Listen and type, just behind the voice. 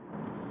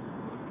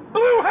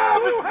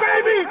Harvest,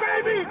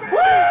 baby!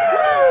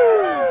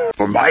 Woo!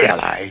 For my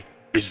ally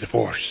is the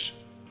Force.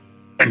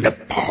 And a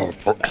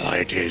powerful ally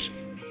it is.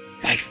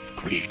 Life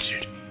creates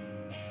it,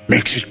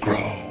 makes it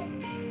grow.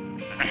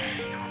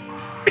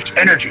 Its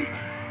energy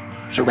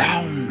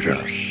surrounds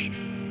us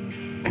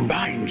and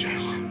binds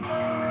us.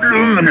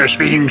 Luminous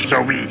beings,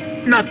 so we,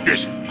 not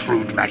this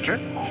crude matter.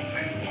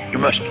 You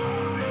must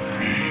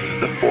feel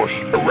the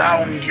Force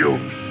around you.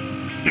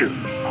 Here,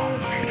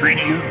 between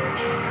you,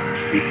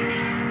 me,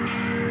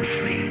 the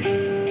tree,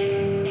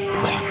 the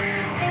rock,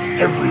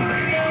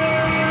 everywhere.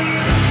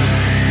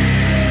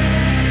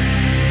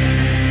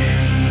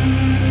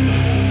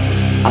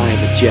 I am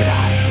a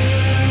Jedi,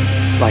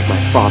 like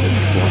my father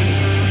before me.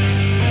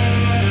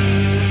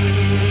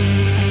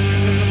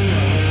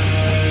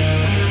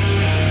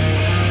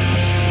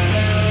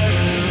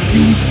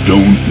 You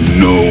don't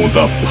know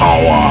the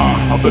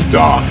power of the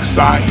dark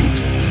side.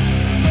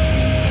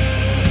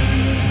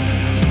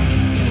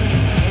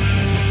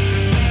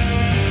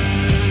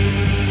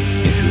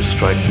 If you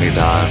strike me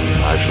down,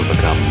 I shall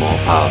become more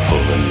powerful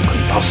than you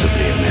can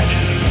possibly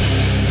imagine.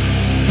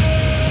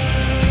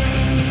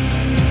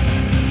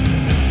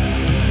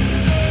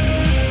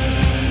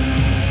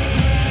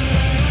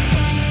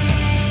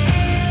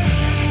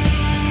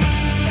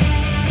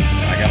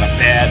 I got a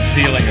bad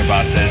feeling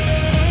about this.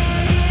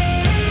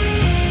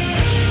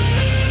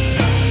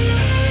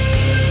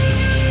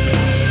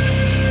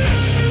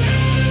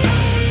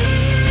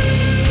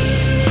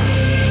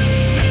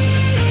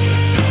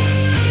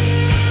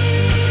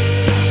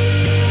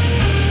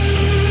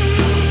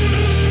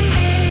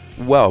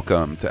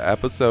 Welcome to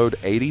episode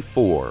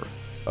 84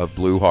 of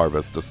Blue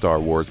Harvest, a Star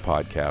Wars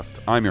podcast.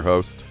 I'm your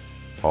host,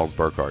 Halls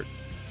Burkhart.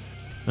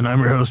 And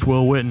I'm your host,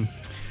 Will Witten.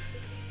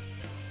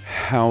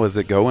 How is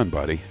it going,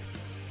 buddy?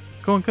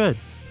 It's going good.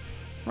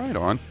 Right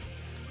on.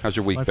 How's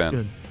your week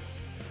Life's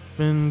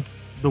good.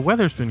 The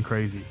weather's been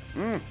crazy.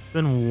 It's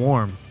been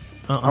warm.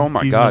 Oh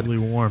my God. Unseasonably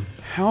warm.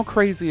 How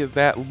crazy is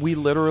that? We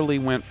literally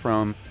went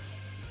from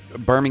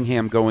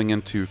Birmingham going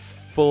into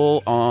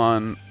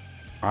full-on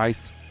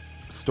ice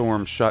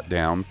storm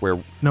shutdown where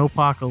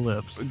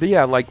Snowpocalypse.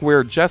 Yeah, like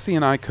where Jesse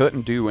and I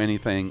couldn't do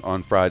anything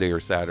on Friday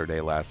or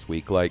Saturday last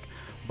week. Like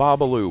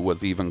Babalu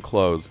was even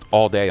closed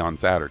all day on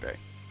Saturday.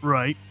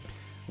 Right.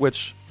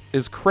 Which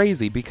is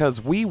crazy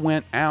because we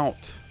went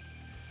out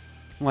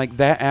like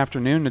that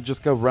afternoon to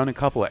just go run a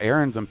couple of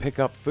errands and pick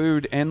up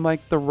food, and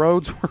like the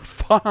roads were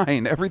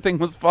fine. Everything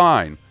was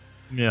fine.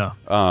 Yeah.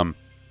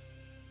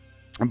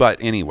 But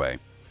anyway,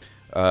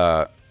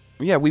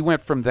 yeah, we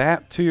went from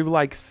that to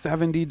like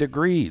 70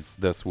 degrees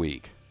this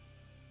week.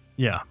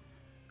 Yeah.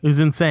 It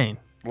was insane.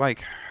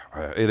 Like,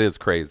 it is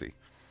crazy.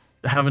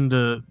 Having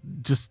to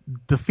just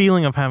the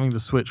feeling of having to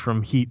switch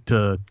from heat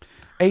to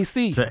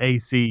AC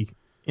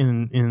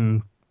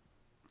in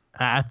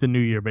at the new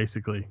year,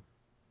 basically.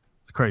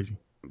 It's crazy.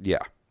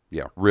 Yeah,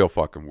 real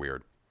fucking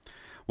weird.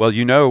 Well,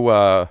 you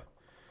know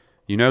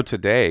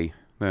today,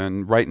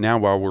 and right now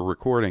while we're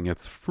recording,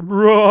 it's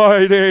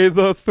Friday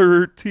the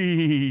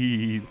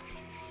 13th.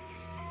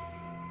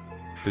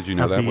 Did you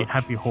know that?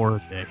 Happy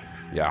Horror Day.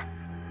 Yeah.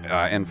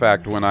 In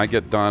fact, when I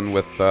get done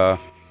with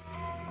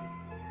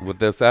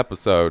this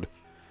episode,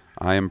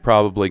 I am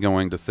probably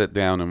going to sit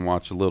down and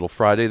watch a little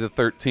Friday the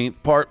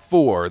 13th Part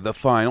 4, the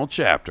final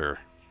chapter.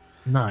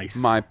 Nice.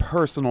 My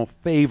personal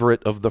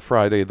favorite of the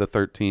Friday the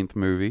 13th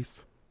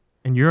movies.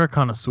 And you're a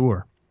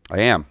connoisseur.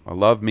 I am. I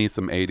love me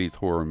some 80s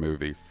horror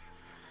movies.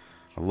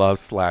 I love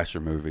slasher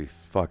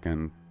movies.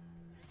 Fucking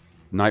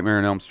Nightmare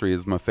on Elm Street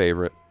is my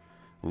favorite.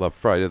 I love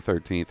Friday the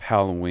 13th,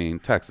 Halloween,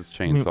 Texas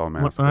Chainsaw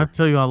Massacre. When I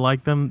tell you I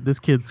like them, this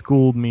kid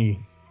schooled me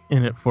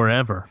in it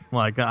forever.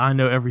 Like, I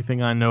know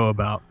everything I know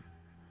about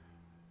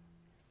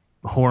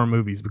horror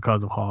movies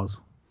because of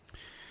Hawes.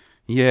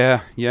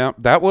 Yeah.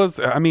 That was,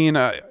 I mean,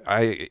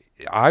 I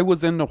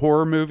was into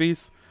horror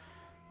movies,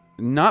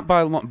 not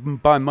by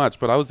much,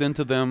 but I was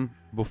into them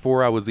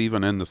before I was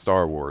even into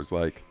Star Wars.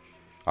 Like,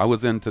 I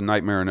was into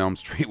Nightmare on Elm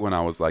Street when I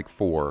was like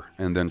 4,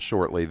 and then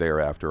shortly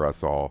thereafter I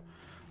saw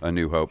A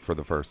New Hope for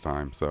the first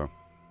time. So,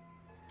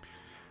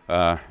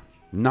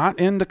 not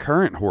into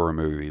current horror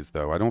movies,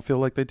 though. I don't feel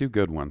like they do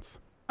good ones.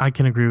 I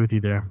can agree with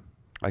you there.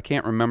 I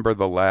can't remember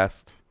the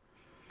last.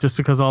 Just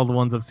because all the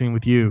ones I've seen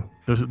with you,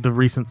 the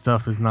recent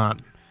stuff is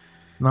not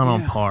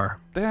on par.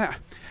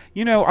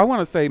 You know, I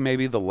want to say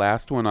maybe the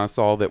last one I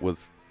saw that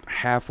was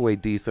halfway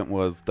decent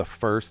was the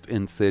first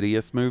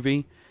Insidious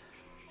movie.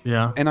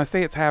 Yeah. And I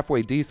say it's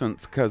halfway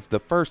decent because the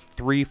first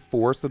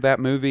 3/4 of that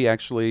movie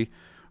actually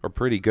are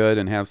pretty good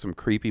and have some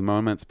creepy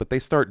moments, but they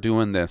start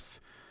doing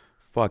this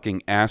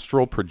fucking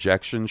astral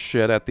projection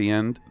shit at the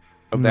end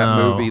of that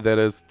movie that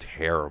is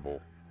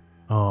terrible.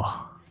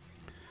 Oh.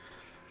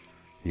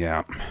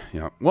 Yeah.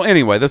 Well,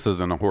 anyway, this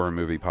isn't a horror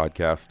movie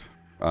podcast.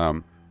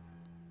 I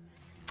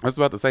was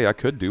about to say I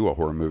could do a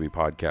horror movie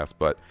podcast,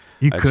 but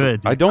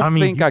I don't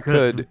think I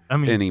could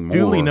anymore.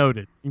 Duly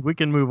noted. We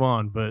can move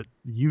on, but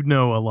you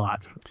know a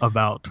lot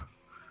about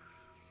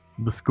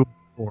the school.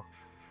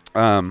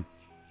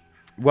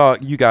 Well,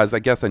 you guys, I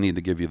guess I need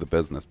to give you the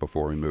business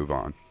before we move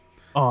on.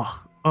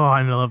 Oh, Oh,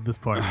 I love this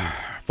part.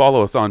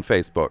 Follow us on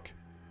Facebook,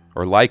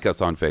 or like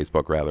us on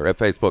Facebook, rather, at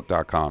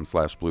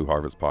facebook.com/Blue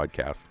Harvest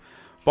Podcast.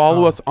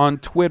 Follow us on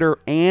Twitter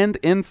and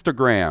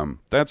Instagram.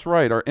 That's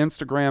right. Our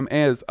Instagram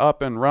is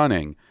up and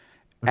running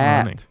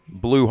at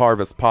Blue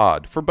Harvest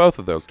Pod for both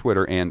of those,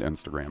 Twitter and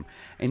Instagram.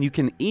 And you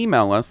can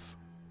email us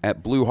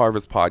at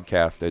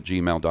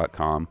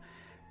blueharvestpodcast@gmail.com.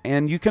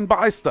 And you can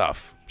buy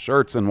stuff,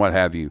 shirts and what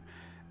have you,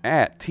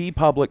 at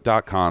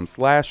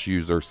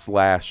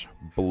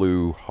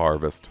tpublic.com/user/Blue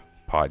Harvest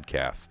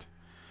Podcast.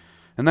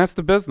 And that's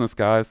the business,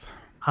 guys.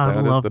 I That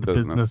is love the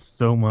business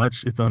so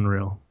much. It's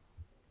unreal.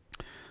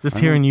 Just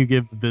hearing you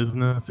give the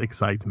business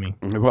excites me.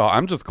 Well,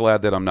 I'm just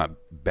glad that I'm not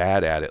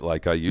bad at it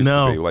like I used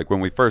to be. Like when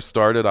we first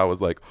started, I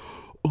was like,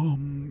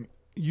 when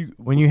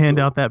you hand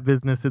out that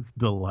business, it's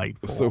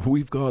delightful. So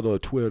we've got a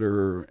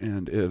Twitter,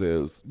 and it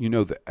is,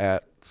 the @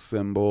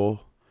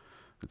 symbol.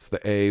 It's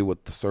the A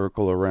with the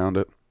circle around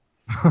it.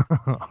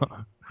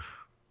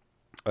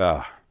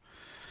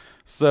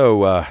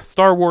 So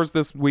Star Wars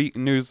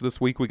news this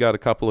week, we got a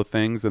couple of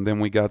things, and then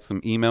we got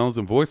some emails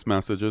and voice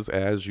messages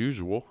as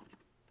usual.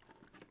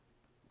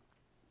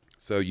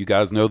 So you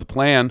guys know the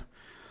plan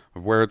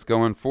of where it's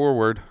going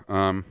forward.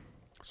 I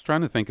was trying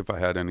to think if I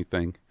had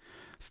anything.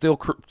 Still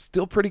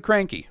pretty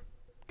cranky.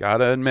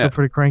 Gotta admit. Still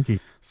pretty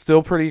cranky.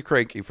 Still pretty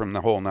cranky from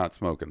the whole not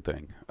smoking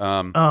thing.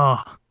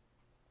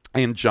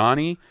 And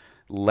Johnny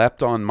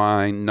leapt on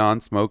my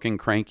non-smoking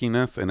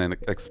crankiness and then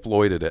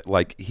exploited it.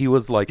 Like he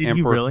was like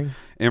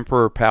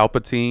Emperor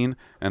Palpatine,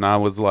 and I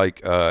was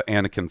like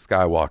Anakin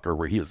Skywalker,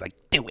 where he was like,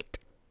 "Do it,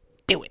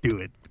 do it, do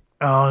it."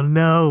 Oh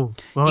no!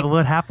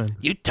 What happened?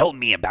 You told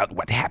me about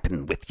what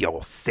happened with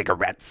your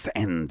cigarettes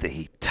and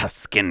the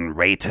Tusken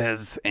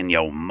Raiders and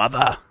your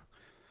mother.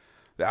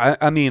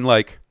 I mean,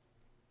 like,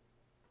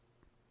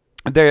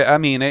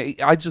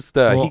 I just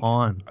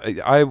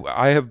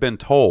I have been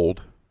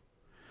told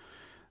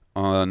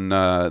on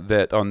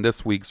that on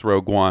this week's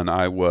Rogue One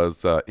I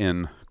was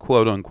in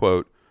quote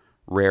unquote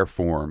rare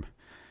form.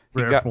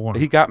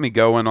 He got me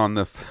going on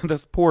this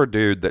poor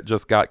dude that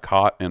just got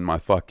caught in my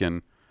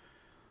fucking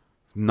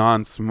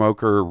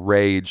non-smoker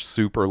rage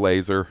super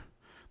laser.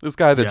 This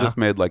guy that just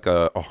made like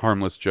a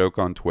harmless joke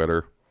on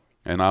Twitter,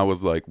 and I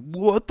was like,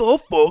 what the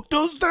fuck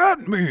does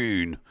that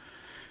mean?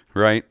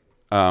 Right?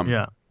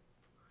 And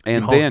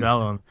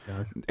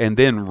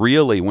then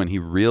really when he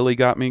really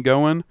got me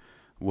going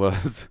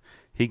was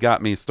he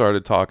got me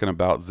started talking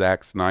about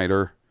Zack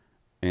Snyder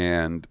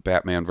and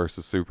Batman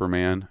versus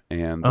Superman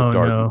and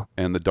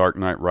the Dark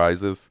Knight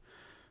Rises,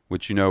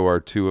 which are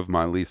two of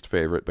my least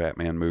favorite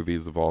Batman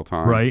movies of all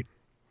time. Right.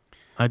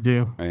 I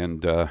do.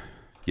 And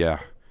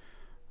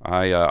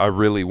I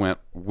really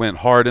went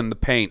hard in the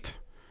paint,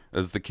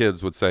 as the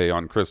kids would say,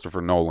 on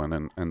Christopher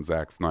Nolan and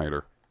Zack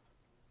Snyder.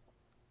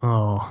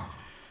 Oh.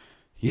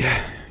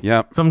 Yeah.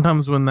 Yeah.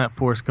 Sometimes when that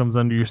force comes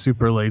under your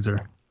super laser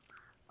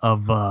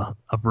of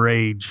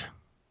rage,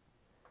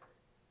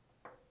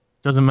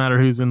 doesn't matter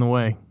who's in the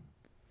way.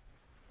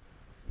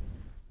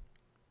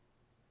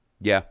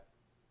 Yeah.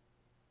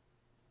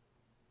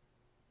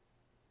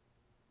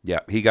 Yeah,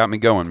 he got me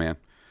going, man.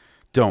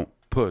 Don't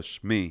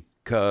push me,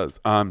 'cause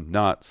I'm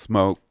not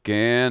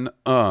smoking.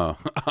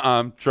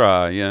 I'm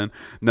trying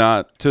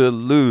not to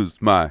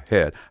lose my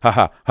head. Ha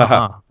ha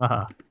ha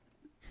ha.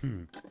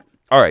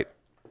 All right.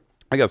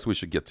 I guess we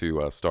should get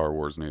to Star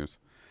Wars news.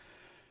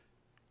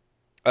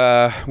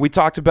 We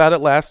talked about it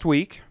last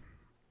week.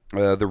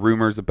 The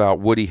rumors about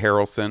Woody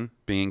Harrelson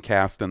being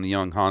cast in the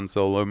young Han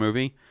Solo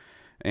movie.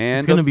 And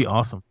it's going to be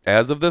awesome.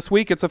 As of this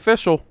week, it's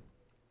official.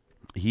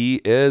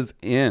 He is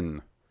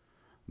in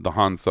the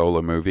Han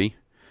Solo movie.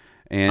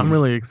 And I'm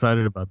really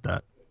excited about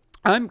that.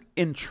 I'm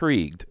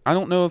intrigued. I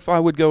don't know if I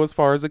would go as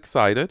far as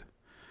excited.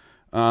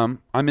 I'm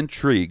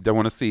intrigued. I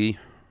want to see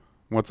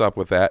what's up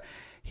with that.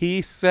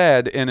 He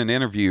said in an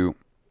interview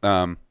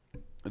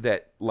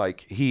that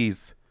like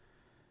he's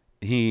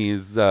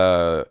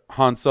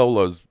Han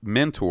Solo's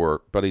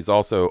mentor, but he's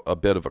also a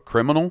bit of a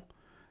criminal.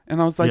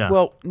 And I was like,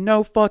 well,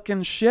 no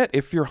fucking shit.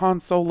 If you're Han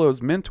Solo's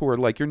mentor,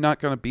 like you're not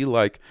going to be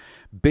like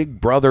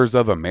Big Brothers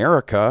of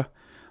America.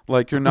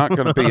 Like, you're not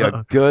going to be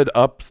a good,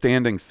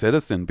 upstanding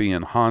citizen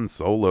being Han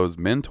Solo's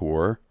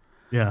mentor.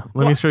 Yeah,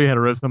 let me show you how to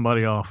rip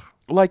somebody off.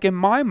 Like, in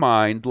my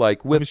mind,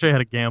 like, let me show you how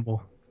to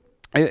gamble.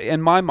 In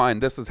my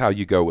mind, this is how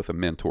you go with a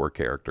mentor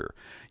character.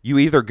 You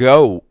either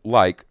go,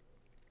 like,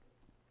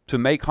 to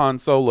make Han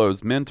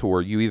Solo's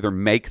mentor, you either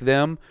make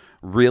them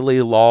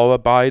really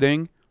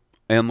law-abiding,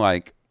 and,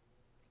 like,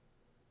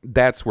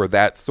 that's where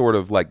that sort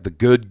of, like, the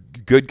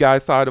good guy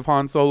side of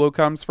Han Solo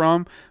comes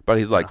from, but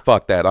he's like,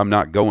 fuck that, I'm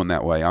not going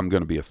that way, I'm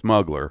going to be a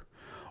smuggler.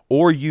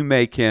 Or you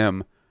make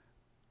him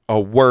a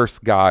worse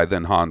guy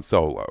than Han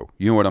Solo.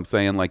 You know what I'm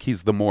saying? Like,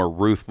 he's the more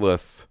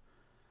ruthless,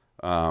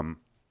 not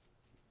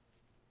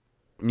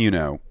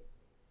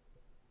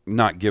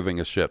giving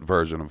a shit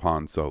version of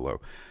Han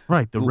Solo.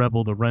 Right, the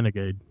rebel, the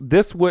renegade.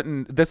 I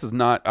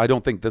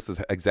don't think this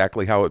is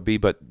exactly how it'd be,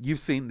 but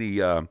you've seen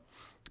the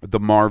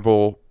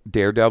Marvel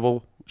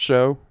Daredevil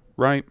show,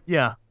 right?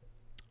 Yeah.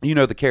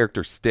 The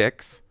character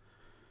Styx?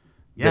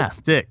 Yeah,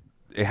 Stick.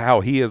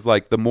 how he is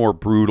like the more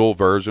brutal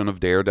version of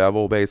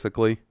Daredevil,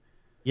 basically.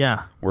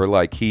 Yeah. Where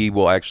like he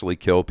will actually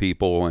kill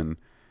people and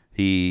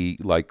he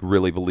like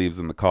really believes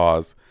in the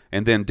cause.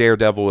 And then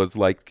Daredevil is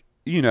like,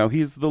 you know,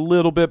 he's the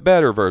little bit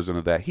better version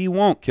of that. He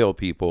won't kill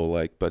people,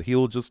 like, but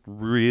he'll just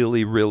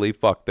really, really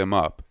fuck them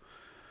up.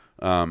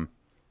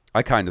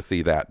 I kind of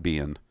see that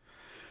being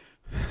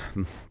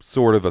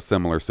sort of a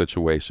similar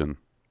situation.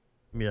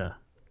 Yeah.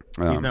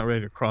 He's not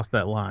ready to cross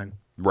that line.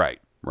 Right.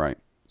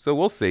 So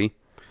we'll see.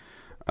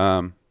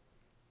 A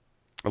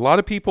lot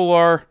of people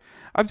are.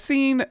 I've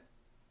seen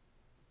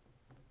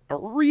a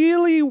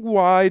really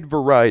wide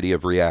variety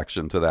of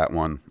reaction to that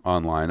one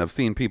online. I've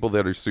seen people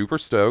that are super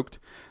stoked.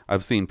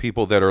 I've seen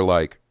people that are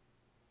like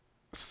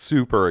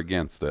super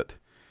against it.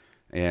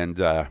 And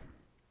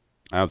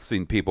I've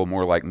seen people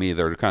more like me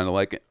that are kind of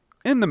like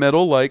in the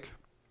middle. Like,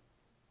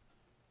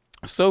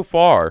 so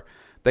far,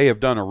 they have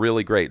done a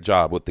really great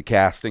job with the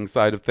casting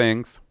side of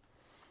things.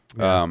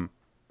 Yeah.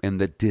 In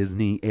the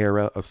Disney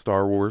era of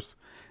Star Wars.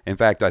 In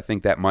fact, I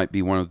think that might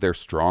be one of their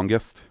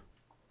strongest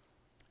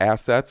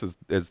assets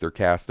is their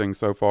casting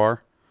so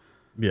far.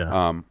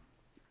 Yeah.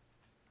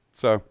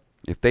 So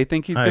if they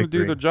think he's going to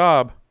do the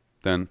job,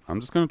 then I'm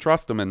just going to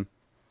trust him, and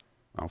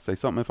I'll say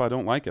something if I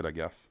don't like it, I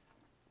guess.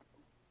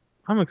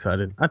 I'm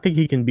excited. I think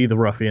he can be the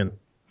ruffian.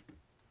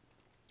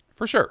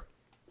 For sure.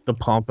 The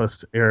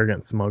pompous,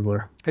 arrogant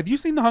smuggler. Have you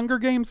seen the Hunger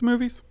Games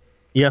movies?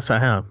 Yes, I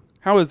have.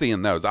 How is he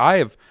in those?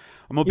 I'm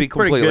going to be He's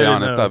pretty completely good in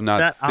honest. those. I've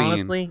not seen.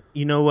 Honestly,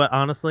 you know what?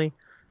 Honestly,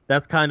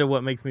 that's kind of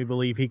what makes me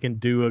believe he can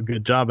do a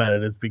good job at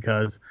it, is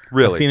because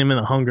Really? I've seen him in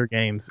the Hunger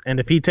Games, and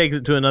if he takes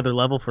it to another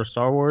level for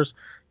Star Wars,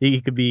 he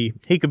could be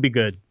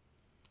good.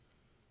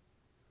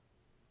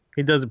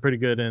 He does it pretty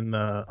good in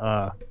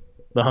the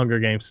Hunger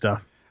Games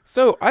stuff.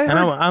 So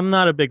I'm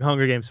not a big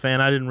Hunger Games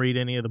fan. I didn't read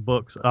any of the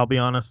books. I'll be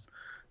honest.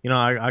 You know,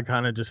 I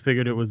kind of just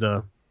figured it was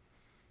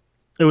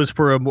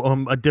for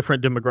a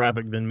different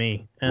demographic than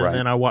me, and Right.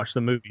 then I watched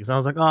the movies. I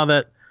was like,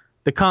 oh,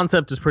 the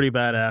concept is pretty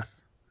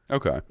badass.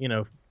 Okay. You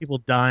know, people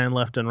dying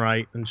left and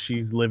right, and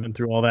she's living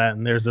through all that,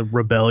 and there's a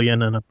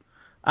rebellion, and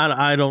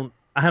I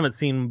haven't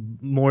seen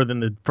more than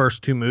the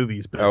first two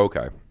movies, but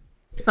Okay.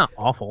 it's not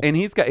awful. And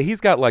he's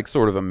got like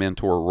sort of a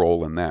mentor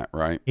role in that,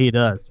 right? He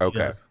does. Okay.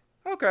 He does.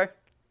 Okay.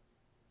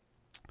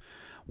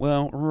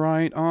 Well,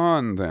 right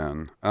on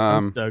then.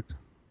 I'm stoked.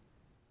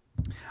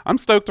 I'm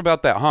stoked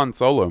about that Han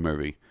Solo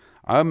movie.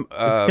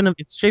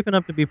 It's shaping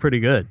up to be pretty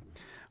good.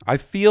 I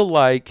feel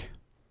like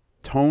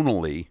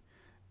tonally,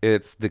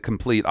 it's the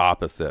complete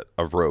opposite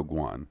of Rogue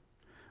One.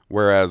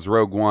 Whereas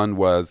Rogue One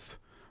was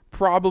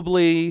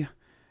probably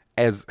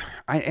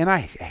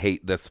I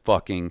hate this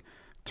fucking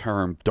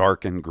term,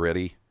 dark and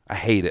gritty. I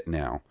hate it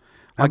now.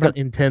 How about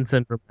intense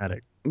and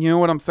dramatic? You know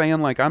what I'm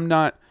saying? Like, I'm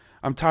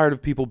tired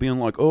of people being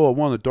like, oh, I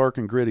want a dark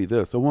and gritty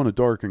this. I want a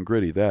dark and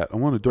gritty that. I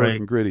want a dark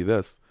and gritty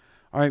this.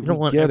 All right, you don't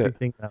want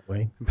everything that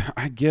way.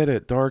 I get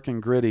it. Dark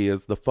and gritty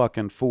is the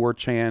fucking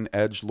 4chan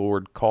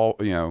edgelord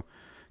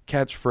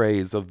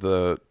catchphrase of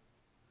the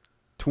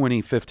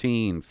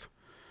 2015s.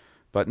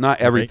 But not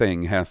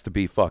everything has to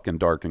be fucking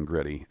dark and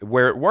gritty.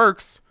 Where it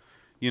works,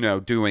 you know,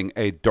 doing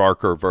a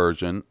darker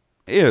version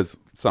is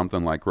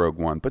something like Rogue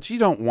One. But you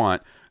don't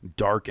want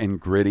dark and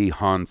gritty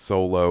Han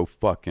Solo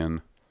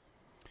fucking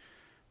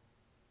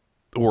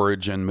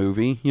origin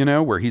movie, you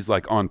know, where he's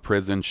like on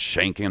prison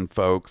shanking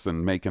folks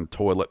and making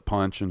toilet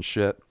punch and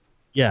shit.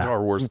 Yeah.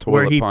 Star Wars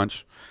toilet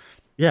punch.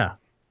 Yeah.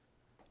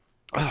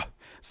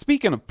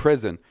 Speaking of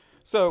prison,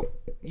 so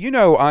you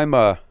know I'm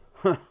a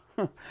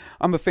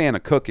fan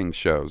of cooking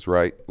shows,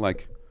 right?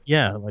 Like,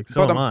 yeah, like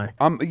so am I.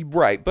 I'm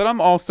right, but I'm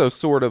also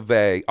sort of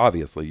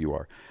obviously you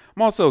are.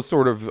 I'm also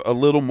sort of a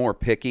little more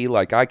picky.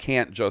 Like, I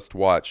can't just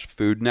watch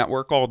Food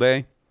Network all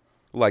day.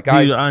 Like,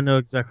 dude, I know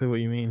exactly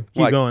what you mean.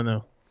 Keep going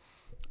though.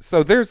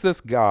 So there's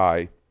this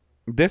guy.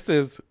 This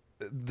is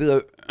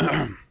the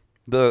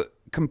the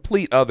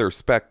complete other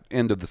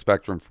end of the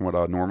spectrum from what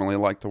I normally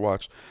like to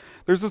watch.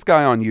 There's this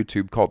guy on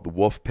YouTube called The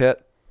Wolf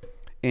Pit,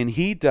 and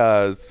he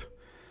does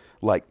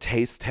like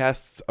taste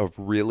tests of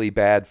really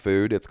bad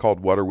food. It's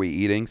called What Are We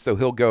Eating? So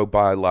he'll go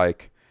buy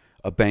like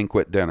a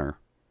banquet dinner,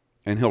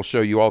 and he'll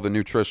show you all the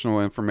nutritional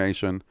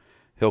information.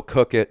 He'll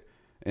cook it,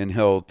 and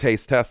he'll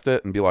taste test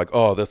it and be like,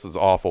 oh, this is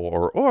awful,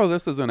 or oh,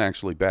 this isn't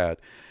actually bad.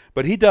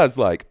 But he does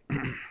like,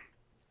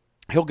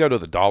 he'll go to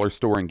the dollar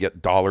store and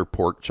get dollar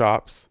pork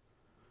chops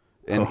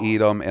and eat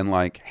them, and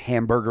like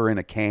hamburger in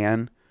a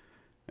can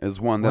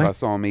is one that I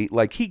saw him eat.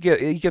 Like he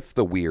gets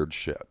the weird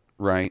shit,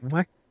 right?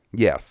 What?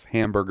 Yes,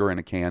 hamburger in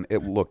a can.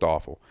 It looked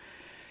awful.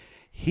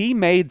 He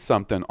made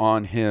something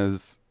on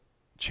his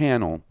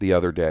channel the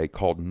other day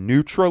called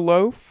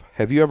Nutriloaf.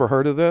 Have you ever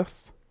heard of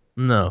this?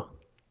 No.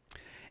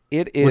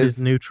 What is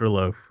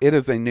Nutriloaf? It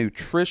is a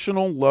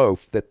nutritional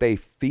loaf that they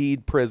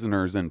feed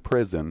prisoners in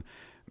prison,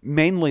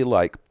 mainly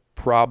like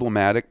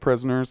problematic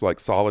prisoners, like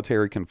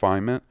solitary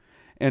confinement.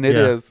 And it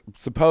is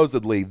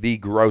supposedly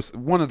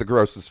one of the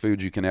grossest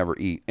foods you can ever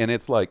eat. And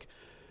it's like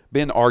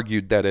been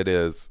argued that it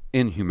is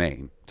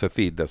inhumane to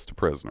feed this to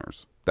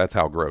prisoners. That's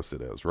how gross it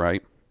is,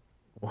 right?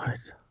 What?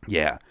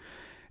 Yeah.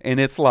 And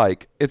it's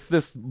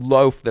this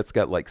loaf that's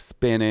got like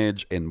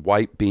spinach and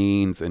white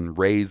beans and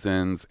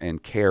raisins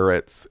and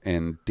carrots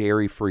and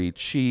dairy-free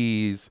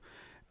cheese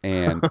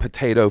and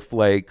potato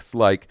flakes.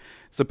 Like,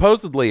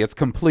 supposedly it's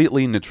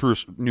completely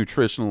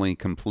nutritionally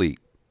complete,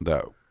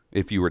 though,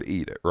 if you were to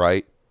eat it,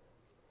 right?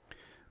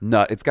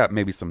 It's got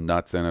maybe some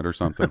nuts in it or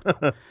something.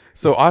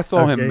 So I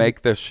saw him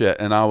make this shit,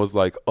 and I was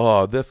like,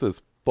 oh, this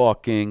is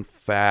fucking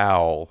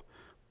foul.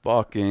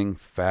 Fucking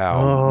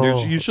foul.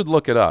 Oh. You should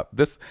look it up.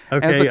 This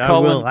Okay, I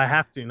will. I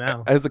have to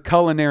now. As a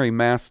culinary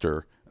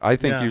master, I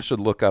think you should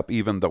look up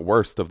even the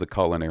worst of the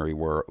culinary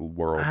world.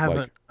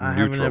 I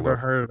haven't ever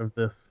heard of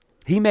this.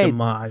 He made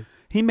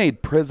demise. He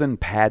made prison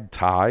pad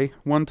thai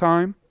one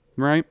time,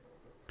 right?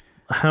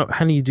 How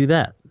do you do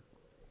that?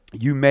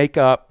 You make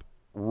up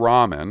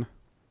ramen,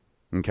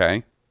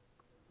 okay?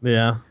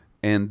 Yeah.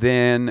 And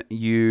then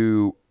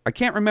I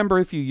can't remember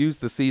if you use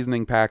the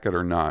seasoning packet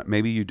or not.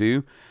 Maybe you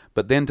do.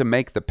 But then to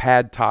make the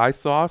pad thai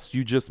sauce,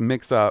 you just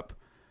mix up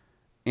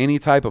any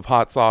type of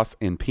hot sauce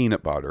and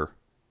peanut butter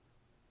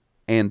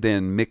and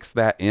then mix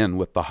that in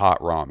with the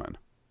hot ramen.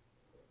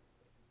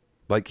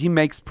 Like, he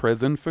makes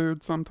prison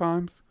food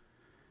sometimes.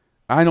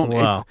 I don't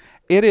know.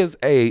 It is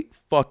a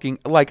fucking,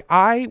 like,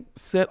 I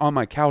sit on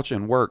my couch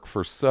and work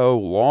for so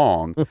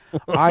long,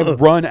 I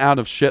run out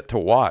of shit to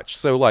watch.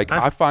 So, like,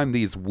 I find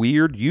these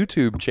weird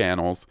YouTube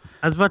channels.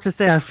 I was about to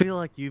say, I feel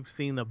like you've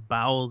seen the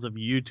bowels of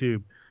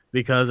YouTube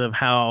because of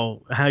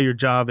how your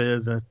job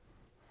is, and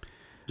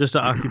just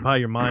to occupy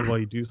your mind while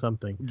you do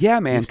something. Yeah,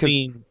 man. You've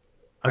seen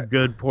a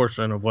good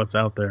portion of what's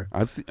out there.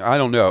 I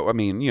don't know. I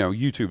mean,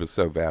 YouTube is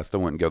so vast, I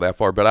wouldn't go that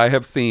far, but I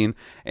have seen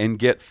and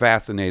get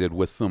fascinated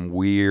with some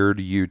weird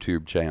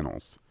YouTube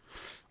channels.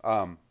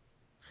 Well,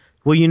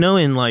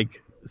 in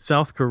like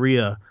South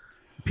Korea,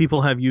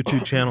 people have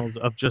YouTube channels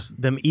of just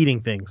them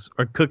eating things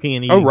or cooking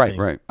and eating things.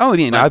 Right. Oh, I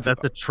mean,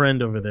 that's a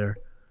trend over there.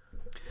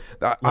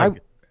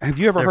 Have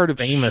you ever heard of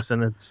famous?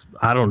 And it's,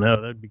 I don't know,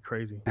 that'd be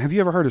crazy. Have you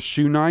ever heard of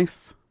Shoe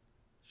Nice?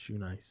 Shoe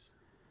Nice.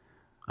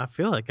 I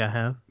feel like I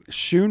have.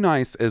 Shoe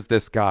Nice is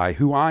this guy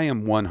who I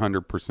am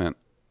 100%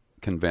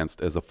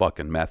 convinced is a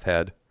fucking meth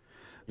head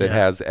that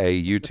has a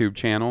YouTube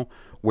channel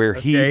where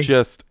it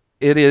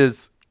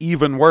is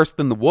even worse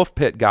than the Wolf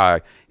Pit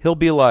guy. He'll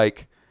be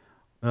like,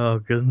 oh,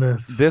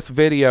 goodness. This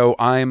video,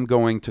 I'm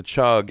going to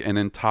chug an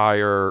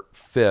entire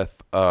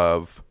fifth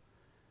of,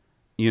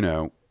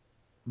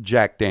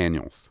 Jack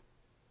Daniels.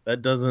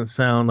 That doesn't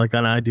sound like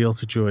an ideal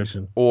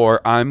situation.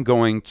 Or I'm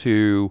going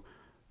to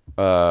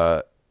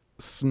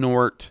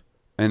snort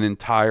an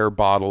entire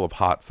bottle of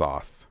hot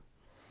sauce.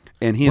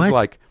 And he's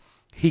like,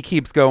 he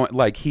keeps going,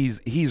 like, he's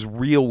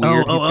real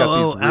weird. He's got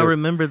these weird, I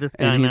remember this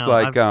guy and he's now.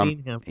 like, I've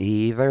seen him.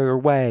 Either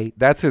way.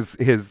 That's his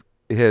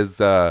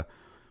fucking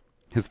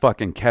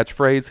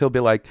catchphrase. He'll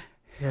be like,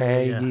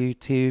 hey,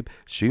 YouTube,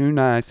 Shoe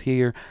Nice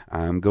here.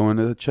 I'm going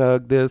to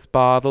chug this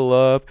bottle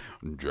of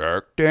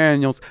Jack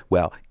Daniels.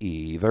 Well,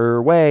 either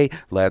way,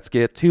 let's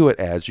get to it.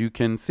 As you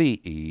can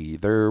see,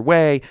 either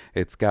way,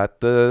 it's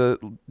got the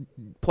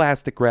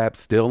plastic wrap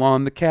still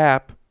on the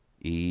cap.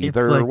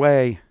 Either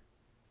way.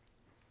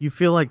 You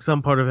feel like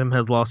some part of him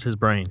has lost his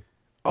brain.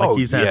 Like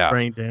he's had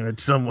brain damage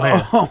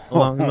somewhere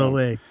along the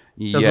way.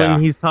 Because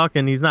when he's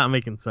talking, he's not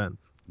making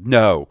sense.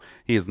 No,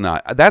 he is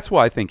not. That's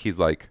why I think he's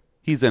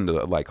into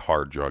like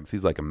hard drugs.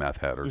 He's like a meth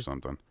head or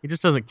something. He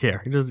just doesn't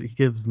care. He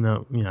gives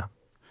no.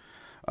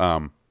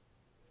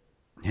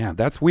 Yeah,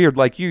 that's weird.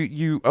 Like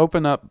you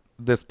open up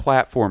this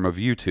platform of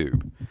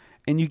YouTube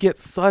and you get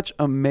such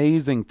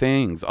amazing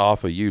things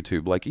off of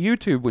YouTube. Like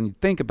YouTube, when you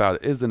think about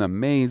it, is an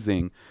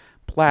amazing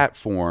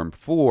platform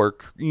for,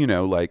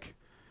 like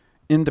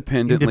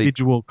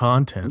individual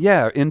content.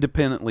 Yeah,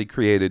 independently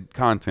created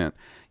content.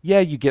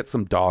 Yeah, you get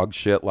some dog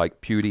shit like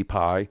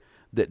PewDiePie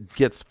that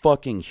gets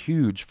fucking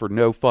huge for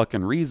no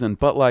fucking reason.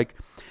 But like,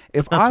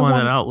 that's why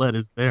that outlet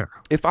is there.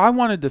 If I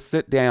wanted to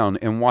sit down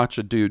and watch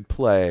a dude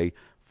play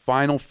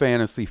Final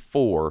Fantasy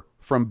IV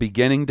from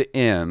beginning to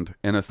end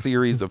in a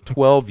series of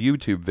 12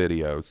 YouTube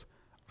videos,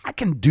 I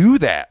can do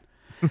that.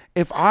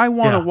 If I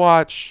want to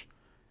watch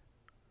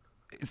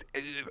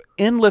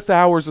endless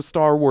hours of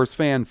Star Wars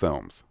fan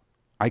films,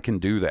 I can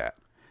do that.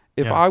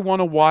 If I want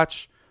to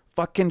watch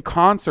fucking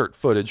concert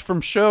footage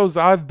from shows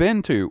I've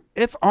been to,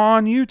 it's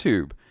on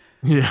YouTube.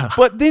 Yeah.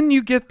 But then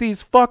you get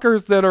these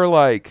fuckers that are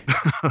like,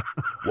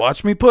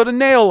 watch me put a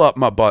nail up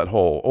my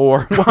butthole,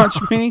 or watch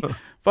me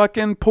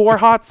fucking pour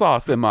hot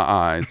sauce in my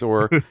eyes,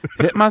 or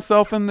hit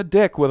myself in the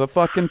dick with a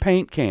fucking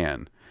paint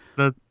can.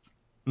 That's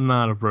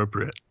not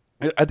appropriate.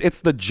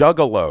 It's the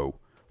juggalo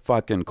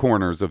fucking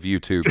corners of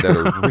YouTube that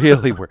are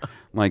really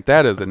like,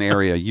 that is an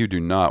area you do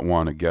not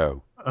want to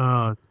go.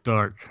 Oh, it's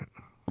dark.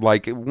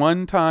 Like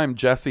one time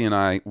Jesse and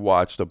I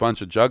watched a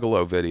bunch of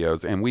juggalo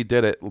videos, and we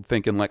did it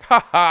thinking like,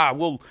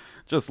 we'll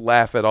just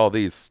laugh at all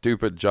these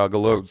stupid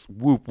juggalos,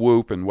 whoop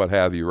whoop and what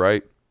have you,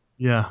 right?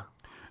 Yeah.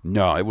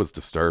 No, it was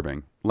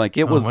disturbing. Like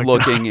it was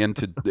looking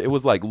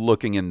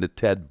into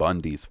Ted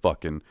Bundy's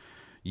fucking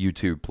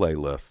YouTube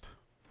playlist.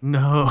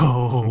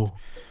 No.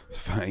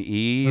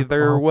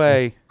 Either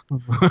way.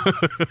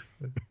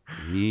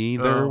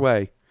 Either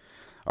way.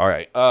 All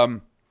right.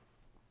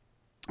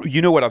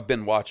 You know what I've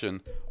been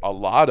watching a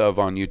lot of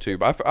on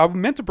YouTube? I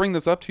meant to bring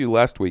this up to you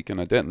last week,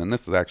 and I didn't. And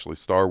this is actually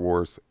Star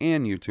Wars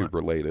and YouTube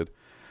related.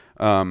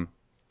 I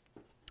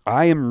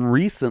am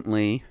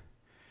recently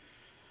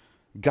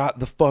got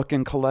the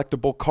fucking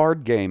collectible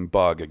card game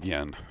bug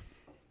again.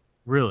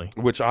 Really?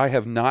 Which I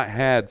have not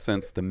had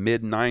since the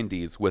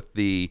mid-'90s with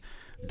the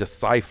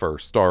Decipher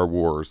Star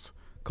Wars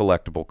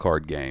collectible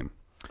card game.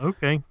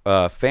 Okay.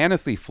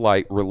 Fantasy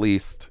Flight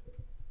released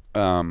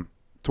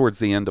towards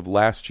the end of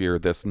last year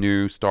this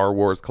new Star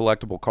Wars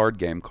collectible card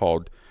game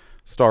called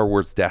Star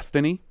Wars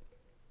Destiny.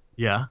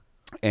 Yeah.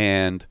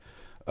 And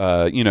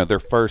their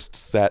first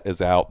set is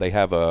out. They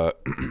have a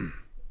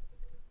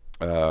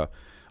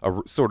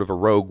sort of a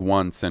Rogue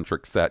One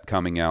centric set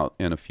coming out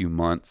in a few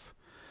months.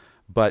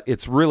 But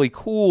it's really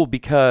cool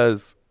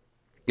because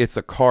it's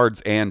a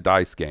cards and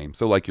dice game.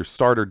 So like your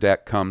starter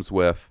deck comes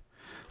with,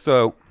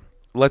 so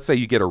let's say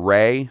you get a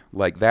Rey,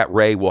 like that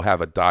Rey will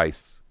have a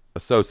dice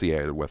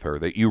associated with her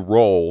that you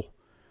roll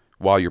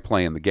while you're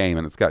playing the game,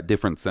 and it's got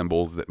different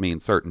symbols that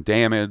mean certain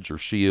damage or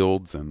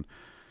shields and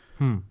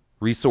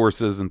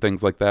resources and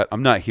things like that.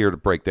 I'm not here to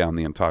break down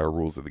the entire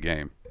rules of the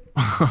game.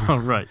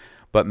 Right.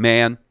 But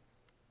man,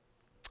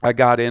 I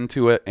got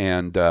into it,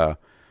 and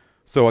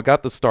so I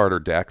got the starter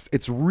decks.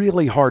 It's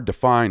really hard to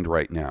find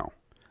right now.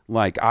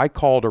 Like, I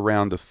called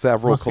around to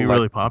several. Must be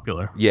really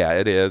popular. Yeah,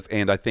 it is,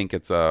 and I think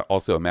it's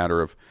also a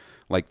matter of,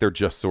 like, they're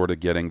just sort of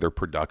getting their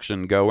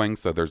production going,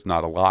 so there's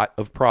not a lot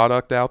of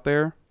product out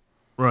there.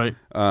 Right.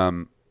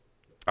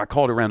 I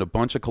called around a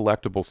bunch of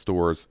collectible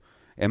stores,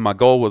 and my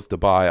goal was to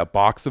buy a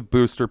box of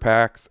booster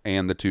packs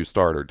and the 2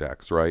 starter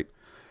decks, right?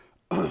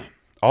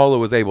 All I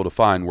was able to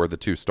find were the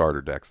 2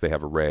 starter decks. They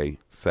have a Rey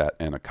set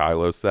and a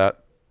Kylo set.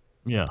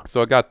 Yeah.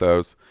 So I got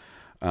those.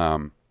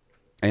 And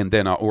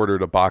then I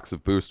ordered a box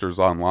of boosters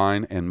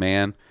online, and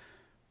man,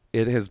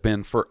 it has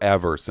been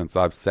forever since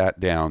I've sat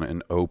down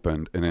and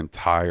opened an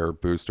entire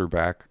box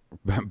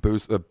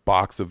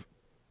of,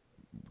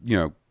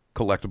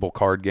 collectible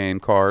card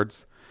game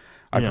cards.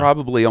 I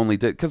probably only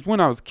did, because when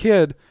I was a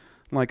kid,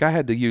 like, I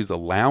had to use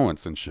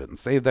allowance and shit and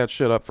save that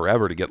shit up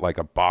forever to get like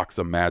a box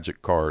of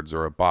Magic cards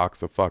or a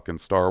box of fucking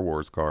Star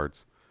Wars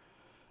cards.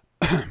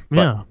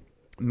 Yeah.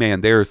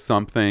 Man, there's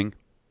something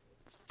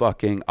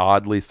fucking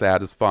oddly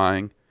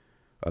satisfying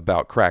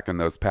about cracking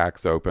those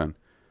packs open,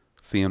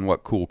 seeing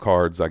what cool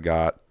cards I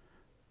got.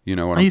 You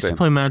know what I'm saying? I used to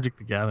play Magic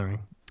the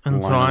Gathering,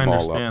 and so I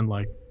understand,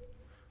 like,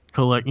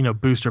 collect,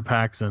 booster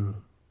packs and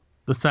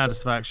the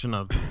satisfaction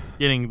of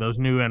getting those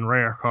new and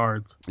rare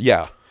cards.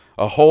 Yeah.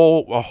 A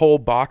whole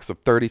box of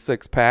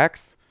 36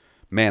 packs.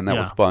 Man, that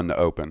was fun to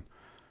open.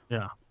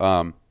 Yeah.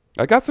 I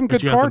got some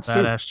good cards too.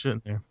 Badass shit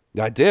in there.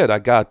 I did. I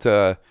got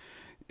I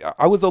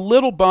was a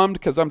little bummed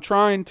because I'm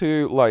trying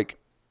to like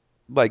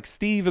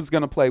Steve is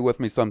going to play with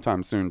me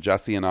sometime soon.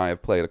 Jesse and I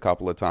have played a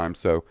couple of times.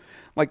 So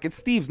like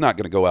Steve's not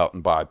going to go out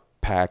and buy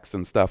packs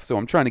and stuff. So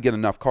I'm trying to get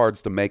enough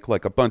cards to make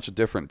like a bunch of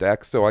different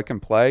decks so I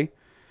can play.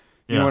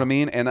 You know what I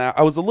mean? And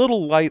I was a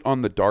little light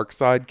on the dark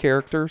side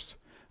characters.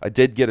 I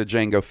did get a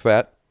Jango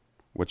Fett,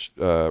 which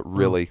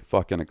really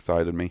fucking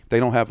excited me. They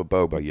don't have a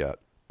Boba yet,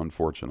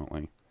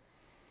 unfortunately.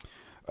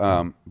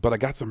 But I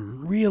got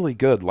some really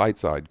good light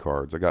side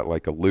cards. I got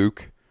like a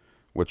Luke,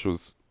 which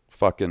was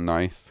fucking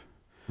nice.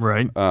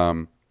 Right.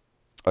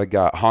 I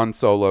got Han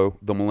Solo,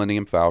 the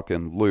Millennium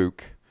Falcon,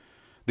 Luke.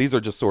 These are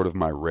just sort of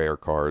my rare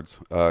cards.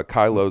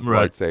 Kylo's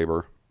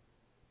lightsaber.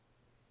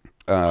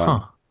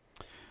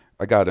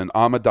 I got an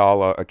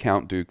Amidala, a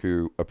Count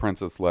Dooku, a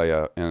Princess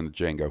Leia, and a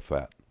Jango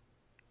Fett.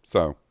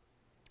 So,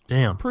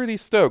 damn, pretty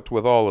stoked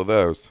with all of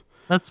those.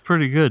 That's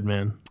pretty good,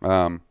 man.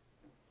 No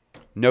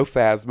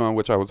Phasma,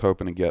 which I was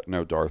hoping to get.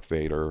 No Darth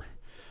Vader.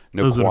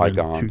 No Those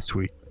Qui-Gon. too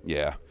sweet.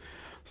 Yeah.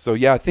 So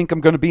yeah, I think I'm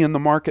going to be in the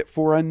market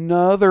for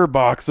another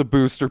box of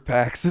booster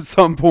packs at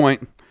some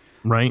point.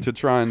 Right. To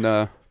try and fill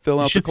out the collection.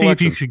 You should see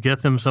if you should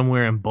get them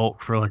somewhere in bulk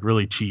for like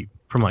really cheap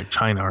from like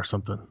China or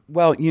something.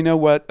 Well, you know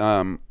what?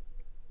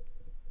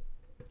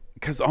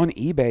 Because on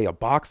eBay, a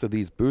box of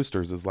these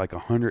boosters is like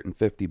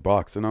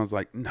 $150, and I was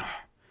like, nah,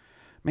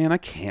 man, I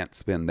can't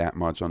spend that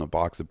much on a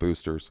box of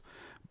boosters.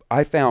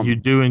 I found you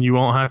do, and you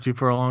won't have to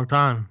for a long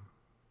time.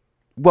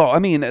 Well, I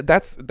mean,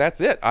 that's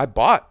it. I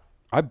bought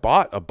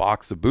a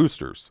box of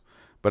boosters,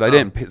 but I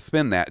didn't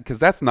spend that because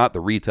that's not the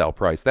retail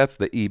price. That's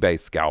the eBay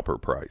scalper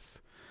price.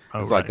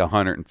 It's like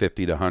 $150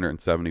 to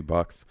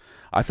 $170.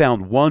 I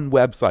found one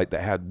website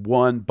that had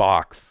one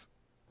box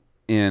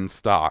in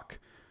stock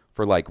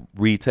for like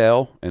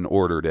retail and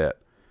ordered it.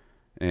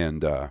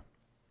 And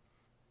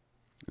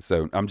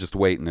so I'm just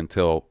waiting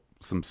until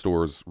some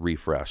stores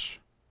refresh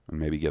and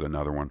maybe get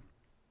another one.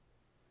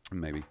 And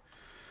maybe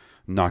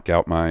knock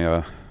out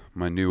my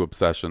my new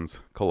obsessions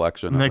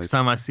collection. Next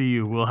time I see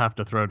you, we'll have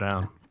to throw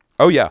down.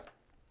 Oh yeah.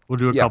 We'll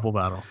do a couple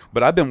battles.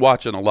 But I've been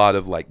watching a lot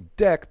of like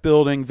deck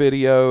building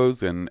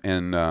videos and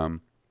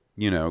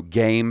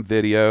game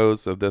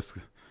videos of this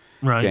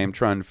game,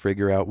 trying to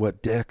figure out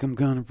what deck I'm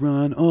gonna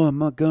run. Oh,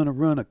 am I gonna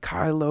run a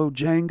Kylo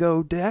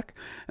Jango deck?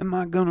 Am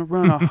I gonna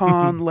run a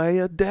Han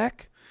Leia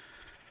deck?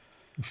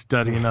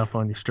 Studying up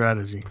on your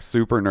strategy.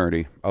 Super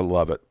nerdy. I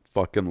love it.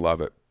 Fucking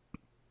love it.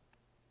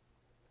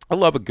 I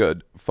love a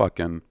good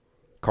fucking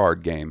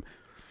card game.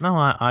 No,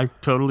 I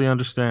totally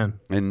understand.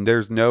 And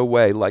there's no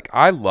way. Like,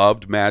 I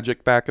loved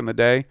Magic back in the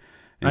day.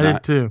 And I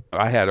did too.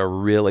 I had a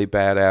really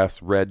badass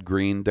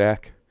red-green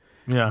deck.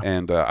 Yeah.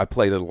 And I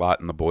played it a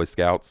lot in the Boy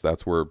Scouts.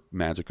 That's where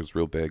Magic was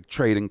real big.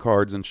 Trading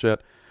cards and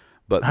shit.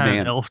 But I had man,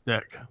 an elf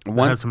deck. It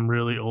had some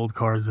really old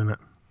cards in it.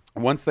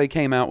 Once they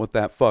came out with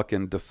that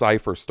fucking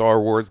Decipher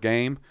Star Wars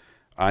game,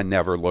 I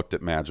never looked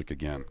at Magic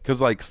again. Because,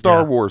 like,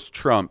 Star Wars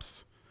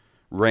trumps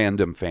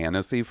random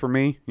fantasy for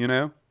me, you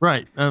know?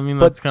 Right. I mean,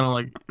 that's kind of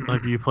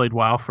like you played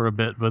WoW for a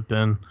bit, but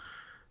then,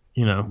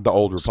 you know, The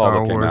Old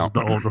Republic came out.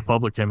 The Old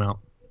Republic came out.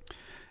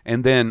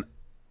 And then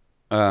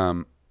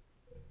the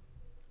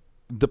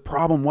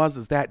problem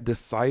is that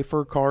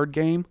Decipher card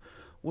game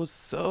was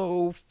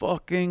so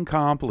fucking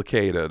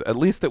complicated. At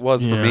least it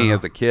was for me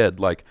as a kid.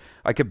 Like,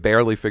 I could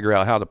barely figure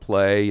out how to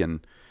play, and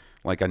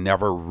like I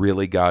never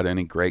really got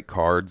any great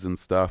cards and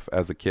stuff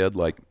as a kid.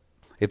 Like,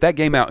 if that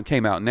game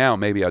came out now,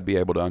 maybe I'd be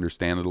able to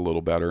understand it a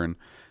little better and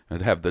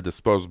I'd have the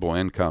disposable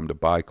income to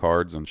buy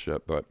cards and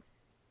shit. But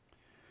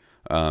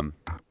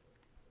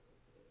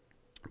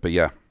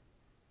yeah,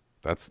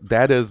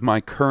 that is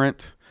my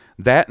current,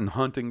 that and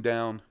hunting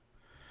down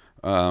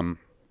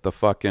the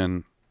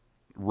fucking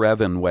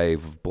Revan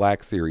wave of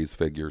Black Series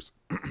figures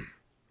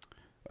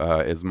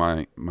is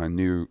my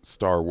new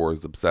Star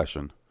Wars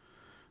obsession.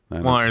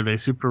 Why are they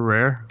super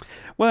rare?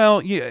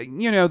 Well,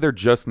 you know, they're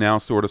just now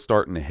sort of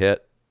starting to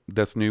hit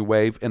this new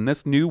wave, and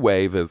this new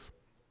wave is,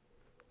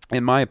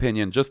 in my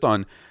opinion, just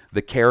on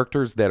the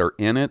characters that are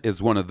in it,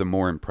 is one of the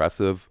more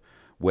impressive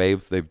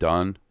waves they've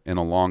done in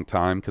a long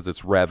time, because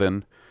it's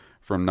Revan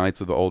from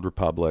Knights of the Old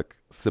Republic,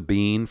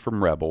 Sabine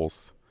from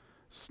Rebels,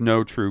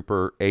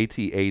 Snowtrooper,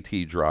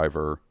 AT-AT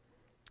Driver,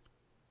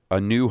 A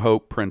New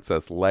Hope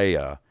Princess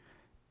Leia,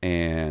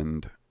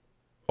 and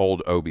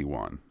Old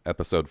Obi-Wan,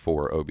 Episode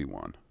 4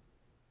 Obi-Wan.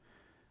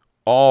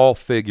 All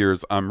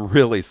figures I'm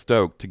really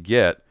stoked to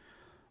get.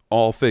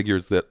 All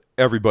figures that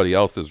everybody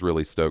else is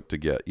really stoked to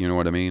get. You know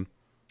what I mean?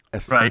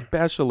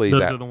 Especially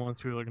Those are the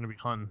ones who are going to be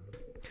hunting.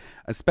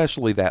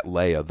 Especially that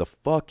Leia. The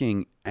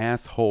fucking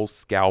asshole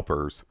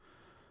scalpers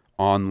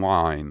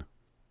online,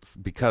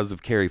 because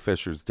of Carrie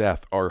Fisher's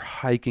death, are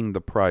hiking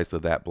the price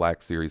of that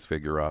Black Series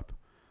figure up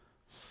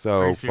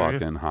so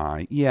fucking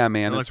high. Yeah,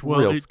 man, it's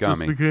real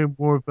scummy. It just became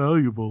more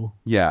valuable.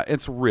 Yeah,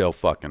 it's real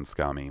fucking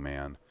scummy,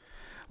 man.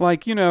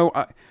 Like, you know,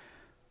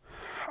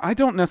 I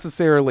don't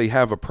necessarily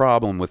have a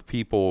problem with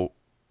people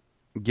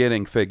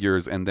getting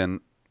figures and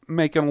then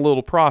making a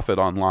little profit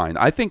online.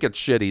 I think it's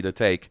shitty to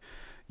take,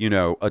 you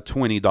know, a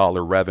 $20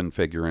 Revan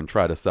figure and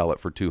try to sell it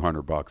for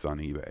 $200 on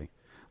eBay.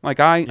 Like,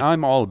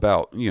 I'm all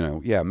about, you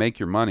know, yeah, make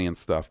your money and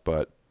stuff,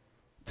 but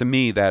to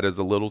me that is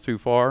a little too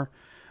far.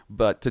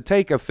 But to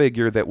take a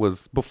figure that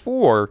was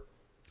before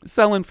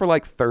selling for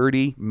like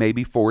 30,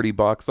 maybe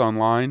 $40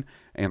 online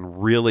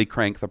and really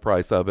crank the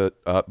price of it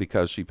up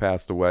because she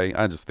passed away,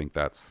 I just think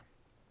that's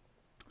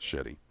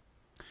shitty.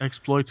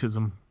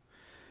 Exploitism.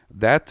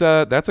 That's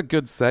a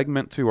good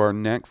segment to our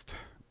next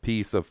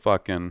piece of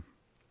fucking...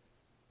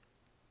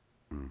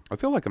 I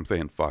feel like I'm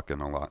saying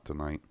fucking a lot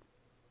tonight.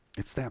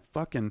 It's that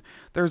fucking...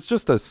 There's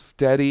just a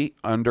steady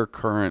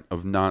undercurrent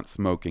of not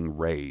smoking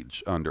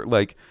rage under...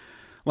 Like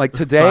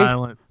today...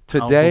 Silent,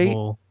 today...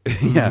 palpable.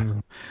 Yeah.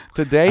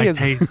 Today I is...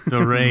 taste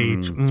the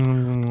rage.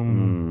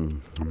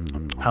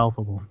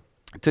 Palpable.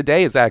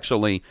 Today is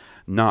actually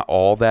not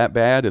all that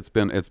bad. It's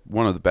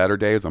one of the better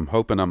days. I'm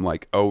hoping I'm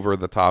like over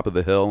the top of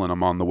the hill and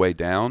I'm on the way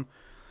down.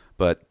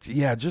 But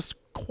yeah, just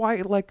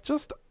quite like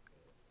just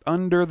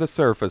under the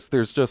surface,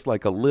 there's just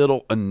like a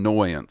little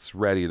annoyance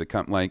ready to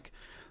come, like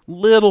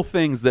little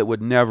things that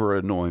would never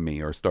annoy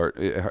me or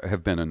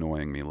have been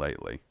annoying me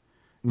lately.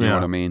 You know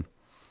what I mean?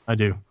 I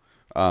do.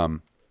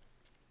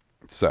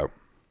 So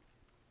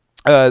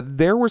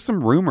there were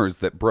some rumors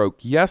that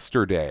broke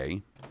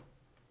yesterday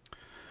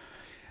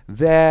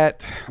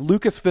that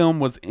Lucasfilm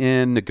was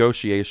in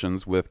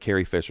negotiations with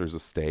Carrie Fisher's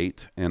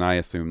estate, and I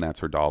assume that's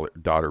her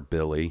daughter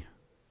Billy.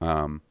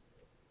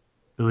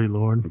 Billy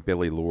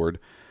Lord.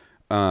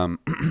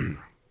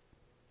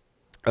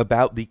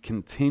 About the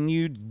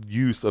continued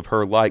use of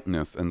her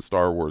likeness in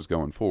Star Wars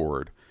going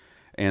forward.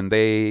 And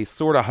they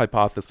sort of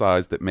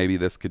hypothesized that maybe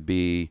this could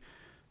be,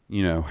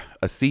 you know,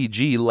 a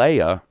CG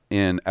Leia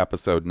in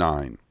Episode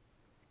 9.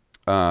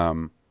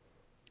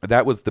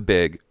 That was the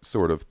big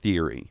sort of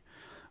theory.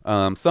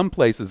 Some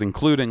places,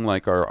 including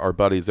like our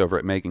buddies over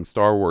at Making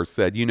Star Wars,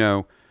 said, you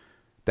know,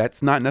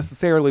 that's not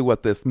necessarily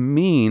what this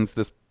means.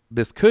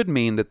 This could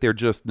mean that they're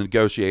just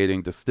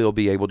negotiating to still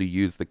be able to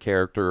use the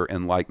character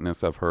and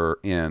likeness of her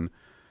in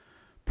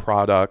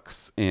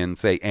products in,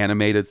 say,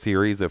 animated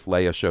series if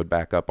Leia showed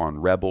back up on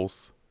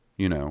Rebels,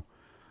 you know.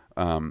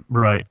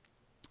 Right.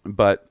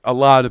 But a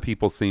lot of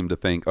people seem to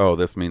think, oh,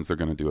 this means they're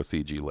going to do a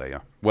CG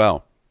Leia.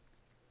 Well,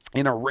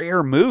 in a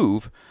rare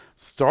move,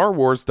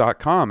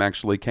 StarWars.com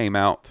actually came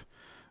out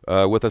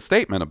with a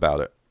statement about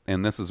it,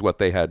 and this is what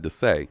they had to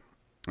say.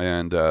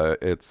 And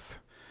it's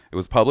It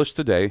was published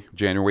today,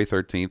 January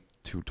 13th,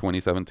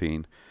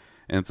 2017,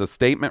 and it's a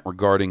statement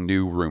regarding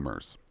new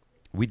rumors.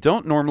 We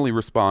don't normally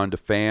respond to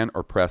fan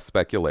or press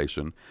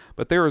speculation,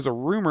 but there is a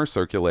rumor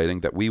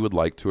circulating that we would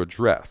like to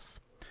address.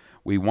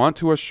 We want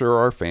to assure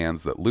our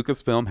fans that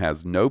Lucasfilm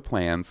has no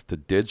plans to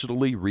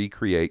digitally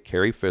recreate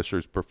Carrie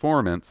Fisher's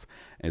performance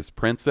as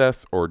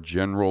Princess or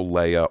General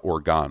Leia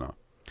Organa.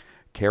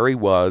 Carrie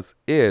was,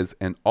 is,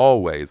 and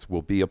always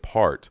will be a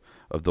part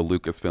of the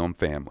Lucasfilm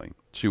family.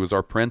 She was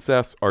our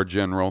princess, our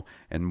general,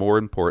 and more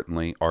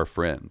importantly, our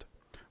friend.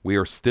 We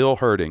are still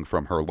hurting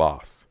from her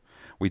loss.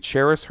 We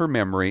cherish her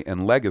memory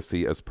and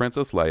legacy as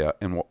Princess Leia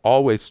and will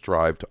always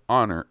strive to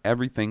honor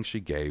everything she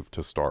gave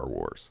to Star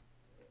Wars.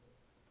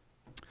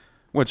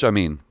 Which, I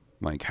mean,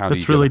 like,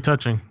 That's really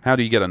touching. How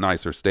do you get a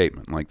nicer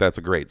statement? Like, that's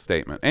a great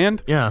statement.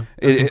 And yeah,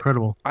 it's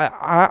incredible.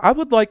 I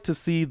would like to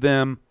see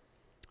them,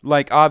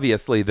 like,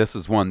 obviously this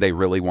is one they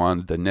really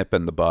wanted to nip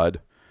in the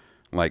bud,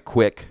 like,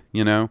 quick,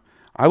 you know?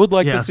 I would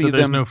like to see so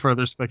there's them, no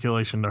further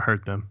speculation to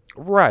hurt them.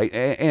 right?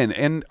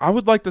 And I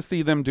would like to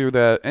see them do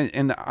that.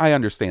 And I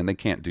understand they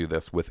can't do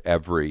this with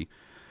every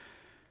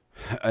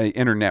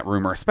internet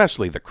rumor,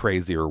 especially the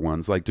crazier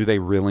ones. Like, do they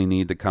really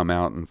need to come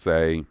out and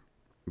say,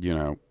 you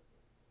know,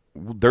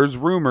 there's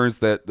rumors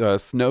that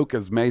Snoke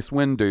is Mace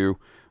Windu.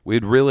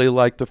 We'd really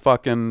like to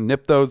fucking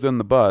nip those in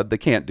the bud. They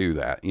can't do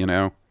that, you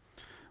know?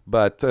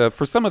 But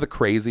for some of the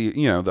crazy,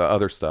 you know, the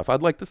other stuff,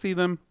 I'd like to see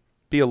them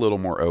be a little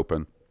more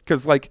open.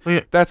 Because, like,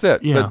 that's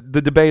it. Yeah.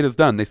 The debate is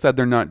done. They said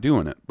they're not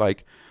doing it.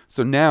 Like,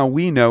 so now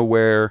we know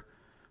where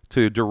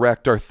to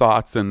direct our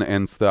thoughts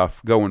and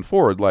stuff going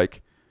forward.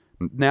 Like,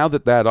 now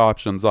that that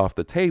option's off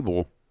the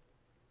table,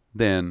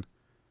 then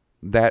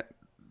that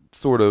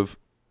sort of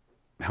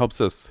helps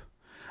us,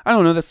 I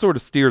don't know, that sort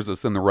of steers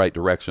us in the right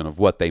direction of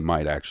what they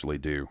might actually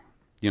do,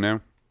 you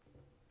know?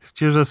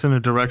 Steers us in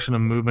a direction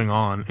of moving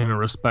on in a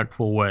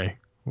respectful way.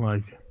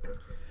 Like,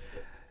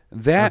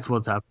 that's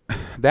what's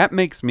happening. That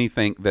makes me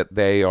think that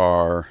they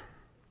are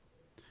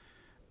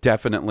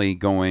definitely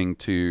going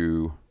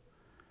to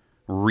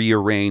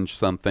rearrange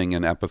something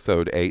in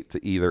episode 8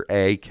 to either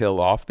A,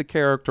 kill off the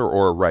character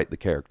or write the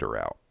character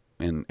out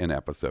in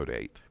episode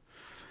 8.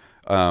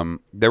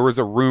 There was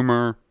a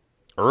rumor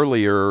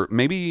earlier,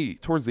 maybe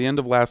towards the end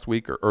of last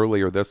week or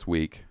earlier this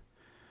week,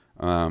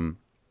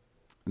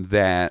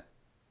 that,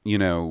 you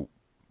know,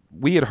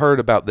 we had heard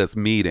about this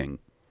meeting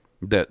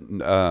that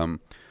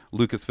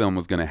Lucasfilm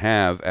was going to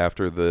have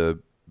after the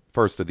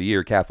first of the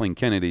year. Kathleen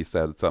Kennedy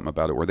said something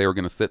about it, where they were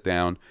going to sit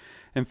down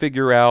and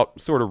figure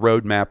out sort of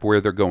roadmap where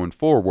they're going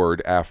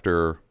forward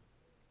after,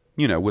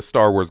 you know, with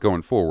Star Wars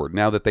going forward.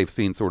 Now that they've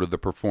seen sort of the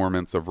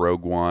performance of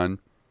Rogue One,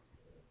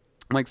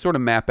 like sort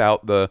of map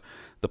out the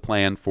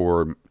plan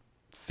for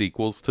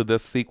sequels to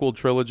this sequel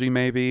trilogy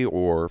maybe,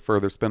 or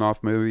further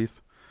spin-off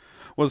movies.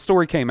 Well, the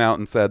story came out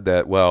and said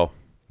that, well,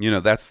 you know,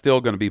 that's still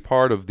going to be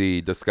part of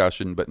the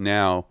discussion, but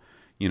now,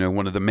 you know,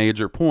 one of the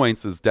major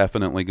points is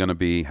definitely going to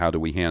be, how do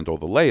we handle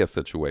the Leia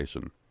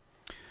situation?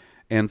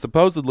 And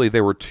supposedly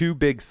there were 2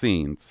 big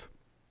scenes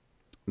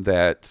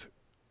that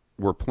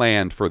were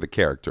planned for the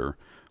character.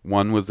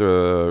 One was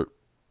a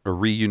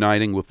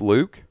reuniting with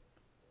Luke,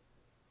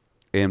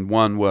 and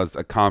one was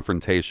a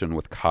confrontation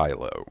with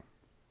Kylo.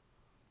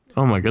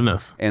 Oh my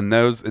goodness. And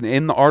those,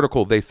 in the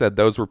article, they said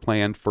those were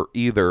planned for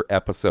either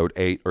episode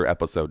 8 or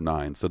episode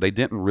 9. So they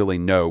didn't really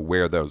know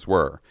where those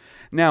were.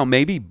 Now,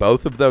 maybe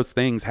both of those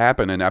things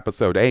happen in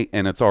episode 8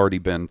 and it's already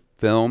been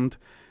filmed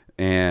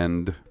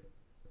and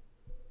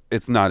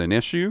it's not an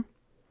issue.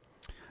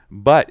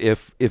 But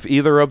if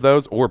either of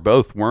those or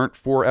both weren't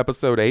for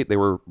episode 8, they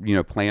were, you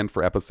know, planned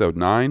for episode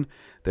 9,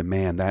 then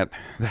man,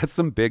 that's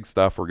some big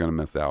stuff we're going to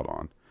miss out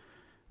on.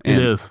 And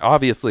it is.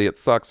 Obviously, it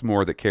sucks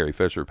more that Carrie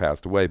Fisher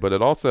passed away, but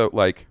it also,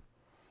 like,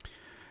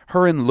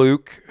 her and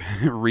Luke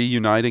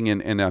reuniting,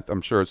 and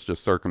I'm sure it's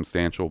just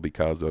circumstantial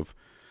because of,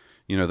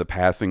 you know, the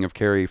passing of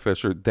Carrie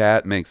Fisher.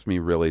 That makes me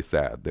really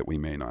sad that we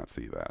may not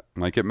see that.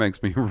 Like, it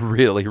makes me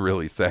really,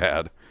 really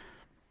sad.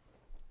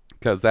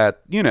 Because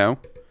that, you know.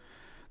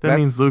 That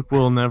means Luke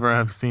will never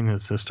have seen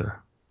his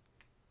sister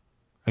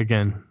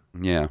again.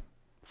 Yeah.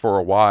 For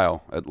a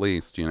while, at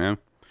least, you know.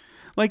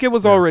 Like, it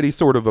was already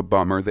sort of a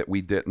bummer that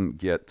we didn't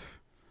get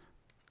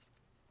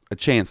a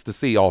chance to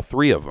see all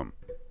 3 of them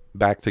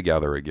back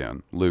together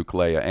again, Luke,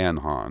 Leia, and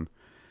Han.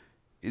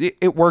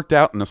 It worked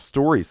out in a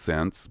story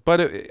sense,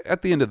 but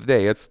at the end of the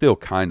day, it's still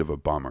kind of a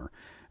bummer.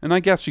 And I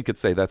guess you could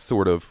say that's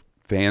sort of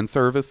fan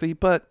servicey,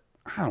 but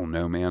I don't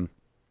know, man.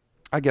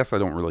 I guess I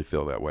don't really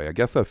feel that way. I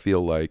guess I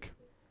feel like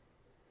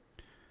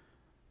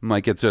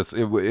it's just,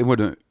 it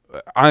wouldn't.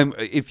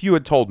 If you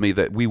had told me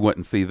that we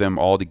wouldn't see them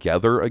all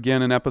together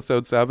again in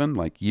episode 7,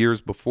 like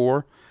years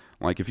before,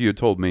 like if you had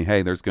told me,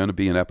 hey, there's going to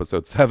be an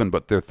episode 7,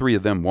 but the 3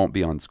 of them won't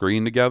be on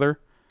screen together,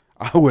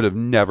 I would have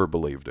never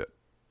believed it.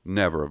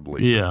 Never have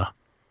believed it. Yeah.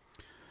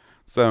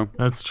 So.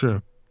 That's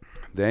true.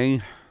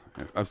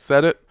 I've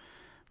said it,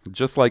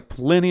 just like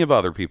plenty of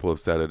other people have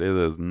said it, it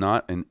is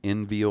not an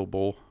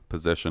enviable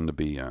position to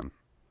be in.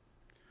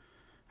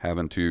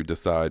 Having to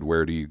decide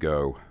where do you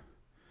go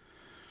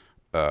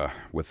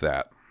with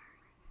that.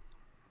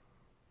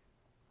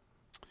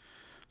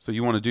 So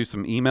you want to do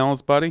some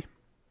emails, buddy?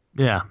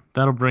 Yeah,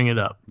 that'll bring it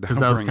up because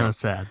that was kind of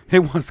sad.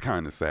 It was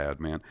kind of sad,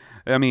 man.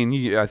 I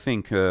mean, I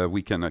think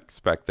we can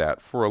expect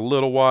that for a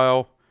little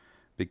while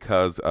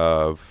because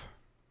of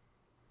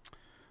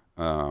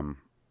the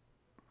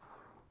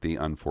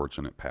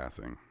unfortunate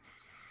passing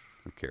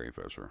of Carrie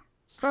Fisher.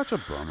 Such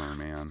a bummer,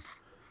 man.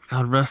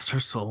 God rest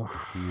her soul.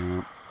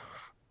 Yeah.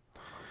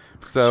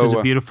 So, she was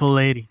a beautiful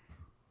lady.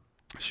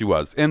 She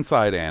was,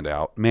 inside and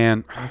out.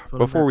 Man,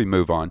 before we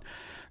move on,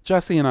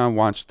 Jesse and I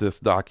watched this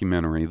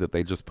documentary that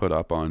they just put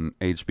up on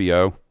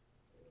HBO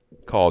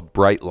called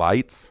Bright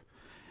Lights.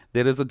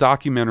 That is a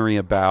documentary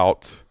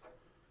about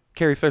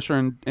Carrie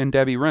Fisher and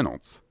Debbie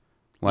Reynolds.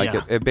 Like,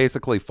 it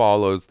basically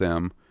follows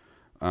them.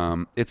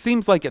 It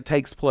seems like it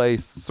takes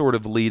place sort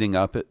of leading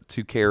up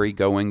to Carrie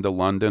going to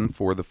London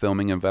for the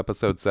filming of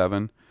episode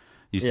 7.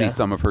 You see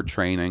some of her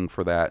training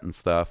for that and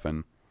stuff.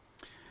 And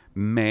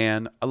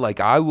man, like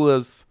I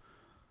was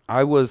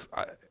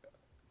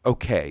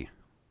okay.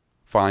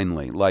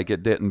 Finally, like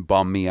it didn't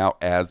bum me out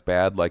as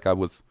bad. Like I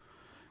was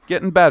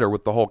getting better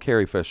with the whole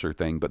Carrie Fisher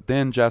thing. But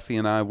then Jesse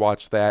and I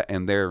watched that,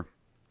 and there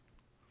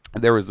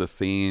was a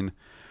scene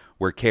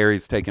where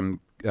Carrie's taking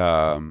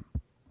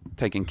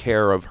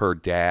care of her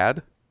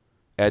dad,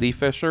 Eddie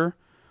Fisher,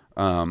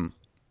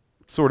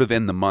 sort of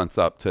in the months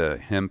up to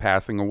him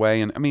passing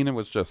away. And I mean, it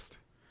was just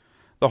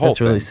the whole thing.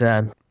 That's really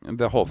sad.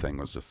 The whole thing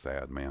was just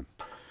sad, man.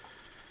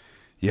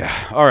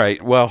 Yeah. All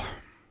right. Well,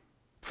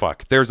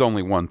 fuck. There's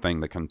only one thing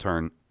that can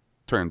turn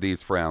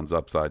these frowns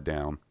upside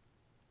down.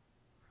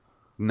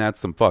 And that's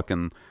some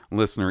fucking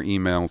listener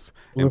emails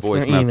and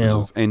voice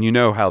messages. And you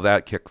know how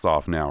that kicks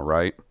off now,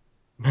 right?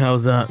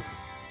 How's that?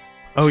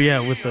 Oh, yeah,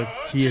 with the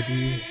Kia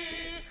D.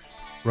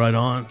 Right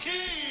on.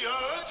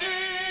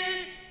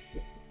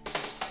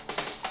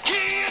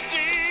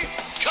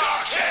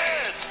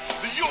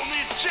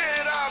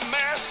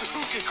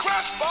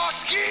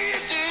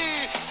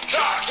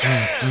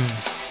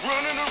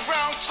 Running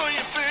around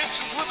slaying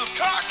bitches with his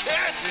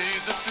cockhead.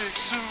 He's a big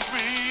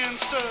Syrian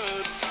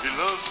stud. He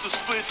loves to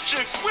split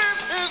chicks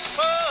with his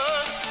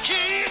bud.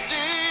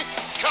 Kitty,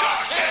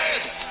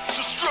 cockhead.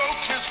 So stroke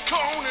his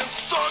cone and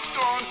suck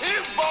on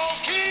his balls.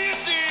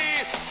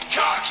 Kitty,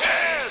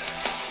 cockhead.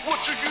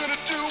 What you gonna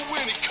do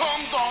when he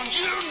comes on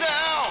you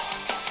now?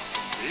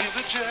 He's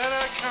a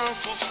Jedi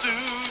Council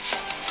stooge,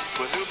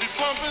 but he'll be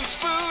pumping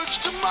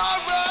spooge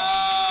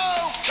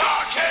tomorrow.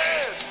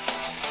 Cockhead.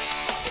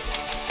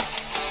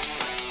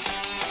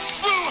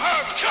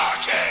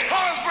 Cockhead,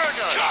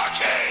 Harsberger,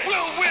 Cockhead,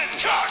 Will Witten,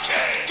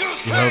 Cockhead,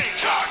 Goose Payne,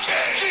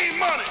 Cockhead,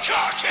 G-Money,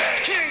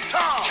 Cockhead, King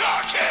Tom,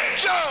 Cockhead,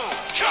 Joe,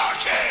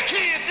 Cockhead,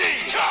 Kia D,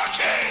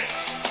 Cockhead,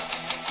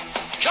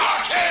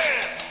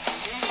 Cockhead.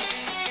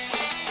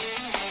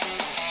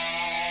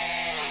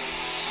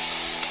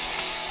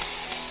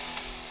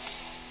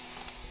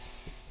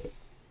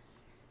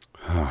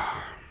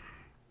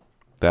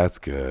 That's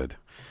good.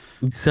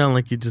 You sound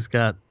like you just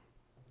got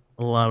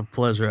a lot of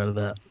pleasure out of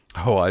that.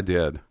 Oh, I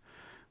did.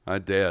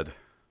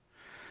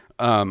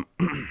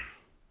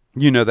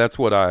 You know, that's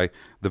what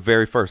the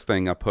very first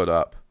thing I put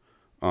up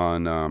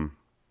on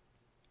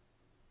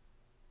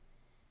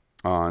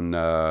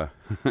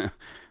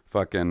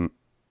fucking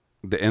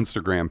the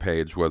Instagram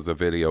page was a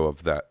video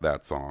of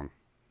that song.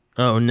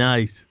 Oh,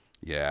 nice.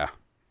 Yeah.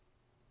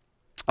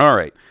 All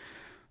right.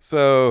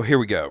 So here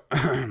we go.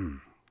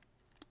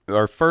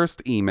 Our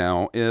first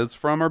email is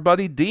from our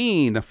buddy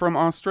Dean from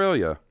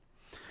Australia.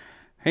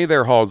 Hey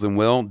there, Halls and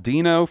Will.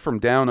 Dino from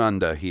Down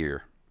Under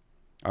here.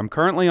 I'm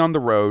currently on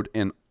the road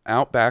in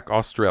Outback,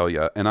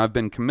 Australia, and I've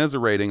been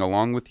commiserating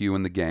along with you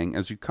and the gang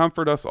as you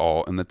comfort us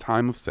all in the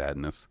time of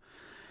sadness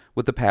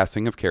with the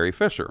passing of Carrie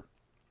Fisher.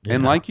 Yeah.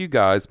 And like you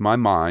guys, my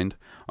mind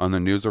on the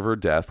news of her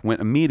death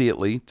went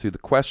immediately to the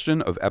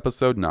question of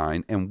Episode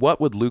 9 and what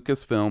would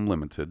Lucasfilm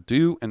Limited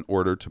do in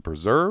order to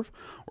preserve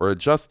or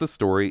adjust the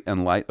story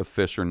in light of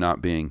Fisher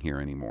not being here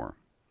anymore.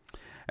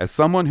 As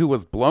someone who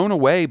was blown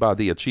away by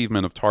the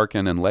achievement of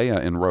Tarkin and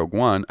Leia in Rogue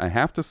One, I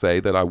have to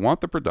say that I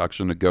want the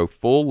production to go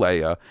full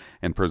Leia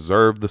and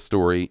preserve the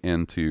story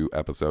into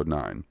Episode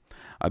 9.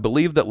 I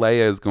believe that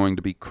Leia is going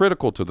to be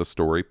critical to the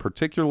story,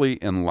 particularly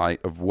in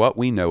light of what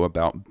we know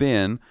about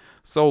Ben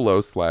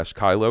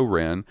Solo/Kylo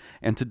Ren,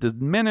 and to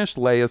diminish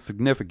Leia's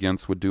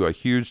significance would do a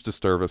huge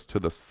disservice to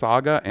the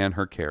saga and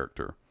her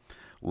character.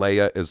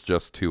 Leia is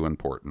just too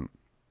important.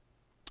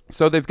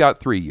 So they've got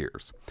 3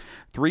 years.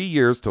 3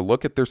 years to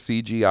look at their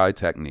CGI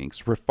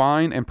techniques,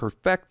 refine and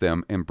perfect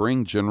them, and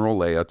bring General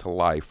Leia to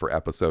life for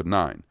Episode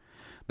 9.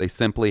 They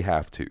simply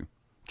have to.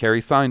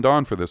 Carrie signed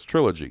on for this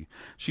trilogy.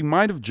 She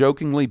might have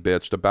jokingly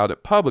bitched about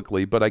it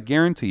publicly, but I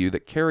guarantee you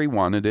that Carrie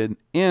wanted it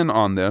in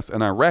on this,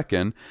 and I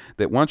reckon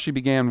that once she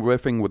began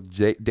riffing with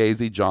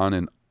Daisy, John,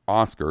 and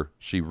Oscar,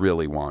 she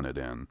really wanted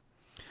in.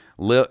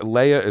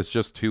 Leia is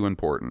just too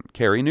important.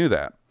 Carrie knew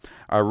that.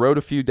 I wrote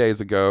a few days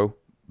ago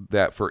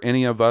that for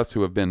any of us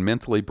who have been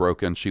mentally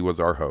broken, she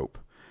was our hope.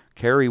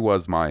 Carrie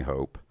was my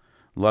hope.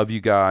 Love you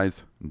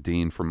guys,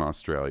 Dean from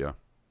Australia.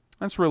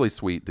 That's really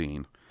sweet,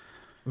 Dean.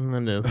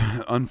 It is.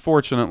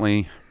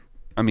 Unfortunately,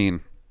 I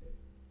mean,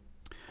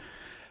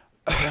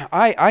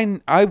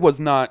 I was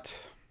not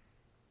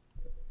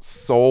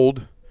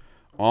sold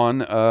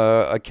on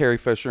a Carrie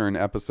Fisher in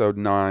episode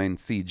 9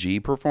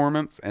 CG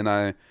performance, and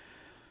I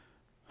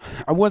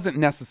wasn't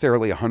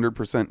necessarily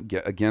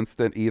 100%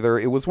 against it either.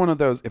 It was one of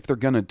those, if they're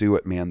gonna do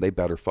it, man, they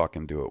better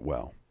fucking do it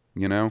well,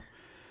 you know.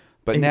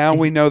 But now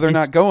we know they're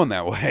not going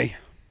that way.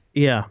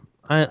 Yeah,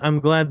 I'm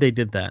glad they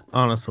did that,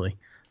 honestly,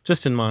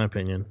 just in my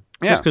opinion.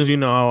 Yeah. Just because you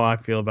know how I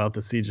feel about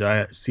the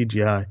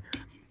CGI.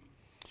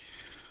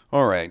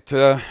 All right.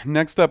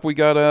 Next up, we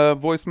got a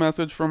voice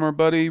message from our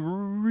buddy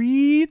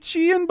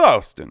Richie in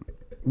Boston.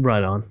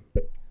 Right on.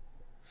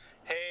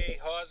 Hey,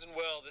 Hawes and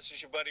Will, this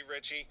is your buddy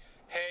Richie.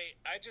 Hey,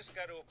 I just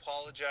got to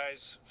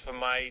apologize for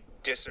my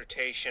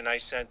dissertation I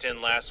sent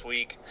in last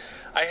week.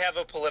 I have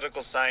a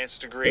political science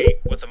degree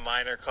with a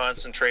minor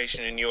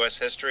concentration in U.S.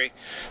 history,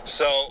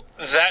 so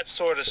that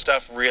sort of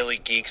stuff really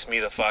geeks me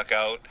the fuck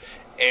out.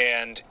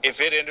 And if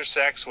it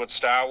intersects with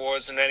Star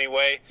Wars in any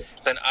way,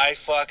 then I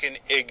fucking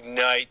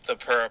ignite the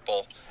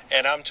purple.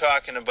 And I'm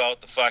talking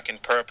about the fucking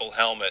purple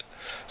helmet.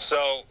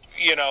 So,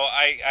 you know,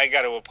 I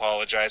got to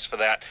apologize for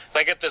that.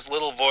 I get this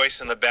little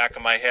voice in the back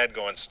of my head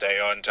going, stay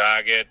on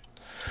target.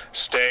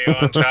 Stay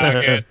on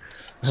target.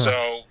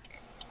 So,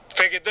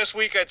 figured this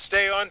week I'd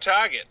stay on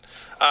target.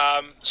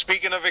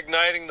 Speaking of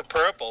igniting the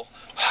purple,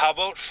 how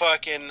about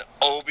fucking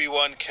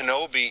Obi-Wan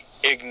Kenobi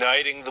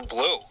igniting the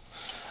blue?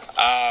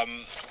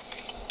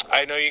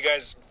 I know you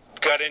guys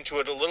got into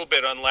it a little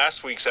bit on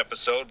last week's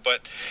episode,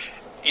 but,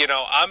 you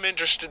know, I'm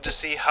interested to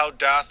see how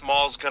Darth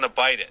Maul's gonna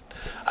bite it.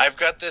 I've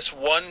got this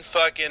one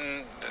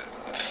fucking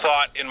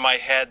thought in my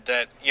head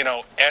that, you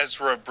know,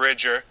 Ezra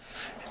Bridger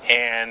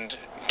and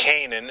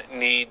Kanan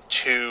need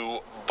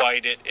to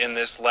bite it in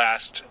this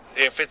last,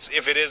 if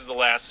it is the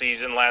last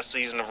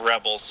season of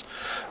Rebels,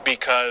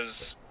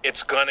 because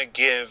it's gonna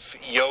give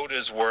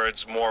Yoda's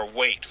words more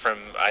weight from,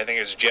 I think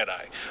it's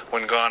Jedi.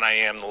 When gone I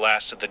am, the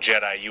last of the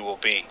Jedi you will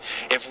be.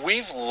 If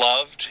we've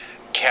loved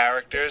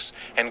characters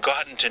and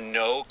gotten to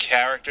know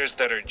characters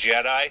that are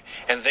Jedi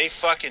and they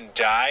fucking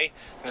die,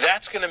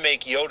 that's gonna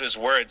make Yoda's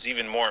words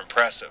even more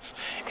impressive.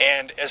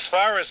 And as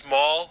far as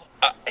Maul,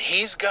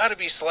 he's got to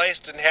be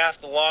sliced in half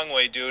the long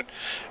way, dude.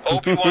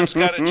 Obi-Wan's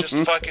got to just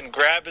fucking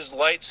grab his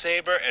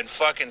lightsaber and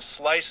fucking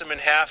slice him in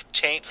half,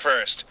 taint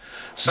first.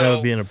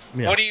 So,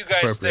 what do you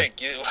guys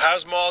think?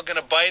 How's Maul going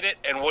to bite it,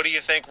 and what do you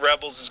think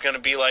Rebels is going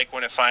to be like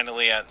when it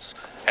finally ends?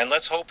 And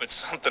let's hope it's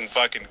something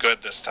fucking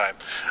good this time.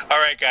 All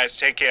right, guys,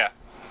 take care.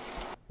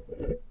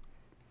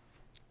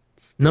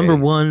 Number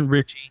one,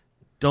 Richie,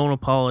 don't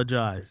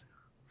apologize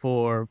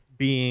for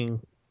being,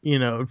 you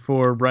know,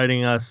 for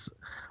writing us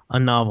a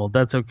novel.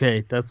 That's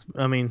okay. That's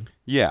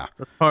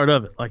part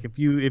of it. Like if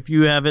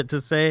you have it to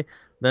say,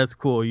 that's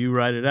cool. You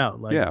write it out.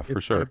 Like, yeah, for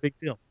it's sure. Not a big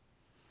deal.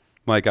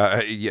 Like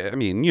I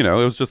mean, you know,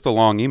 it was just a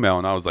long email,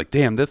 and I was like,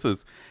 damn,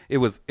 it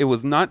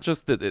was not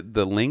just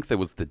the length, it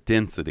was the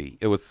density.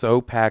 It was so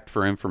packed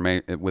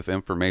with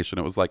information.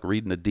 It was like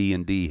reading a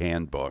D&D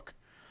handbook.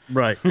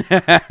 Right.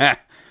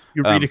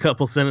 You read a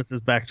couple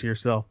sentences back to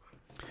yourself.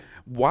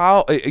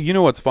 While you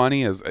know what's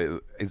funny is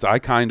I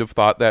kind of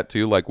thought that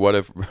too. Like, what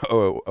if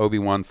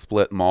Obi-Wan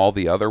split Maul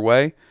the other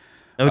way?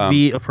 That would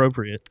be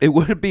appropriate. It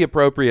would be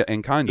appropriate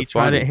and kind of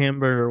funny. He tried it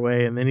hamburger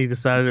way, and then he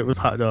decided it was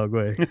hot dog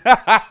way.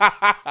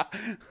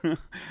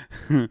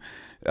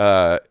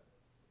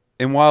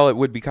 And while it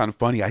would be kind of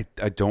funny, I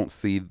don't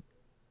see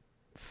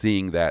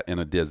seeing that in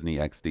a Disney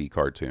XD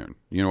cartoon.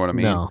 You know what I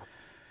mean? No.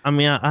 I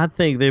mean, I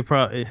think they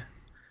probably,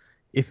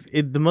 if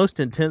the most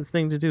intense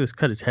thing to do is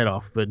cut his head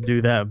off, but do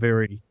that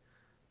very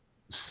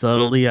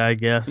subtly, I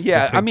guess.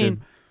 Yeah, depicted. I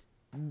mean,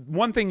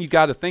 one thing you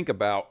got to think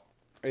about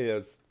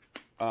is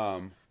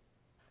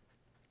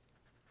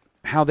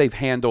how they've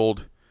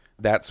handled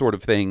that sort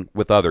of thing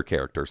with other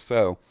characters.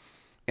 So,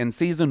 in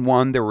season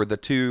 1, there were the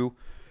 2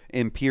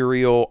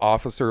 Imperial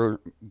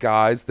officer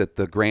guys that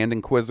the Grand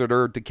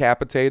Inquisitor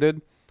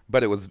decapitated,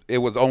 but it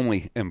was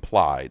only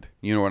implied.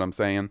 You know what I'm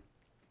saying?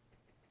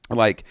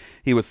 Like,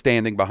 he was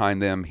standing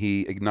behind them,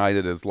 he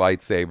ignited his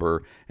lightsaber,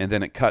 and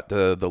then it cut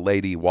to the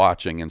lady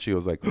watching, and she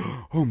was like,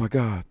 oh my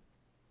God.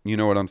 You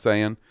know what I'm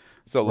saying?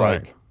 So,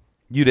 like, right.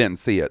 You didn't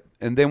see it.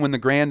 And then when the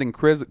Grand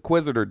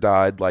Inquisitor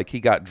died, like, he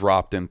got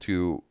dropped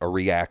into a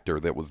reactor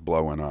that was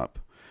blowing up.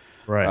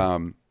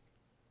 Right.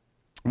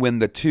 When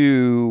the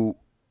 2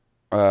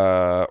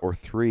 or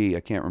 3,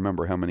 I can't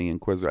remember how many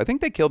Inquisitors. I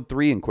think they killed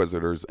 3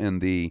 Inquisitors in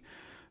the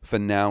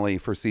finale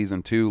for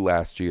season 2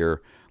 last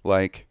year.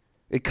 Like,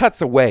 it cuts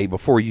away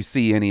before you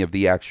see any of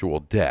the actual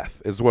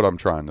death, is what I'm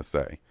trying to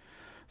say.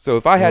 So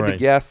if I had to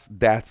guess,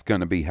 that's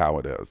going to be how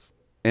it is.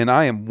 And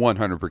I am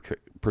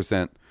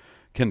 100%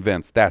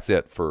 convinced that's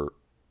it for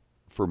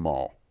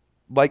Maul.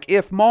 Like,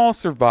 if Maul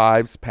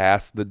survives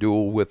past the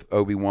duel with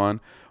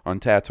Obi-Wan on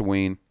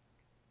Tatooine,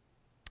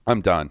 I'm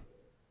done.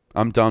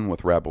 I'm done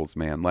with Rebels,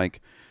 man.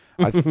 Like,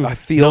 I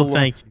feel no,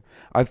 thank you.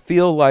 I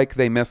feel like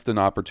they missed an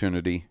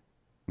opportunity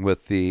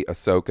with the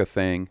Ahsoka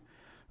thing.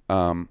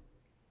 And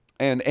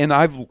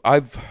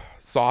I've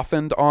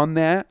softened on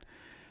that.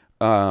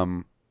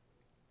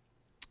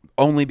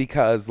 only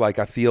because like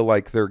I feel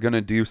like they're going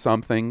to do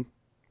something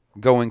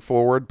going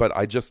forward, but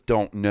I just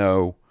don't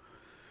know.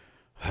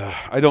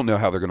 I don't know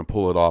how they're going to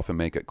pull it off and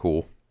make it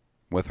cool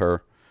with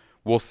her.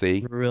 We'll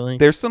see. Really?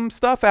 There's some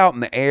stuff out in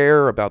the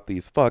air about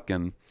these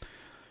fucking,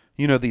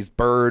 these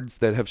birds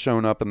that have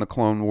shown up in the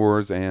Clone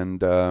Wars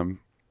and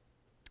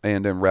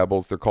in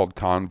Rebels. They're called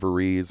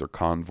convorees or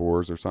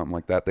convors or something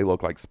like that. They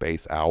look like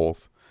space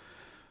owls.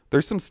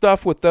 There's some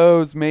stuff with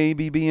those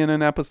maybe being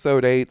in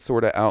Episode 8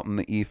 sort of out in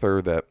the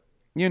ether that,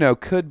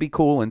 could be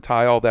cool and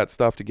tie all that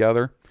stuff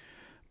together.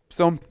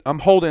 So I'm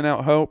holding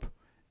out hope.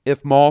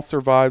 If Maul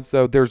survives,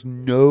 though, there's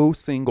no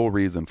single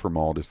reason for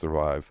Maul to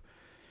survive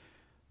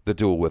the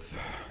duel with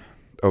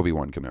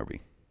Obi-Wan Kenobi.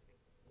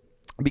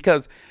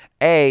 Because,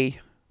 A,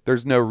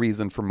 there's no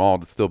reason for Maul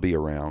to still be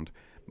around.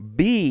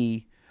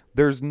 B,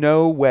 there's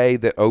no way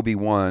that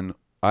Obi-Wan,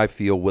 I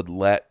feel, would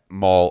let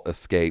Maul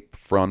escape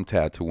from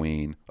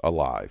Tatooine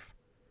alive.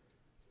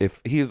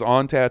 If he's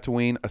on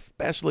Tatooine,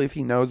 especially if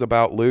he knows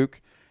about Luke,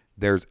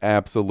 there's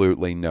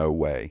absolutely no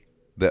way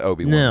that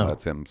Obi-Wan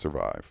lets him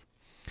survive.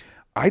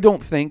 I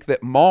don't think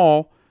that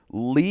Maul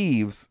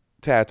leaves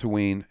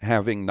Tatooine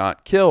having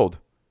not killed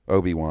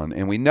Obi-Wan.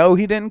 And we know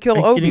he didn't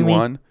kill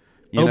Obi-Wan.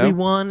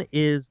 Obi-Wan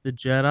is the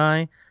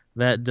Jedi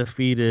that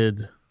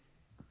defeated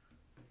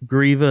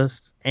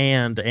Grievous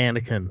and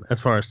Anakin as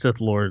far as Sith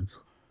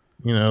Lords.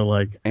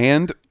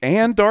 And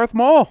Darth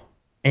Maul.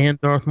 And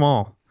Darth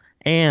Maul.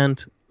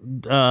 And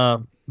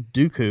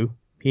Dooku.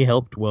 He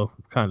helped, well,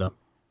 kind of.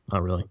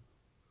 Not really.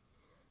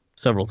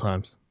 Several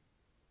times.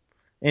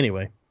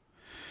 Anyway.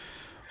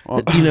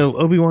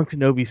 Obi-Wan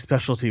Kenobi's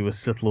specialty was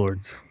Sith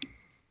Lords.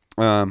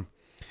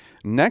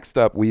 Next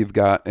up, we've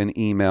got an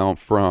email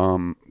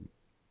from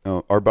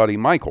our buddy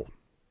Michael.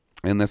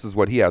 And this is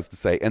what he has to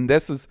say. And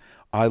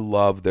I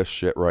love this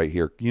shit right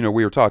here. We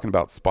were talking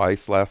about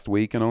Spice last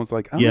week, and I was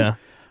like, I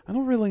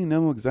don't really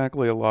know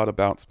exactly a lot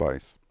about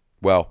Spice.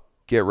 Well,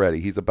 get ready.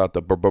 He's about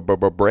to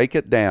break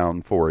it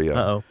down for you.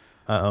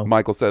 Uh-oh.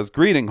 Michael says,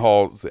 greeting,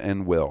 Halls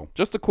and Will.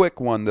 Just a quick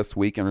one this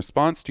week in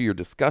response to your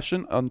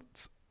discussion on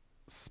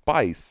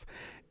Spice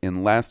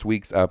in last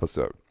week's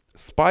episode.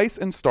 Spice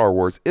in Star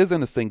Wars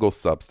isn't a single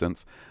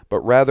substance,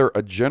 but rather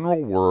a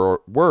general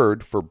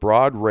word for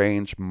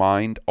broad-range,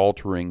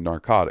 mind-altering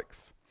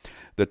narcotics.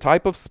 The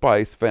type of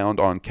spice found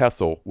on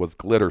Kessel was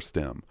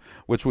Glitterstim,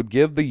 which would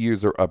give the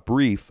user a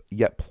brief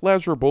yet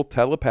pleasurable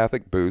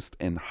telepathic boost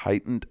and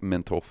heightened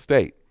mental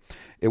state.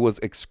 It was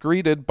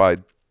excreted by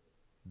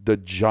the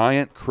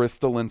giant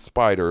crystalline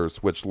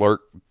spiders which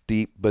lurk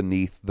deep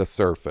beneath the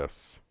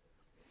surface.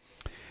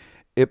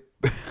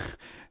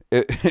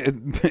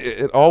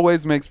 It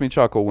always makes me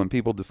chuckle when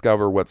people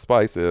discover what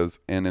Spice is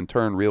and in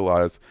turn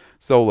realize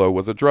Solo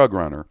was a drug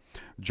runner.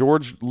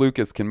 George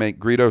Lucas can make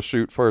Greedo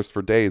shoot first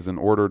for days in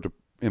order to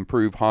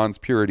improve Han's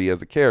purity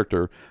as a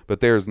character,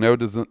 but there is no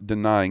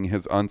denying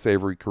his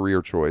unsavory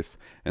career choice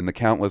and the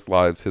countless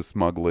lives his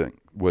smuggling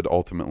would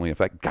ultimately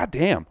affect. God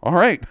damn. All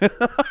right.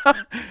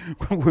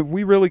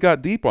 We really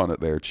got deep on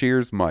it there.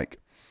 Cheers, Mike.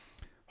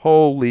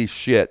 Holy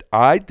shit.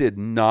 I did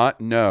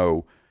not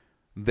know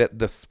that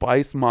the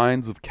spice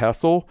mines of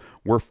Kessel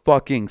were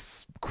fucking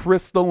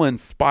crystalline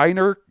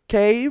spider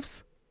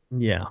caves?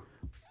 Yeah.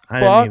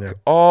 Fuck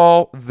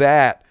all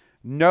that.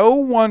 No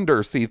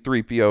wonder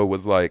C-3PO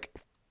was like,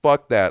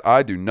 fuck that.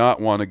 I do not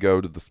want to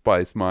go to the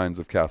spice mines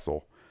of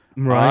Kessel.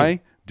 Right.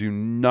 I do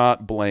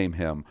not blame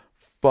him.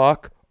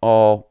 Fuck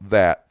all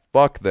that.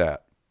 Fuck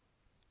that.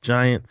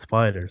 Giant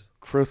spiders.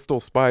 Crystal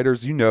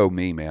spiders. You know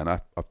me, man. I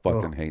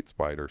fucking hate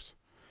spiders.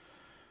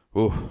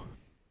 Ooh.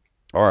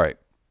 All right.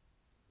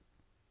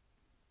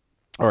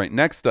 All right,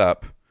 next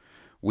up,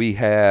 we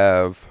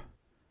have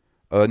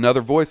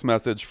another voice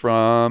message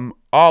from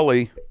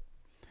Ollie.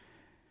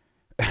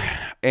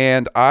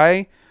 And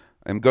I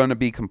am going to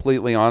be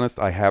completely honest,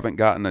 I haven't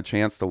gotten a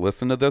chance to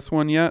listen to this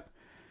one yet.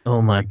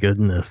 Oh my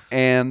goodness.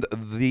 And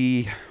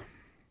the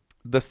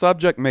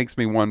subject makes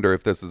me wonder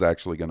if this is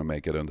actually going to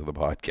make it into the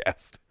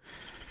podcast.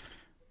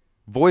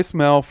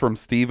 Voicemail from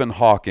Stephen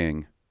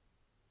Hawking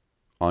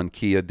on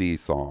Kia D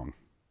song.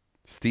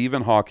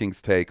 Stephen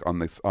Hawking's take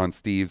on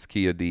Steve's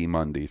Kia D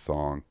Mundi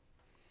song.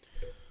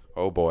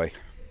 Oh boy.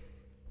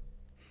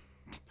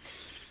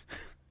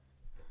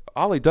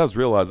 Ollie does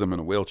realize I'm in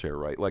a wheelchair,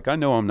 right? Like, I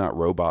know I'm not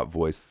robot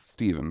voice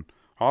Stephen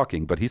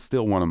Hawking, but he's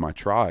still one of my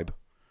tribe.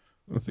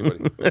 Let's see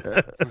what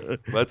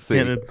let's see.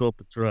 Can't insult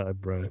the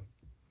tribe, Brian.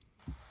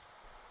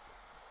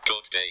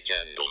 Good day,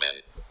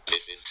 gentlemen.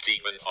 This is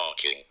Stephen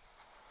Hawking.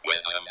 When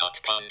I am not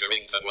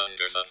pondering the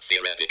wonders of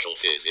theoretical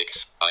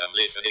physics, I am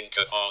listening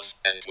to Oz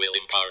and will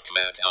impart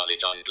mad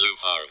knowledge on Blue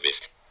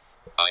Harvest.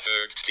 I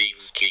heard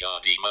Steve's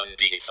Kia D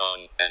Mundi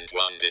song and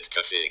wanted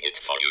to sing it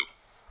for you.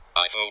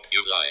 I hope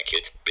you like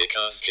it,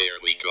 because here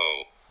we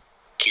go.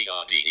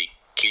 Kia D,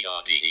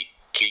 Kia D,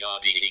 Kia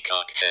D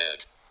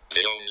cockhead.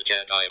 The only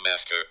Jedi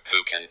Master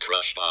who can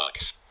crush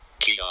box.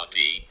 Kia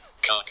D,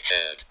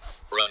 cockhead.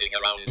 Running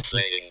around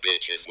slaying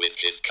bitches with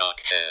his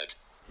cockhead.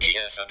 He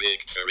has a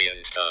big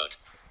Syrian stud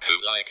who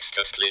likes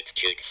to split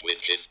chicks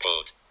with his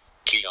pod.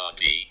 Kia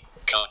D,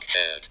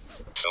 cockhead.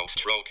 So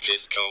stroke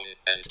his cone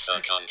and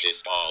suck on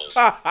his balls.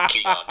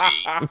 Kia D,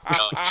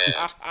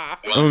 cockhead.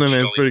 What's he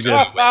going to do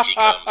when he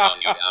comes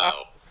on you now?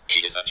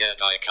 He is a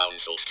Jedi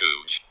Council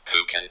stooge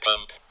who can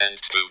pump and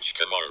spooge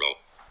tomorrow.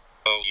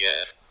 Oh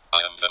yeah, I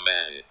am the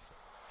man.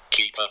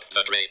 Keep up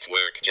the great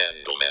work,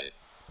 gentlemen.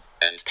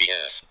 And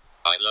P.S.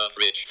 I love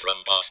Rich from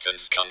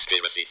Boston's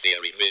conspiracy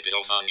theory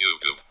videos on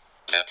YouTube.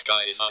 That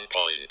guy is on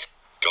point.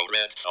 Go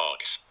Red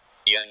Sox.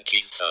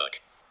 Yankees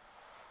suck.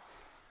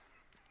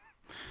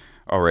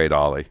 All right,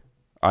 Ollie.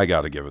 I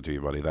got to give it to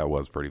you, buddy. That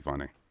was pretty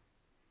funny.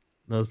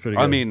 That was pretty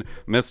good. I mean,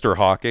 Mr.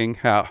 Hawking,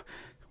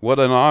 what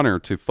an honor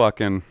to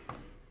fucking...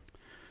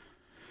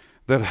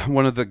 that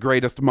one of the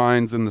greatest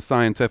minds in the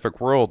scientific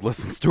world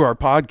listens to our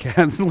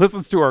podcast,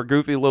 listens to our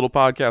goofy little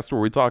podcast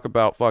where we talk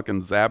about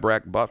fucking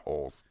Zabrak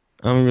buttholes.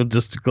 I'm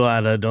just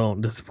glad I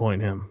don't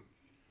disappoint him.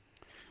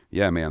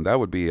 Yeah, man, that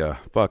would be a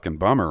fucking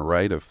bummer,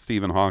 right? If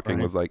Stephen Hawking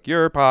was like,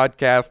 your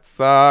podcast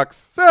sucks,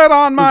 sit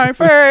on my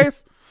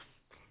face.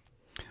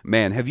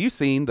 Man, have you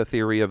seen The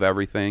Theory of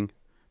Everything?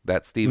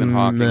 That Stephen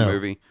Hawking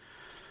movie?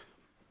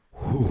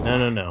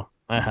 No.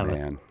 I haven't.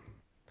 Man.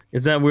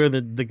 Is that where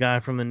the guy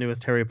from the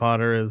newest Harry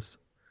Potter is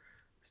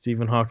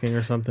Stephen Hawking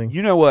or something?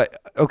 You know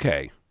what?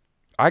 Okay.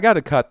 I got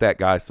to cut that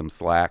guy some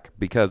slack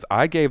because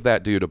I gave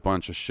that dude a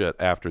bunch of shit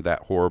after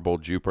that horrible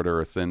Jupiter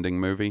Ascending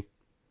movie.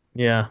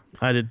 Yeah,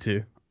 I did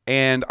too.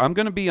 And I'm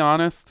going to be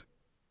honest,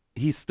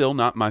 he's still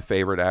not my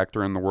favorite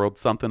actor in the world.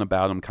 Something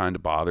about him kind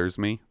of bothers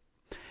me.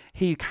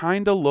 He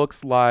kind of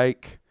looks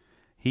like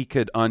he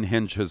could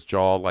unhinge his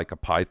jaw like a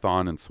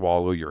python and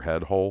swallow your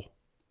head whole.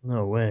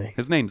 No way.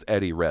 His name's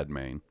Eddie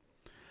Redmayne.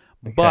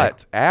 Okay.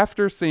 But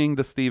after seeing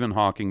the Stephen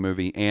Hawking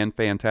movie and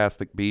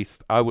Fantastic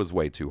Beasts, I was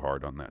way too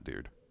hard on that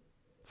dude.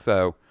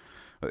 So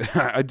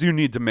I do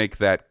need to make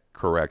that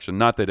correction.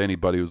 Not that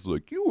anybody was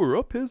like, you were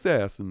up his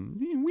ass and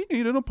we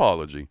need an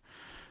apology.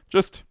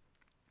 Just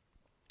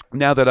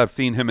now that I've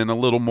seen him in a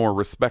little more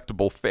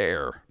respectable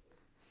fare.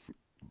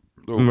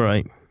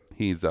 Right.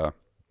 He's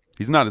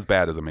not as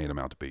bad as I made him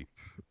out to be.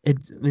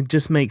 It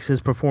just makes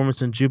his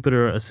performance in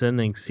Jupiter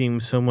Ascending seem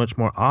so much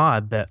more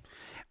odd that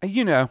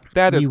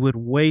that he would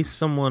waste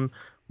someone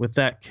with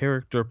that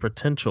character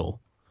potential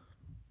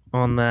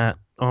on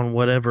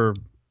whatever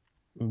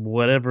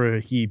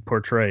he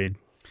portrayed.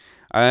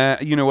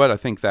 You know what? I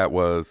think that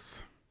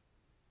was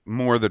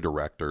more the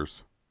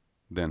directors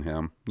than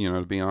him,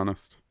 to be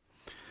honest.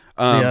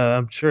 Yeah,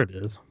 I'm sure it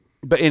is.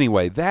 But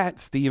anyway, that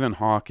Stephen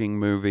Hawking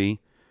movie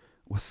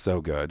was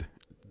so good.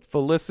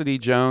 Felicity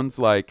Jones,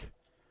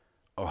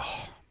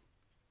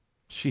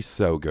 she's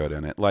so good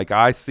in it.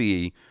 I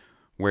see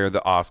where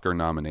the Oscar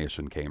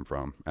nomination came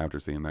from after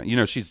seeing that.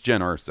 She's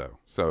Jen Erso.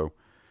 So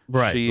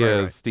she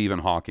is Stephen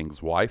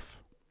Hawking's wife.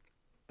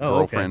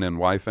 Girlfriend and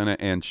wife in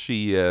it. And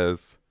she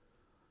is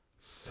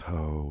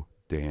so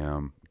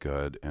damn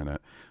good in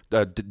it.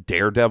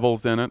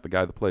 Daredevil's in it. The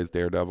guy that plays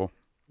Daredevil.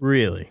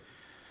 Really?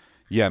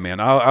 Yeah, man.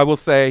 I will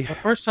say... The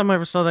first time I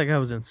ever saw that guy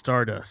was in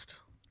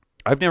Stardust.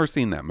 I've never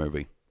seen that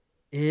movie.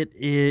 You'd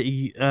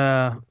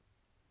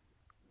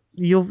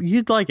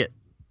like it.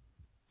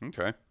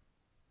 Okay.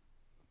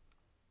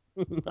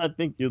 I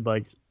think you'd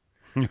like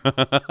it.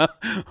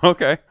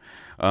 Okay.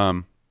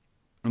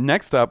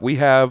 Next up, we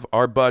have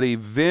our buddy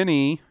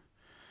Vinny,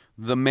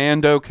 the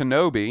Mando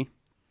Kenobi.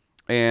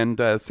 And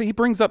he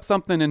brings up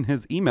something in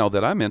his email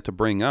that I meant to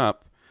bring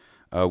up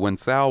when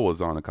Sal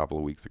was on a couple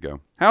of weeks ago.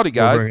 Howdy,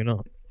 guys. Bring it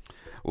up.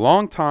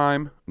 Long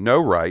time, no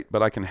right,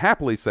 but I can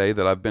happily say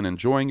that I've been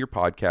enjoying your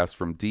podcast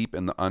from deep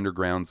in the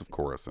undergrounds of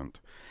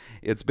Coruscant.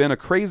 It's been a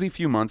crazy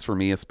few months for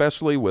me,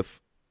 especially with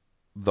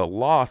the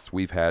loss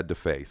we've had to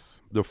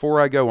face.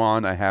 Before I go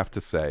on, I have to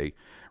say,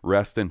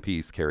 rest in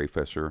peace, Carrie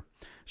Fisher.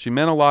 She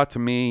meant a lot to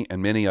me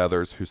and many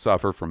others who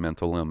suffer from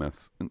mental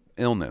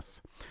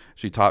illness.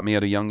 She taught me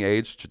at a young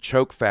age to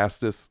choke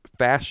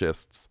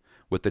fascists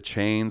with the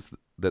chains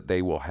that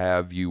they will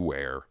have you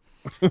wear.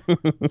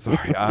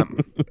 Sorry,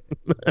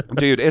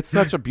 dude, it's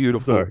such a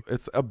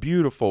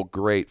beautiful,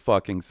 great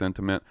fucking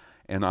sentiment,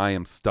 and I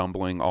am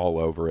stumbling all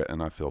over it,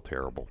 and I feel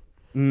terrible.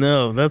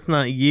 No, that's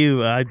not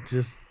you. It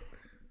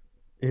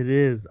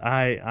is.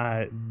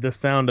 The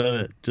sound of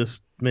it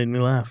just made me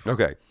laugh.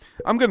 Okay,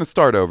 I'm going to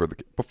start over.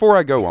 Before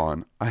I go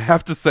on, I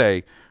have to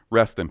say,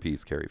 rest in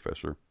peace, Carrie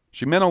Fisher.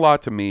 She meant a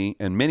lot to me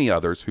and many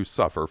others who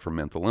suffer from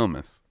mental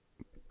illness.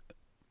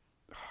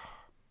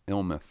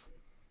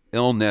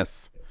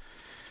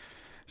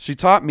 She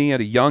taught me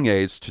at a young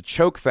age to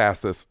choke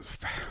fascists.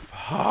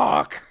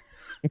 Fuck.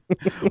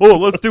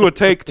 Let's do a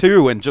take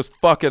two and just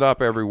fuck it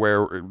up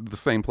everywhere, the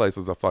same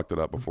places I fucked it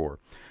up before.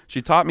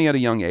 She taught me at a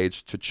young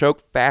age to choke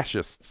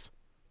fascists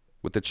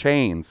with the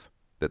chains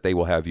that they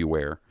will have you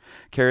wear.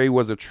 Carrie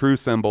was a true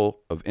symbol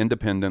of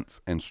independence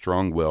and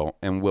strong will,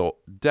 and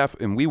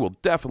we will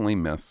definitely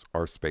miss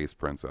our space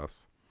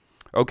princess.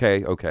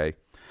 Okay.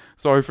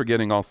 Sorry for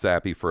getting all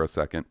sappy for a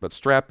second, but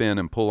strap in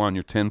and pull on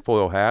your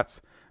tinfoil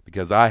hats,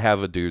 because I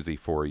have a doozy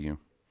for you.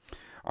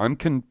 I'm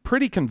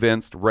pretty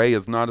convinced Rey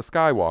is not a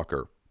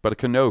Skywalker, but a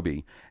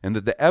Kenobi, and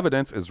that the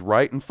evidence is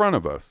right in front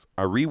of us.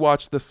 I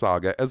rewatched this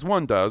saga, as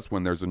one does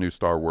when there's a new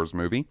Star Wars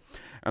movie,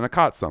 and I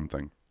caught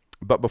something.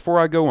 But before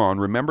I go on,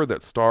 remember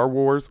that Star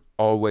Wars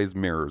always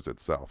mirrors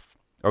itself.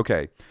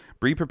 Okay,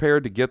 be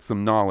prepared to get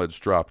some knowledge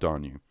dropped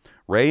on you.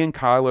 Rey and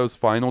Kylo's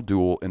final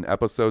duel in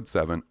Episode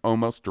 7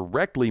 almost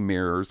directly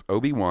mirrors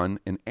Obi-Wan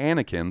and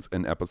Anakin's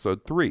in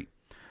Episode 3.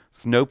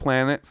 Snow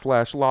planet /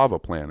 lava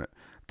planet.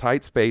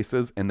 Tight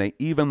spaces, and they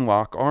even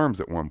lock arms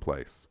at one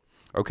place.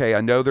 Okay,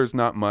 I know there's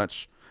not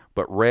much,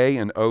 but Rey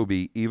and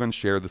Obi even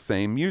share the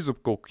same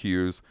musical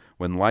cues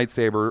when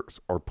lightsabers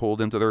are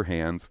pulled into their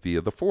hands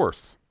via the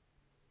Force.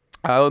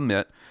 I'll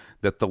admit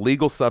that the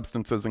legal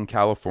substances in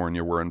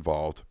California were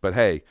involved, but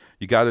hey,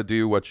 you got to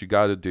do what you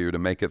got to do to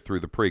make it through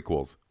the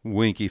prequels.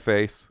 Winky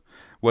face.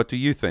 What do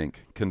you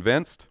think?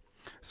 Convinced?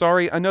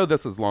 Sorry, I know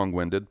this is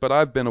long-winded, but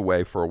I've been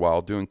away for a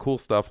while doing cool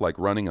stuff like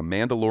running a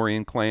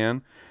Mandalorian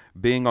clan,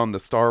 being on the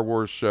Star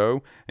Wars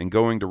show, and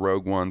going to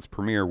Rogue One's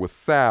premiere with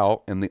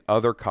Sal and the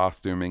other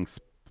costuming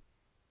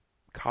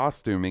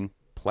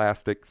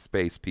plastic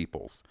space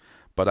peoples.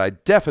 But I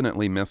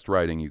definitely missed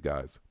writing you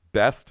guys.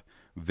 Best,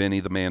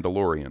 Vinny the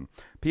Mandalorian.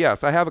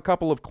 P.S. I have a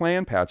couple of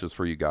clan patches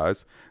for you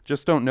guys.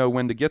 Just don't know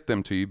when to get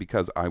them to you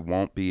because I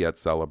won't be at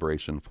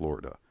Celebration,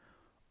 Florida.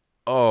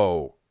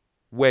 Oh,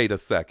 wait a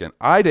second.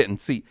 I didn't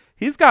see.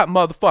 He's got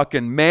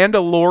motherfucking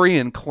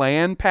Mandalorian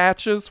clan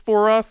patches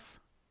for us?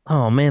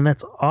 Oh, man,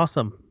 that's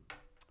awesome.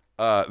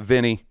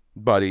 Vinny,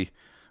 buddy,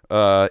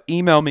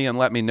 email me and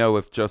let me know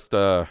if just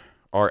our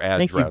address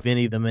Thank you,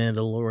 Vinny the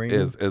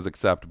Mandalorian. is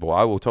acceptable.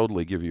 I will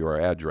totally give you our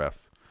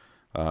address.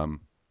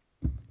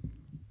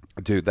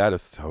 Dude, that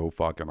is so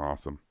fucking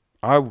awesome.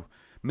 I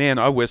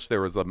wish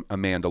there was a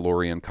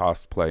Mandalorian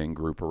cosplaying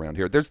group around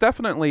here. There's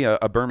definitely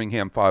a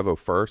Birmingham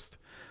 501st.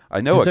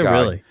 I know Is a there guy.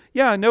 really?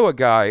 Yeah, I know a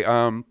guy.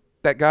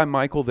 That guy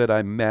Michael that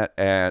I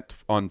met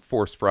on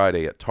Force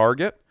Friday at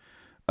Target.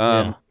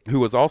 Who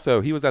was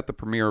also, he was at the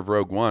premiere of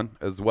Rogue One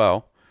as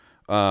well.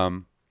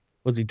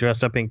 Was he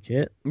dressed up in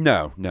kit?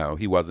 No,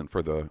 he wasn't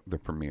for the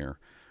premiere.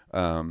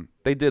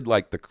 They did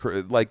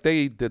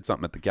they did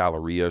something at the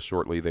Galleria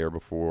shortly there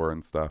before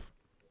and stuff.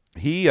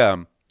 He's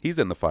in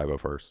the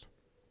 501st.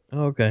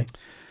 Oh, okay.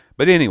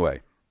 But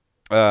anyway,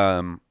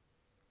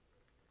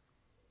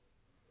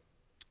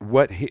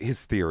 what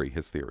his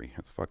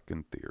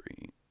fucking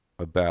theory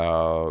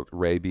about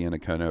Rey being a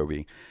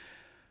Kenobi.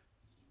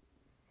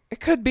 It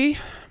could be.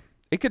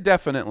 It could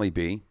definitely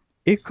be.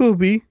 It could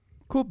be.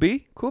 Could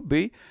be.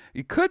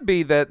 It could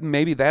be that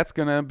maybe that's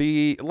going to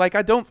be like,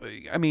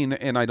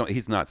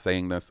 he's not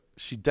saying this.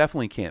 She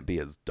definitely can't be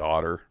his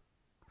daughter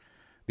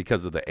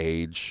because of the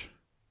age,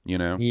 you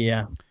know?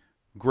 Yeah.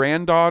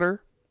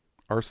 Granddaughter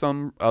or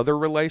some other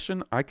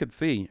relation, I could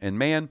see. And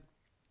man,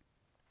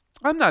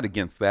 I'm not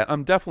against that.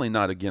 I'm definitely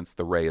not against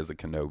the Rey as a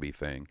Kenobi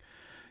thing.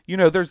 You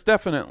know, there's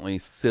definitely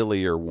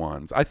sillier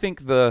ones. I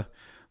think the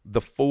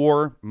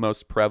 4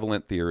 most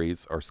prevalent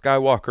theories are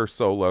Skywalker,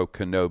 Solo,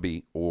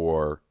 Kenobi,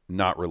 or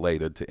not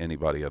related to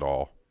anybody at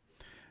all.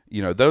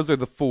 You know, those are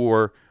the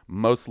 4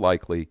 most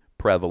likely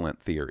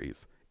prevalent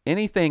theories.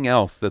 Anything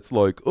else that's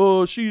like,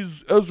 oh,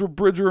 she's Ezra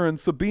Bridger and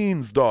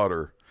Sabine's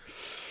daughter.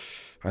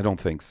 I don't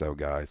think so,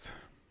 guys.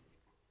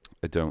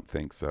 I don't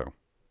think so.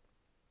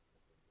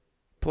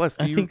 Plus,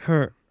 I think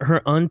her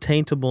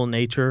untaintable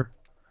nature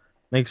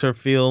makes her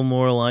feel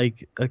more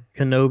like a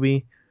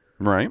Kenobi.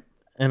 Right.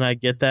 And I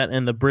get that,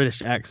 and the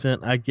British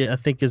accent I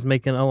think is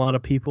making a lot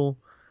of people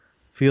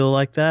feel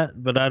like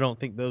that, but I don't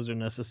think those are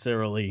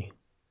necessarily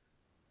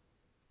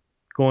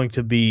going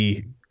to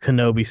be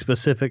Kenobi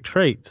specific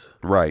traits.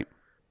 Right.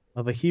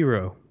 Of a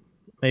hero.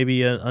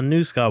 Maybe a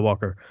new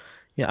Skywalker.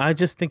 Yeah, I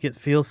just think it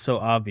feels so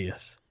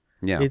obvious.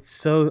 Yeah. It's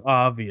so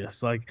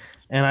obvious.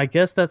 And I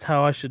guess that's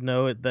how I should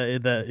know it,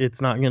 that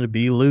it's not going to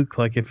be Luke.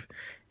 Like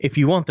if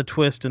you want the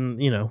twist in,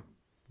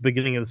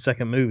 beginning of the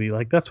second movie,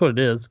 like that's what it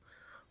is.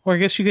 Or I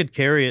guess you could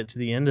carry it to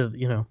the end of,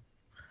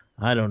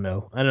 I don't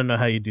know. I don't know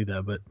how you do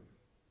that, but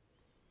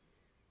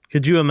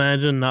could you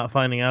imagine not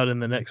finding out in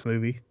the next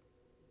movie?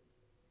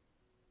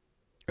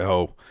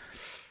 Oh,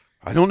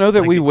 I don't know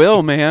that we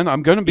will, man.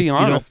 I'm going to be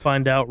honest. You don't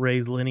find out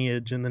Rey's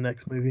lineage in the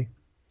next movie.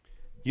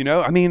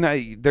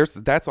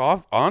 That's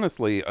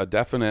honestly a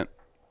definite,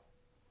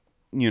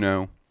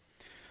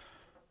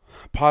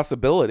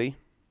 possibility,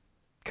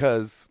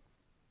 because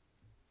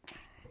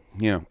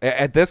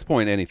at this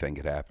point anything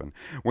could happen.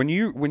 When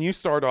you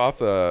start off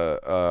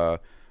a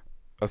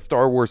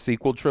Star Wars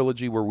sequel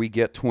trilogy where we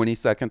get 20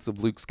 seconds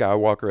of Luke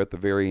Skywalker at the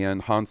very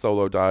end, Han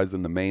Solo dies,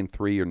 and the main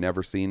 3 are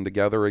never seen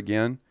together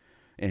again.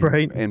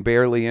 And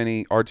barely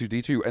any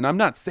R2-D2. And I'm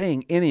not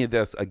saying any of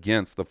this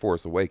against The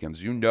Force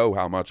Awakens. You know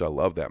how much I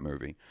love that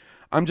movie.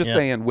 I'm just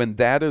saying when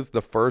that is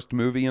the first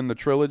movie in the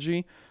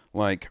trilogy,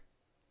 like,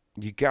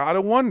 you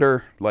gotta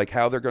wonder, like,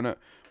 how they're gonna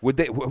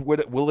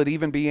will it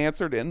even be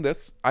answered in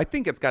this? I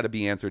think it's got to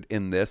be answered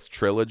in this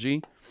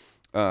trilogy.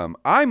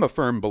 I'm a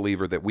firm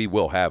believer that we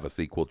will have a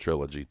sequel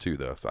trilogy to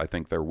this. I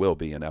think there will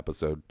be an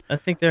episode. I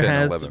think there 10,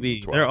 has 11, to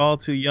be. 12. They're all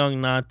too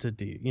young not to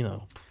do,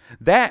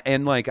 That,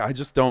 and like, I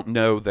just don't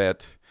know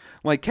that,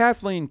 Like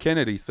Kathleen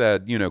Kennedy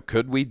said,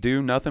 could we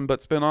do nothing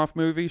but spin-off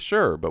movies?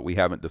 Sure, but we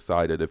haven't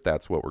decided if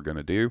that's what we're going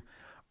to do.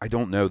 I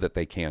don't know that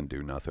they can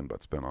do nothing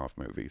but spin-off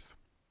movies.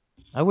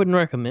 I wouldn't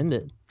recommend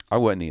it. I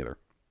wouldn't either.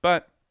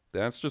 But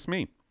that's just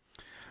me.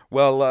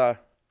 Well,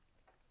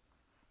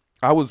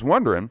 I was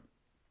wondering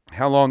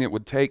how long it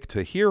would take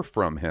to hear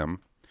from him,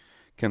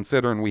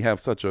 considering we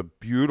have such a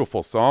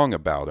beautiful song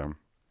about him.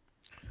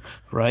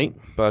 Right.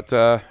 But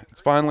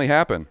it's finally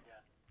happened.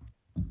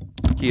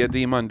 Kia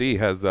D. Mundi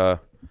has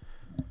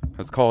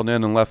called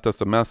in and left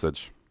us a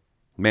message.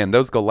 Man,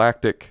 those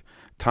galactic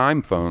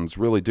time phones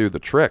really do the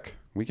trick.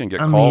 We can get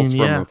calls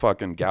from a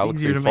fucking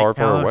galaxy far,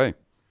 far away.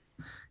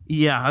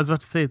 Yeah, I was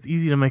about to say it's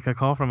easy to make a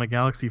call from a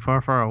galaxy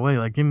far, far away.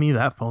 Like, give me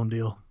that phone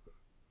deal.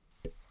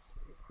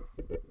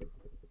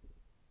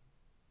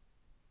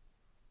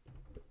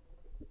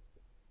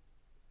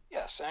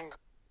 Yes, and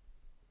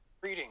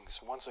greetings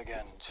once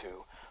again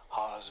to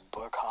Haas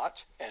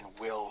Burkhardt and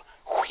Will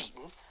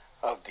Wheaton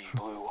of the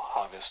Blue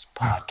Harvest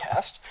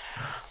podcast.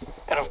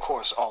 And of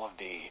course, all of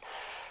the,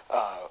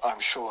 I'm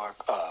sure,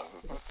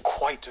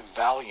 quite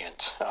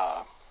valiant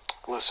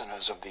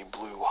listeners of the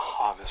Blue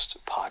Harvest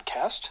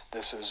podcast.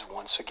 This is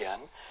once again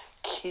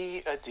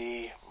Kia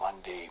D.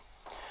 Mundi.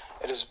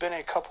 It has been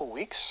a couple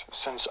weeks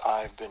since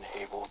I've been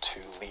able to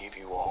leave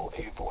you all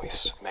a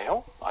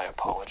voicemail. I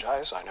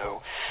apologize. I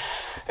know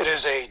it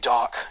is a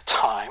dark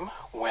time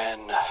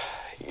when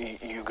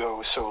you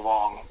go so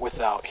long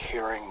without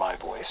hearing my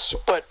voice,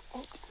 but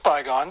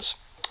bygones.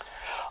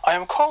 I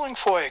am calling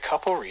for a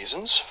couple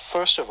reasons.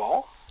 First of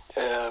all,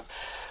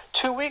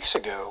 2 weeks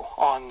ago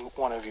on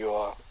one of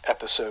your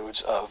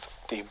episodes of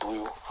the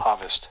Blue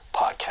Harvest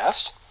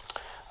podcast,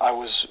 I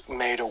was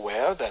made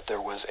aware that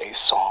there was a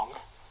song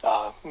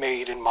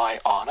made in my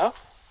honor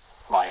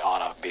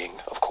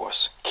being, of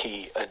course,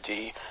 Kia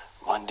D.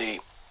 Mundi.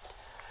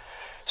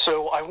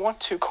 So I want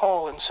to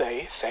call and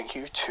say thank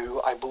you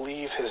to, I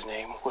believe his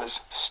name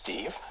was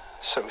Steve.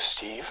 So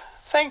Steve,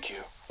 thank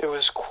you. It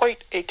was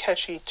quite a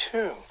catchy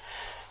tune.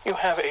 You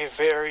have a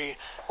very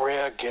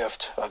rare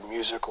gift of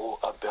musical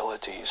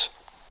abilities.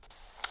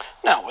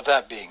 Now, with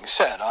that being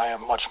said, I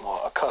am much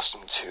more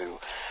accustomed to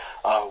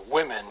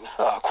women,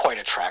 quite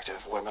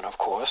attractive women, of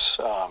course,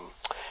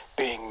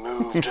 being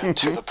moved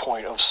to the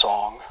point of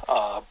song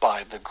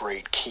by the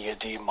great Kia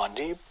D.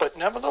 Mundi. But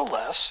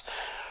nevertheless,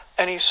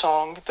 any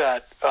song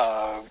that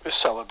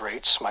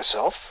celebrates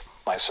myself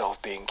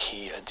being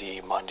Kia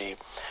D. Mundi,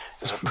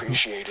 is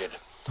appreciated.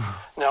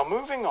 Now,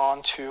 moving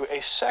on to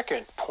a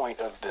second point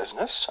of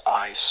business,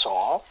 I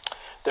saw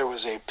there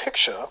was a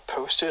picture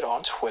posted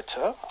on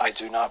Twitter. I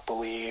do not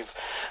believe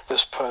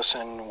this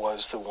person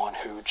was the one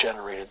who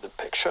generated the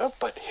picture,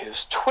 but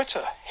his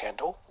Twitter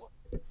handle.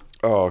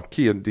 Oh,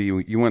 Kia D,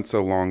 you went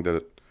so long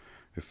that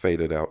it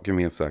faded out. Give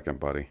me a second,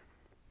 buddy.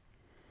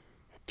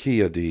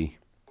 Kia D.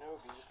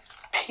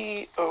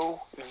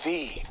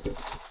 POV.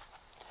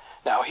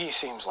 Now, he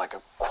seems like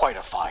quite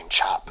a fine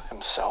chap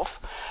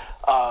himself,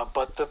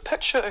 but the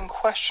picture in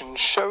question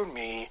showed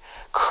me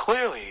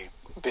clearly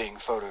being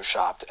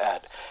photoshopped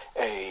at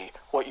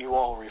what you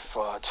all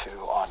refer to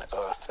on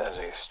Earth as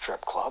a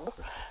strip club.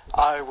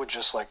 I would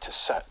just like to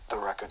set the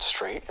record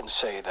straight and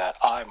say that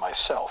I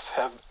myself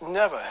have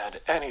never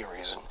had any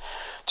reason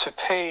to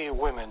pay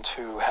women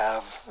to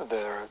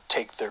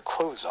take their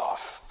clothes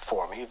off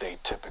for me. They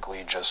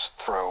typically just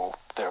throw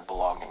their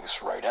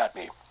belongings right at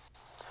me.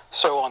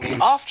 So on the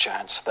off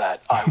chance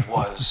that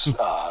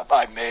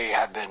I may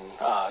have been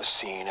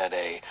seen at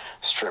a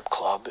strip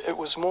club, it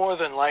was more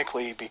than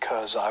likely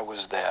because I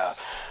was there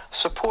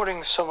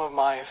supporting some of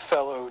my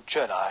fellow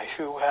Jedi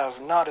who have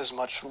not as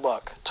much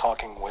luck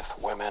talking with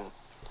women.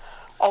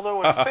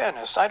 Although in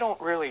fairness, I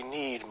don't really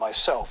need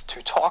myself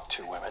to talk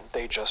to women,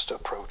 they just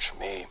approach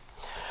me.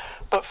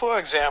 But for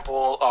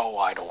example,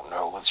 I don't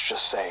know, let's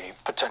just say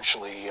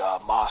potentially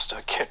Master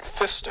Kit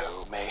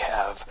Fisto may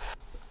have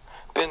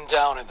been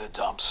down in the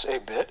dumps a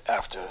bit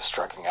after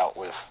striking out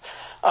with,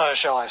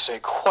 shall I say,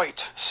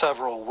 quite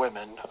several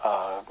women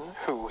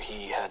who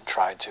he had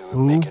tried to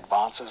make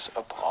advances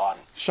upon.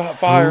 Shot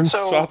fired.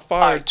 So shots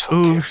fired. I took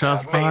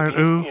it,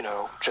 maybe,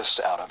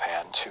 just out of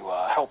hand to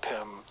help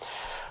him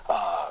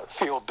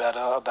feel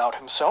better about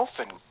himself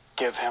and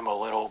give him a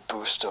little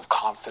boost of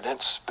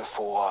confidence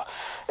before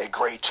a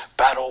great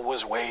battle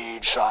was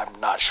waged. I'm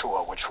not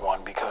sure which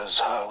one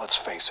because, let's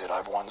face it,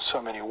 I've won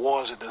so many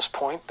wars at this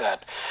point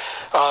that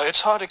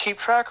it's hard to keep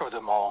track of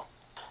them all.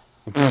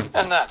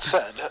 And that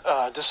said,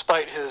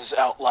 despite his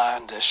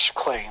outlandish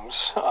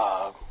claims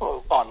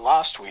on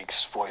last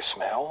week's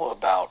voicemail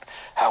about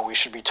how we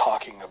should be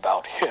talking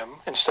about him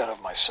instead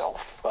of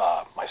myself,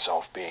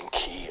 myself being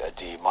Kia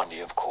D. Mundi,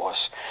 of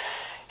course,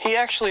 he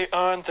actually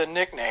earned the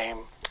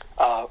nickname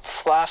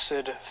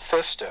Flaccid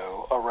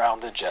Fisto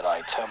around the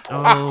Jedi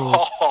Temple.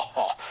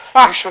 Oh.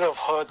 You should have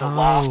heard the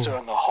laughter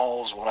in the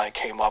halls when I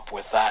came up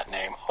with that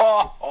name.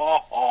 Oh,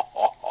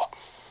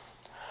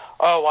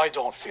 I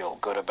don't feel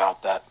good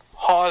about that.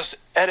 Hawes,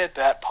 edit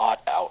that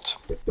part out.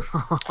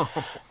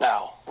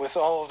 Now, with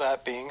all of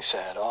that being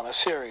said, on a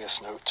serious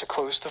note, to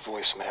close the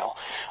voicemail,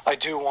 I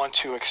do want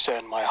to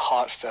extend my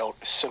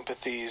heartfelt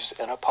sympathies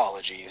and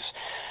apologies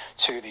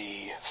to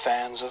the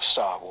fans of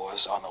Star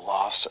Wars on the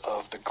loss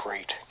of the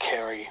great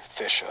Carrie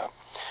Fisher.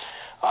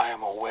 I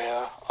am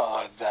aware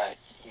that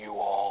you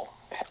all,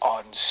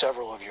 on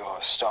several of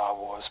your Star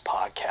Wars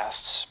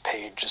podcasts,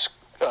 paid just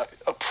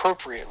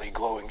appropriately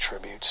glowing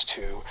tributes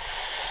to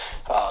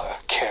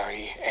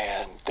Carrie,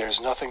 and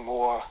there's nothing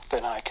more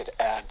than I could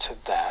add to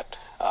that.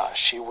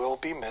 She will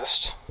be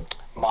missed.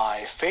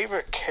 My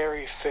favorite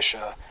Carrie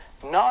Fisher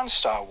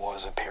non-Star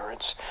Wars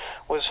appearance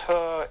was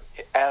her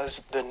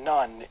as the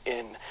nun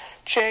in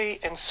Jay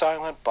and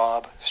Silent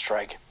Bob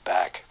Strike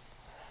Back.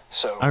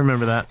 So I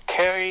remember that.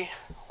 Carrie,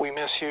 we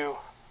miss you.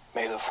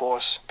 May the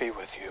Force be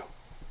with you.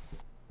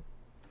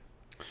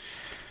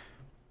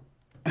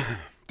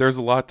 There's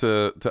a lot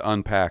to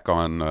unpack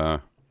on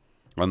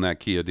that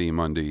Kia D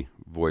Monday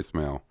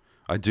voicemail.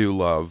 I do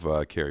love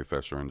Carrie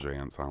Fisher and Jay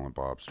and Silent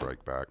Bob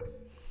Strike Back.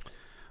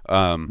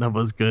 That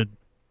was good.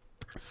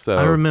 So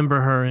I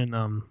remember her in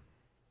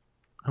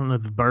I don't know,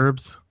 The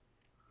Burbs.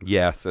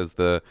 Yes, as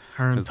the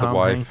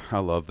wife. Hanks. I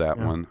love that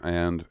one.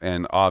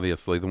 And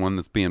obviously the one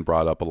that's being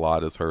brought up a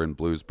lot is her in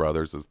Blues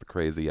Brothers as the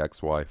crazy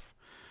ex-wife.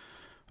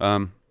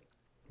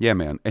 Yeah,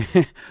 man.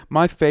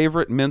 My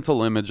favorite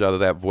mental image out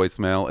of that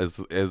voicemail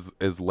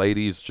is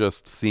ladies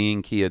just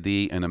seeing Kia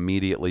D and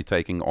immediately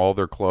taking all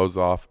their clothes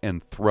off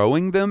and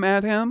throwing them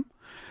at him,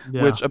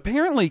 which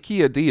apparently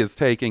Kia D is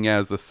taking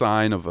as a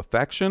sign of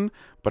affection,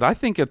 but I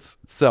think it's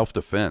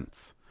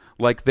self-defense.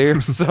 Like, they're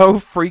so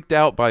freaked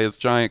out by his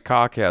giant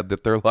cockhead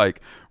that they're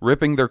like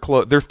ripping their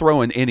clothes. They're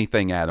throwing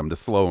anything at him to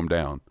slow him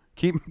down.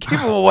 Keep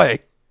him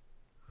away.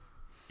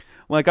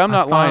 Like, I'm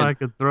not lying. I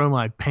could throw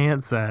my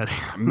pants at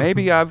him.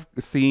 Maybe I've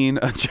seen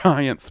a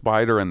giant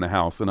spider in the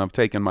house and I've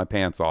taken my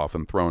pants off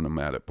and thrown them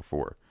at it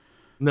before.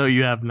 No,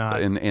 you have not.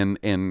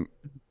 In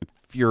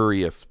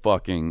furious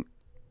fucking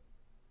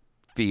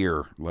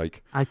fear.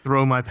 Like, I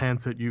throw my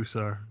pants at you,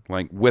 sir.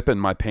 Like whipping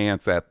my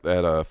pants at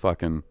a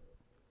fucking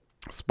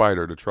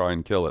spider to try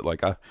and kill it.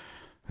 Like,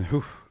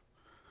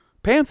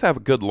 pants have a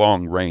good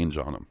long range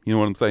on them. You know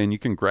what I'm saying? You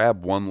can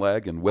grab one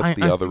leg and whip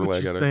the other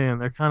leg at it. Saying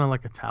they're kind of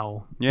like a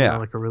towel. Yeah,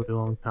 like a really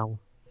long towel.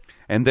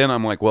 And then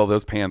I'm like, well,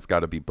 those pants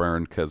got to be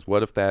burned because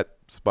what if that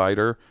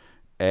spider,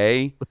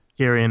 was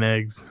carrying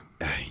eggs?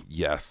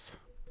 Yes.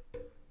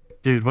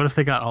 Dude, what if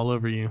they got all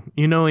over you?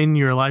 You know, in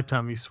your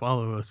lifetime, you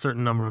swallow a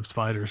certain number of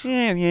spiders.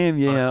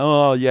 Yeah.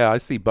 Oh, yeah. I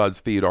see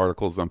BuzzFeed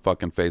articles on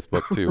fucking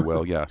Facebook too.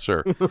 Well, yeah,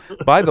 sure.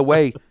 By the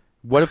way,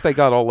 what if they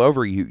got all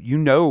over you? You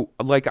know,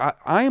 like,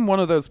 I am one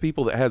of those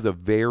people that has a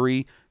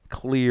very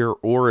clear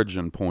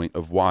origin point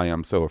of why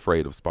I'm so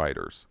afraid of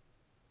spiders.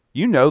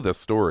 You know this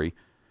story.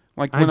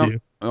 Like,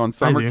 when on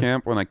summer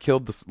camp, when I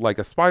killed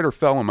a spider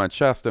fell on my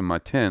chest in my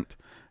tent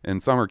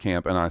in summer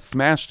camp, and I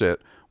smashed it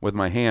with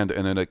my hand,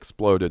 and it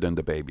exploded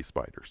into baby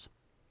spiders.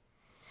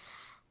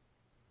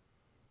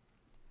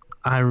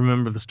 I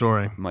remember the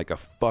story. Like a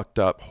fucked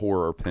up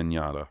horror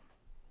pinata.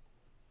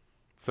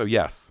 So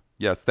yes,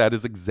 that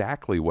is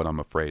exactly what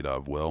I'm afraid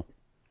of, Will.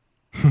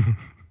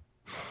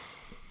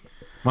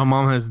 My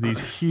mom has these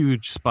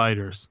huge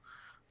spiders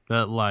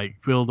that like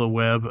build a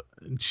web.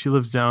 She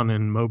lives down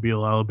in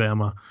Mobile,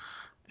 Alabama,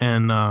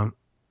 and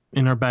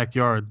in her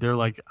backyard, they're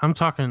like, I'm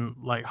talking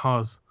like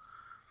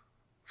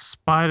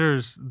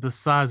spiders the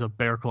size of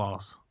bear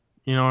claws.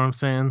 You know what I'm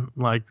saying?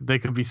 Like, they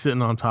could be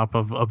sitting on top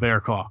of a bear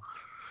claw.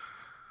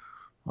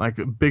 Like,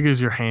 big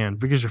as your hand,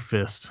 big as your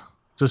fist.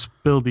 Just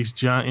build these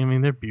giant, I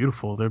mean, they're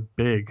beautiful. They're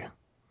big.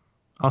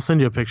 I'll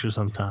send you a picture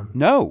sometime.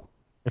 No.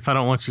 If I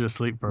don't want you to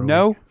sleep for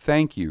a week.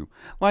 Thank you.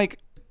 Like,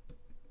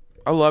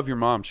 I love your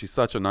mom. She's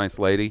such a nice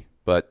lady,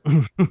 but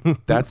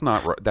that's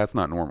not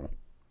normal.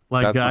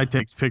 Like, guy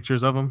takes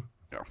pictures of them?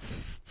 Yeah.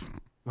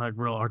 Like,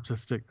 real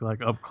artistic,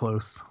 like, up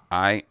close.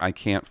 I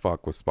can't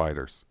fuck with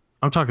spiders.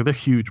 I'm talking, they're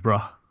huge, bro.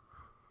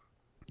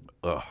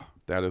 Ugh,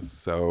 that is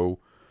so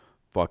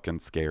fucking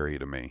scary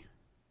to me.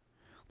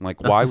 Like,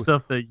 that's why the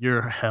stuff that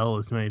your hell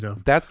is made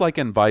of? That's like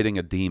inviting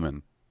a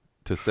demon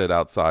to sit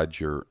outside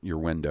your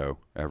window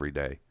every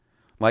day.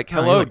 Like,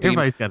 hello, demon.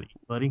 Everybody's got to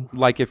eat, buddy.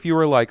 Like, if you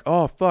were like,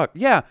 oh, fuck,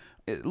 yeah.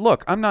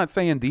 Look, I'm not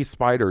saying these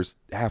spiders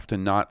have to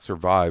not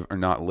survive or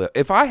not live.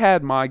 If I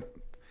had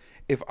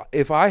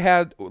if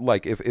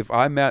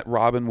I met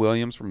Robin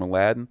Williams from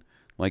Aladdin,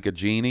 like a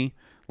genie,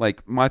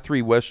 like, my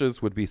 3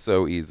 wishes would be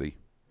so easy.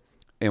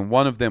 And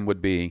one of them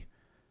would be,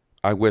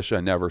 I wish I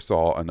never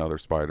saw another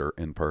spider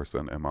in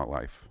person in my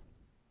life.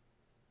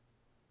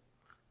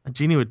 A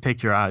genie would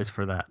take your eyes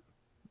for that.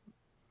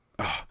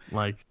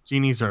 Like,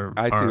 genies are...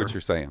 I see what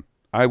you're saying.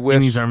 I wish...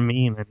 Genies are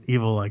mean and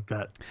evil like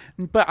that.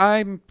 But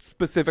I'm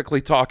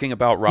specifically talking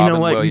about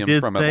Robin Williams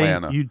from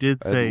Atlanta. You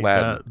did say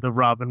the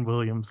Robin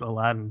Williams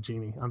Aladdin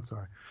genie. I'm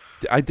sorry.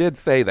 I did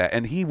say that,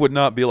 and he would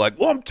not be like,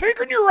 well, I'm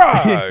taking your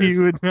eyes. He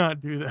would not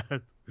do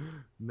that.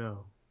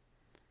 No.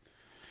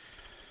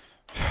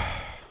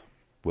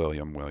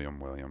 William.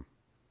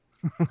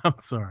 I'm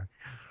sorry.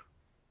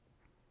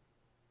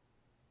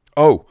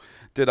 Oh,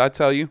 did I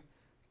tell you?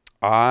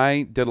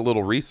 I did a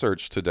little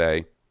research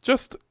today,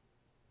 just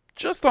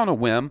on a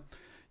whim.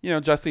 You know,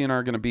 Jesse and I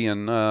are going to be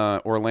in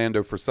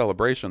Orlando for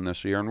Celebration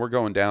this year, and we're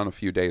going down a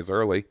few days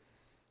early,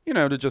 you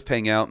know, to just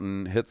hang out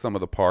and hit some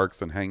of the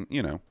parks and hang,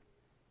 you know,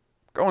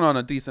 going on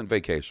a decent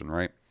vacation,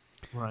 right?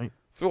 Right.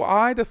 So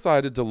I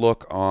decided to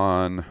look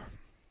on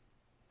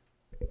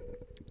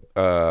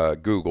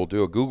Google,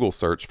 do a Google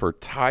search for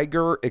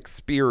Tiger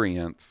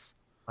Experience.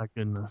 My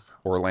goodness.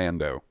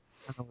 Orlando.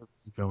 I know where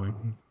this is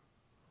going.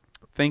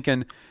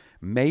 Thinking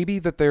maybe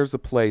that there's a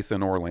place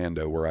in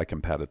Orlando where I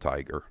can pet a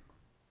tiger.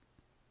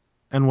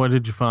 And what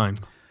did you find?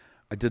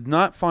 I did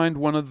not find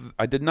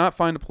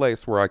a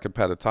place where I could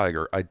pet a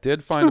tiger. I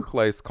did find a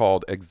place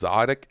called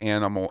Exotic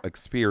Animal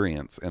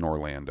Experience in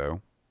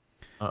Orlando.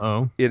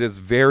 Uh-oh. It is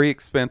very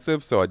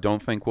expensive, so I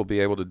don't think we'll be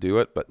able to do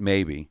it, but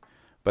maybe.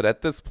 But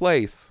at this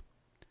place,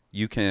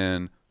 you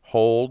can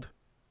hold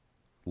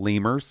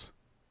lemurs,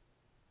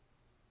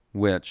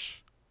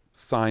 which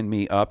sign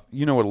me up.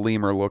 You know what a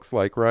lemur looks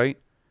like, right?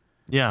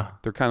 Yeah.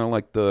 They're kind of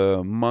like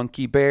the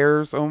monkey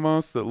bears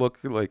almost that look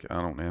like,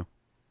 I don't know.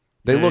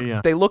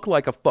 They look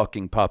like a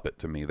fucking puppet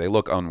to me. They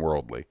look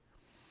unworldly.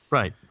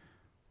 Right.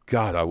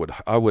 God,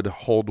 I would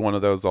hold one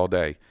of those all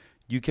day.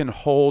 You can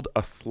hold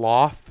a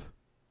sloth.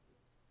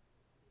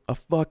 A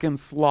fucking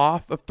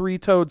sloth, a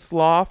three-toed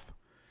sloth.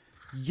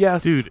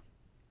 Yes. Dude,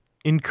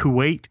 in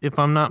Kuwait, if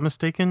I'm not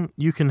mistaken,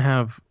 you can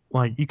have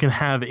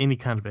any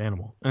kind of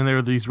animal. And there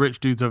are these rich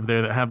dudes over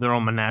there that have their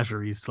own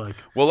menageries.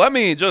 Well, let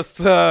me just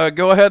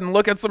go ahead and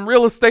look at some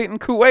real estate in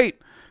Kuwait.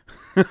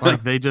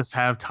 Like they just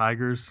have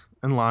tigers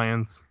and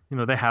lions. You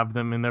know, they have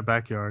them in their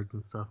backyards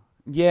and stuff.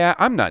 Yeah,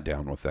 I'm not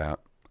down with that.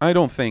 I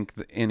don't think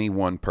that any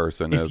one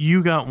person If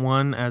you got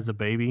one as a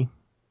baby,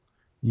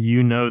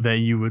 you know that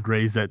you would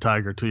raise that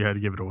tiger till you had to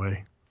give it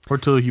away. Or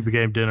till you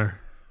became dinner.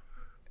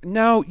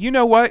 No, you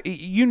know what?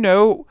 You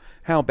know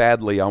how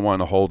badly I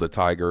want to hold a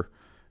tiger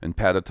and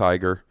pet a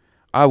tiger.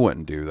 I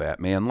wouldn't do that,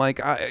 man. Like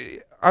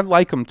I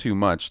like them too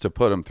much to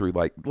put them through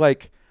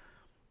like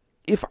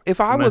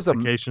if I was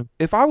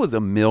a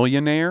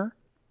millionaire,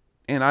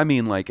 and I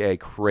mean like a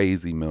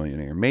crazy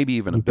millionaire, maybe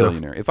even a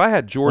billionaire. If I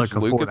had George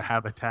Lucas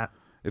habitat.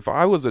 If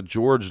I was a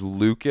George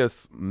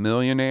Lucas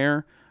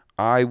millionaire,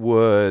 I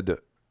would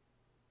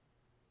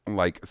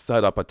like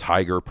set up a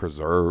tiger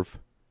preserve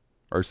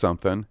or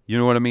something. You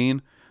know what I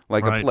mean?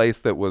 Like a place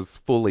that was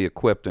fully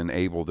equipped and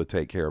able to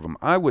take care of them.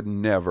 I would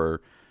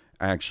never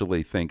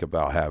actually think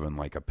about having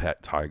like a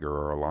pet tiger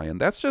or a lion.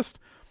 That's just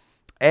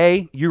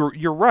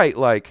you're right.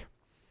 Like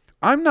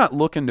I'm not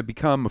looking to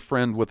become a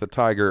friend with a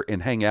tiger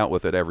and hang out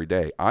with it every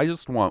day. I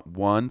just want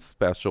one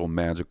special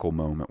magical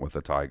moment with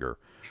a tiger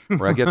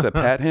where I get to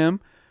pet him,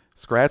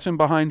 scratch him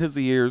behind his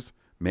ears,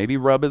 maybe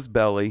rub his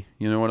belly.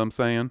 You know what I'm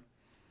saying?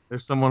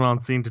 There's someone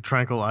on scene to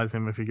tranquilize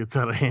him if he gets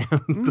out of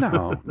hand.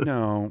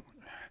 No.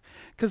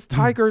 Because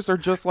tigers are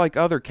just like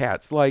other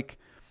cats.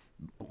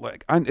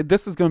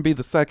 This is going to be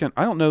the second.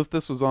 I don't know if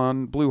this was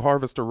on Blue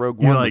Harvest or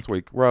Rogue One this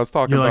week, where I was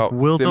talking about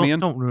Will, Simeon.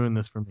 Don't ruin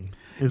this for me.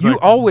 It's you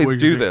always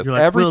do this.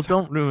 Will,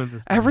 don't ruin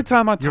this. Every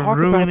time I talk about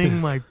this. You're ruining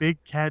my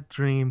big cat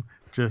dream.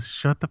 Just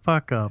shut the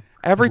fuck up.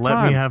 Let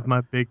me have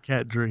my big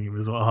cat dream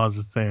is what Oz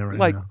is saying right now.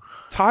 Like,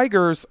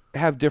 tigers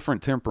have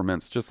different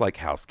temperaments, just like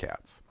house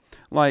cats.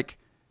 Like,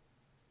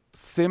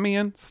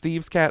 Simeon,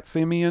 Steve's cat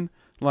Simeon,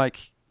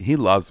 like, he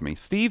loves me.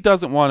 Steve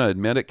doesn't want to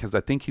admit it because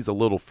I think he's a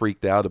little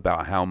freaked out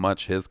about how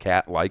much his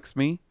cat likes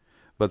me.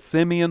 But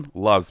Simeon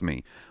loves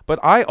me. But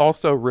I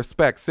also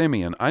respect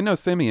Simeon. I know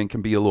Simeon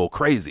can be a little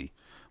crazy.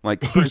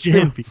 Like,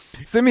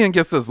 Simeon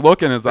gets this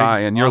look in his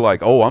eye, and you're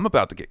like, oh, I'm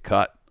about to get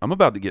cut. I'm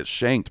about to get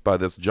shanked by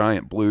this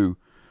giant blue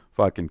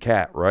fucking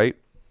cat, right?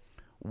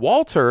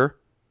 Walter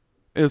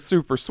is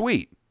super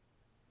sweet.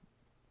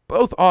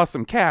 Both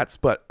awesome cats,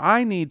 but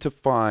I need to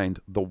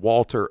find the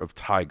Walter of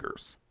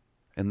tigers.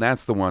 And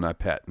that's the one I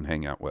pet and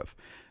hang out with.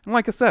 And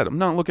like I said, I'm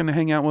not looking to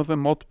hang out with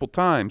him multiple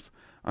times.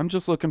 I'm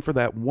just looking for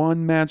that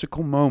one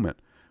magical moment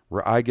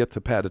where I get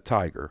to pet a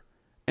tiger.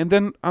 And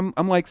then I'm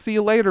like, see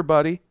you later,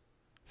 buddy.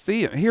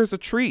 See you. Here's a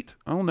treat.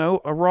 I don't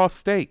know, a raw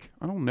steak.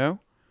 I don't know.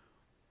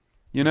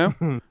 You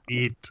know?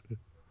 Eat.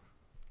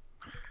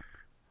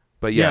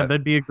 But yeah,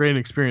 that'd be a great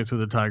experience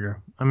with a tiger.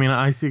 I mean,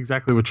 I see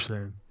exactly what you're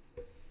saying.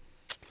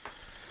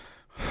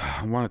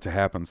 I want it to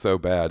happen so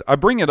bad. I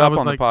bring it up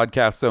on the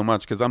podcast so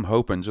much because I'm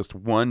hoping just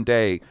one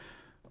day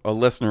a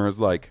listener is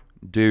like,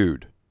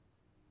 dude.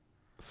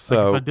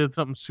 So if I did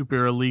something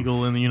super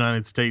illegal in the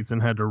United States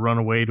and had to run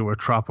away to a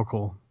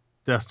tropical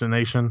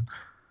destination,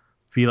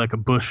 be like a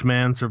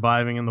bushman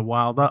surviving in the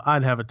wild,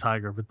 I'd have a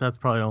tiger, but that's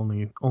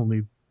probably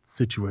only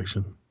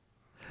situation.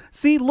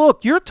 See,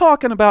 look, you're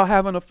talking about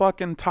having a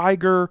fucking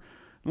tiger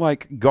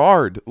like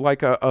guard,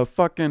 like a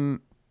fucking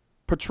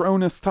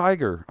Patronus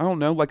tiger. I don't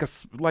know, like a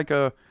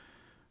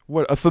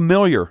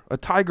familiar, a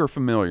tiger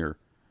familiar.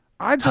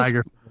 I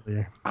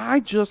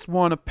just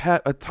want to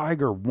pet a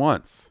tiger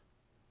once,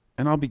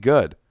 and I'll be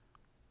good.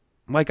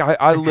 Like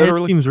I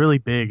literally head seems really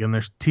big, and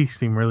their teeth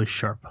seem really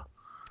sharp.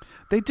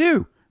 They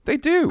do.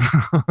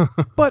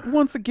 But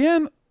once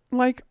again,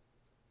 like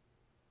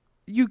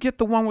you get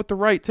the one with the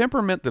right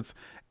temperament that's,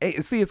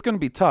 see, it's going to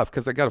be tough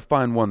because I got to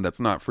find one that's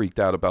not freaked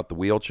out about the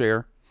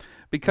wheelchair.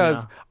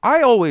 Because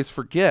I always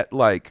forget,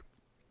 like,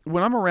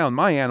 when I'm around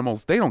my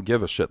animals, they don't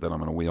give a shit that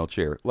I'm in a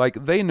wheelchair.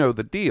 Like, they know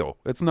the deal.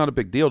 It's not a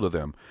big deal to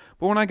them.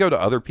 But when I go to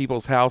other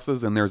people's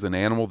houses and there's an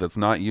animal that's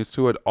not used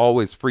to it,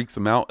 always freaks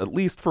them out, at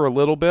least for a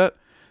little bit.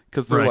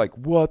 Because they're like,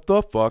 what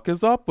the fuck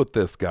is up with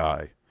this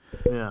guy?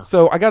 Yeah.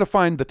 So I got to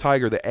find the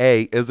tiger that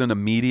A, isn't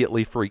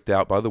immediately freaked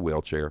out by the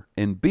wheelchair,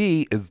 and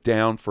B, is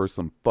down for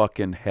some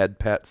fucking head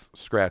pets,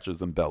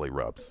 scratches, and belly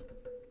rubs.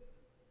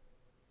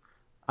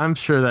 I'm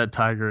sure that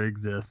tiger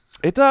exists.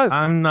 It does.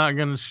 I'm not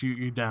going to shoot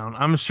you down.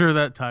 I'm sure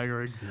that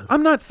tiger exists.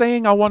 I'm not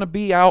saying I want to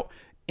be out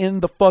in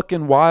the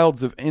fucking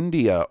wilds of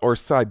India or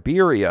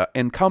Siberia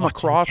and come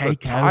across a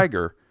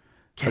tiger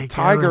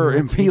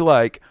and be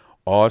like,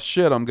 oh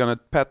shit, I'm going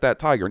to pet that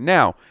tiger.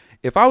 Now,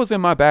 if I was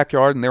in my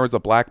backyard and there was a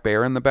black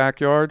bear in the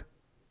backyard,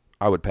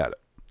 I would pet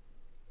it.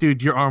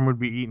 Dude, your arm would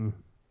be eaten.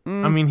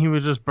 I mean, he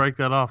would just break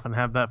that off and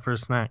have that for a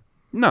snack.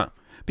 No.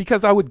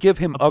 Because I would give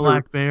him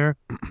black bear.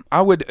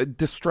 I would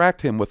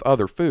distract him with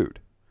other food.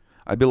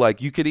 I'd be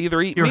like, you could either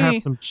eat me.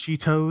 Have some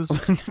Cheetos.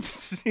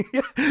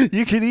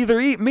 You could either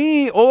eat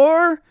me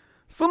or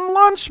some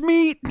lunch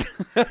meat.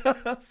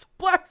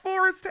 Black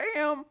Forest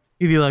ham.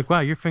 You'd be like, wow,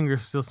 your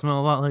fingers still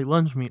smell a lot like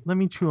lunch meat. Let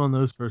me chew on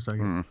those for a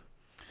second.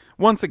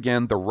 Once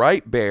again, the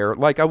right bear,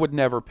 like I would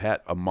never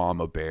pet a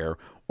mama bear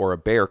or a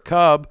bear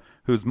cub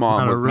whose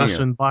mom was a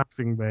Russian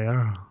boxing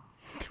bear.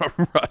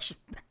 A Russian,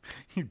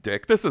 you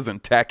dick. This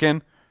isn't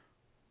Tekken.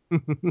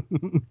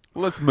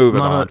 Let's move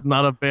it on.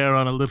 Not a bear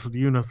on a little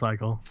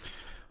unicycle.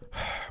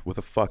 With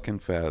a fucking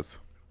fez.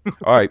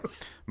 All right,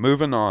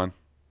 moving on.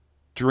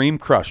 Dream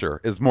Crusher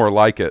is more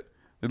like it.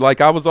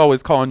 Like I was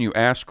always calling you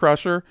Ash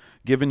Crusher,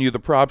 giving you the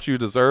props you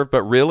deserve,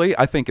 but really,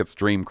 I think it's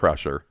Dream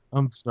Crusher.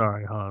 I'm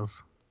sorry,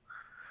 Haas.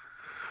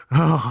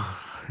 Oh,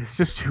 it's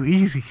just too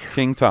easy.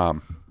 King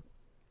Tom.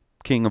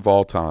 King of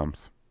all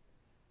times.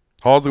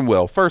 Halls and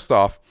Will. First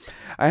off,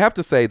 I have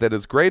to say that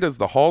as great as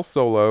the Hall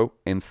Solo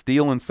and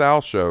Steel and Sal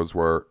shows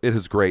were, it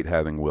is great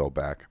having Will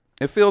back.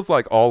 It feels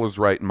like all is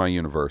right in my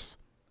universe,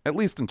 at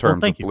least in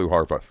terms of Blue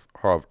Harvest.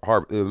 I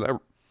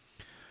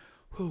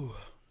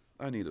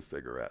need a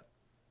cigarette.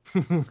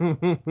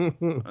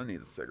 I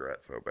need a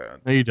cigarette so bad.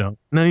 No, you don't.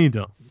 No, you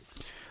don't.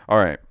 All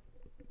right.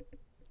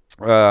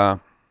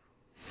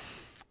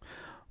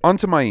 On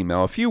to my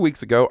email. A few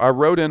weeks ago, I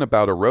wrote in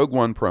about a Rogue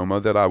One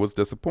promo that I was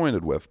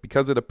disappointed with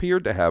because it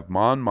appeared to have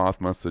Mon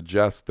Mothma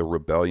suggest the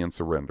rebellion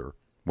surrender.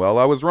 Well,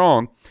 I was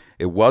wrong.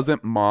 It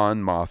wasn't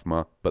Mon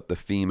Mothma, but the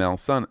female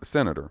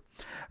senator.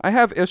 I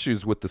have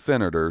issues with the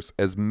senators,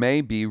 as may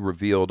be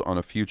revealed on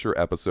a future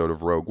episode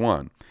of Rogue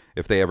One,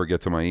 if they ever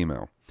get to my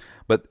email.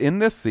 But in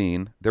this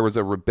scene, there was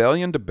a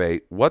rebellion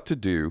debate what to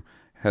do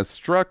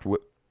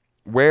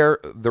where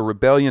the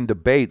rebellion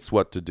debates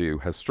what to do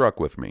has struck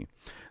with me.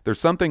 There's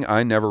something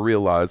I never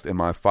realized in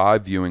my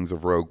 5 viewings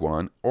of Rogue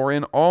One, or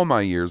in all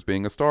my years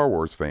being a Star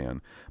Wars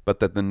fan, but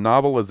that the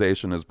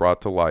novelization is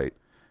brought to light.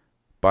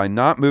 By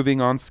not moving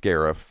on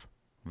Scarif,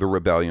 the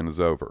rebellion is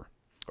over.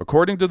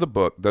 According to the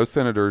book, those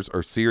senators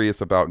are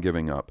serious about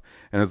giving up,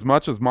 and as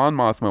much as Mon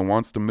Mothma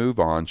wants to move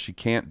on, she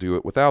can't do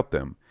it without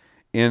them.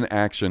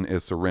 Inaction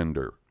is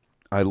surrender.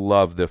 I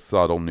love this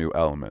subtle new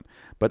element.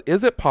 But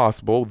is it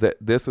possible that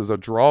this is a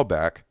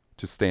drawback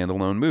to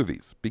standalone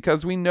movies?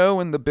 Because we know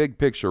in the big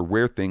picture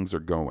where things are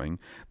going,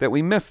 that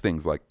we miss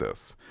things like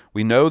this.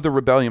 We know the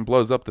rebellion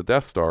blows up the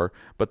Death Star,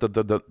 but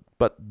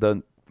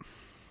the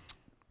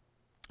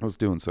I was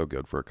doing so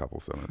good for a couple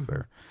seconds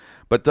there.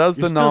 But does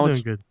the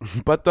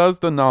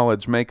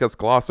knowledge make us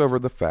gloss over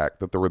the fact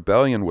that the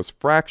rebellion was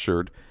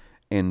fractured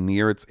and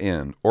near its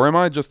end? Or am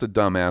I just a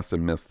dumbass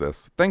and missed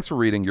this? Thanks for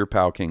reading, your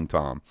pal King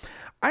Tom.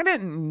 I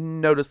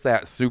didn't notice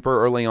that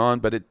super early on,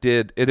 but it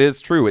did. It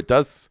is true. It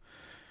does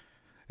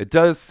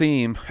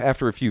seem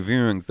after a few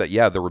viewings that,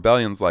 yeah, the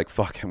rebellion's like,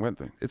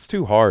 fucking, it's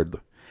too hard.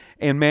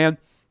 And man,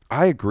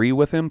 I agree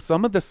with him.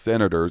 Some of the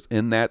senators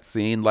in that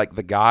scene, like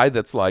the guy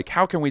that's like,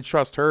 how can we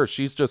trust her?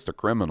 She's just a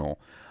criminal.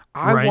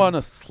 I want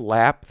to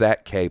slap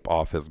that cape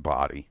off his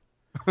body.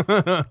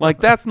 Like,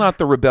 that's not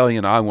the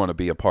rebellion I want to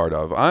be a part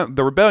of.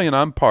 The rebellion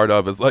I'm part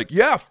of is like,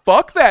 yeah,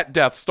 fuck that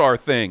Death Star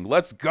thing.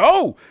 Let's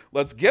go.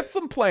 Let's get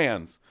some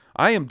plans.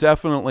 I am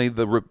definitely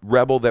the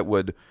rebel that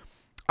would...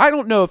 I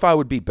don't know if I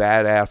would be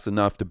badass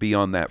enough to be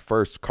on that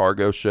first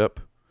cargo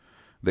ship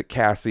that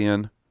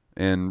Cassian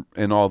and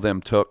all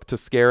them took to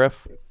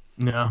Scarif.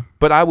 Yeah.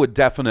 But I would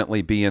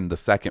definitely be in the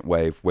second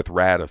wave with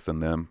Radis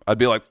and them. I'd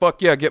be like,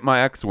 fuck yeah, get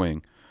my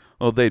X-Wing.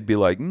 Well, they'd be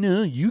like,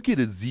 no, you get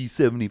a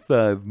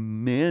Z-75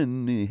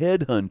 man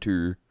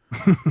headhunter.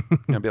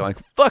 I'd be like,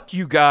 fuck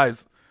you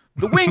guys.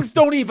 The wings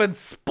don't even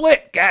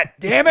split, god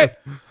damn it.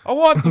 I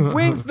want the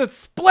wings that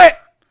split.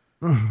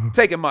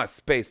 Taking my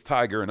Space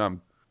Tiger and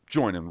I'm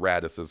joining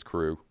Radis's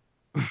crew.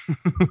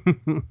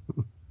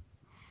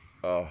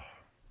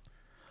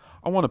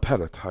 I want to pet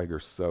a tiger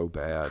so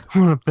bad. I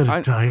want to pet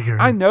a tiger.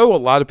 I know a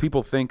lot of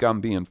people think I'm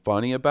being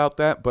funny about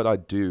that, but I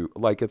do.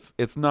 Like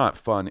it's not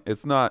fun.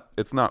 It's not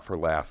for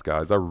laughs,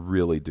 guys. I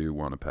really do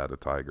want to pet a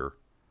tiger.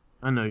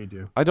 I know you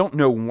do. I don't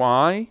know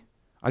why.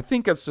 I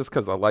think it's just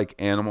because I like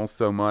animals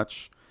so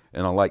much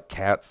and I like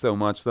cats so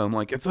much that I'm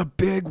like, it's a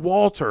big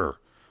Walter.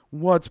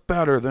 What's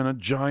better than a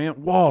giant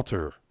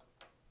Walter?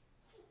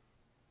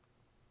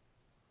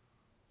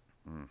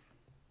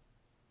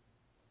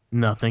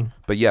 Nothing.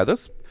 But yeah,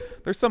 there's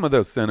some of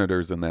those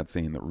senators in that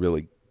scene that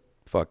really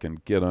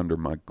fucking get under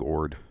my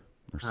gourd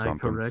or something.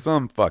 Correct.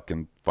 Some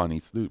fucking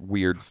funny,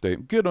 weird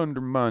statement. Get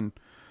under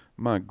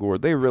my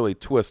gourd. They really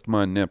twist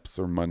my nips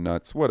or my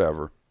nuts,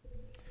 whatever.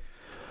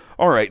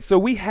 All right, so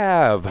we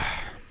have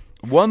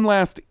one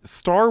last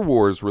Star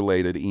Wars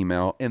related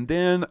email and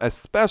then a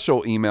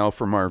special email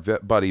from our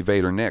buddy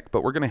Vader Nick,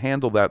 but we're going to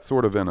handle that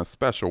sort of in a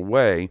special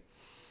way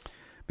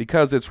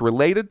because it's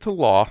related to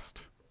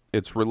Lost.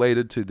 It's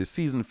related to the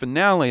season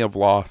finale of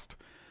Lost.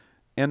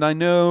 And I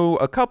know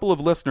a couple of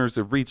listeners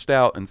have reached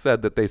out and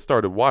said that they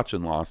started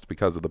watching Lost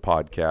because of the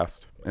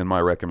podcast and my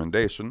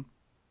recommendation,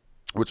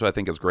 which I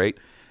think is great.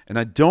 And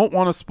I don't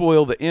want to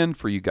spoil the end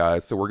for you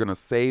guys, so we're going to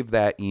save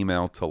that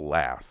email to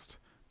last,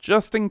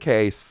 just in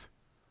case.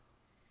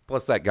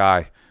 Plus that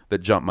guy that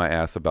jumped my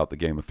ass about the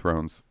Game of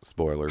Thrones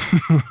spoilers.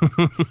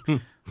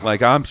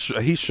 Like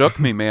he shook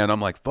me, man. I'm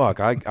like, fuck,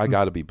 I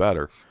got to be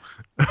better.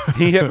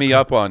 He hit me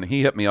up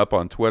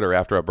on Twitter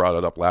after I brought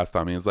it up last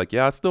time. He was like,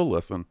 yeah, I still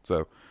listen.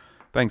 So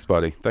thanks,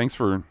 buddy. Thanks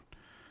for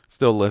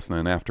still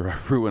listening after I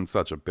ruined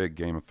such a big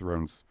Game of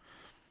Thrones.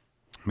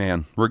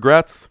 Man,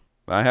 regrets?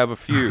 I have a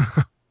few.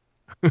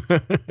 All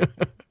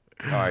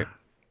right.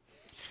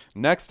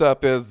 Next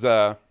up is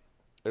our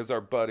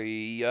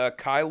buddy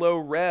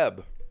Kylo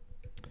Reb,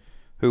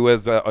 who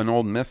is an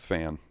Ole Miss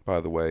fan, by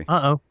the way.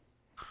 Uh-oh.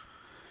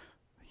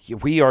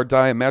 We are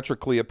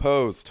diametrically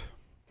opposed.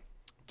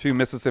 Two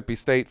Mississippi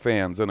State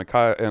fans and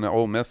an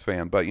Ole Miss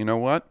fan, but you know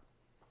what?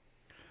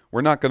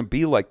 We're not going to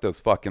be like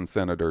those fucking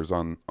senators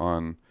in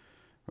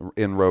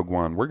Rogue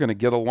One. We're going to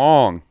get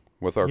along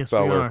with our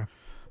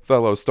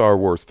fellow Star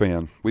Wars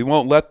fan. We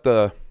won't let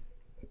the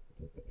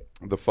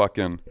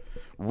fucking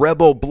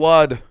rebel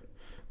blood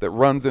that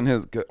runs in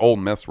his Ole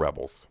Miss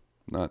rebels,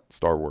 not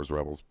Star Wars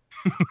rebels.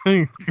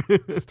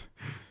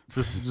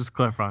 Just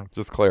clarifying.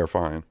 Just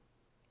clarifying.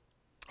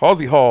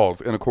 Halsey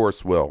Halls and of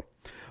course Will.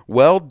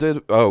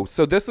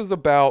 So this is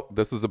about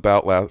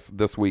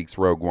this week's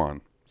Rogue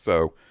One.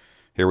 So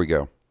here we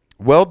go.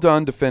 Well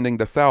done defending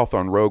the South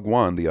on Rogue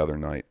One the other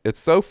night. It's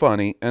so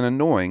funny and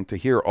annoying to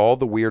hear all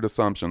the weird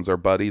assumptions our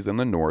buddies in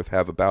the North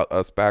have about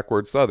us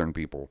backward Southern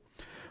people.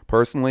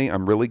 Personally,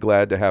 I'm really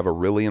glad to have a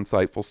really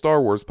insightful Star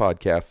Wars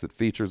podcast that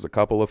features a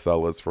couple of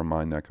fellas from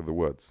my neck of the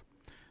woods.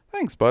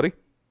 Thanks, buddy.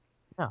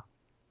 Yeah.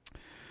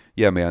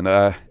 Yeah,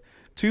 man.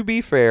 To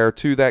be fair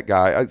to that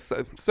guy,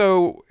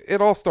 so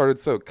it all started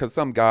because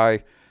some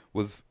guy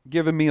was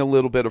giving me a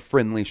little bit of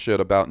friendly shit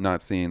about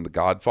not seeing The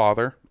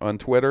Godfather on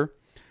Twitter.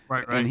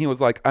 Right. And he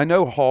was like, I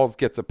know Halls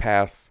gets a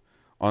pass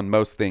on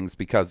most things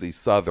because he's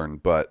Southern,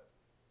 but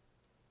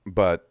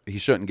he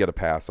shouldn't get a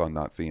pass on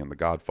not seeing The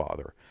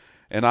Godfather.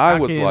 And I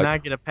was like,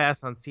 not get a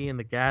pass on seeing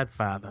The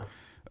Godfather.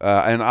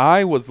 And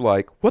I was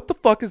like, what the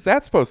fuck is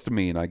that supposed to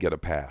mean? I get a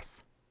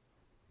pass.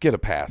 Get a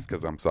pass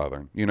because I'm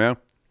Southern, you know?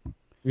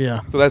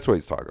 Yeah. So that's what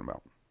he's talking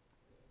about.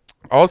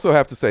 I also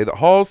have to say that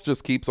Halls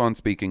just keeps on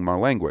speaking my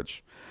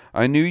language.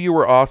 I knew you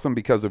were awesome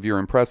because of your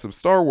impressive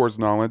Star Wars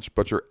knowledge,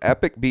 but your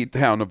epic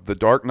beatdown of The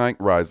Dark Knight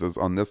Rises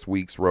on this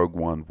week's Rogue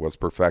One was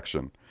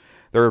perfection.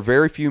 There are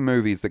very few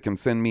movies that can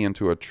send me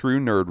into a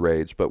true nerd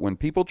rage, but when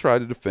people try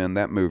to defend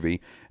that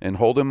movie and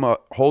hold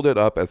it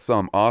up as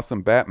some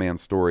awesome Batman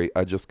story,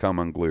 I just come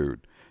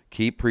unglued.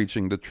 Keep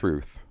preaching the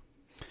truth.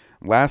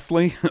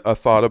 Lastly, a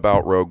thought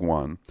about Rogue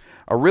One.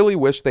 I really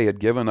wish they had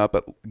given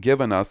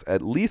us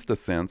at least a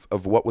sense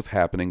of what was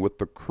happening with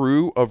the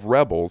crew of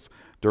rebels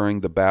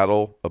during the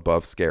battle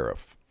above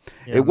Scarif.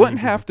 Yeah, it wouldn't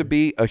have to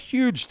be a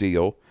huge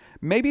deal,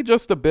 maybe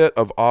just a bit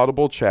of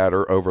audible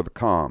chatter over the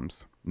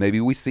comms. Maybe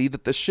we see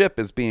that the ship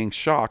is being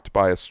shocked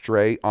by a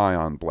stray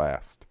ion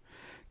blast.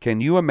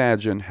 Can you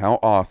imagine how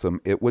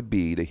awesome it would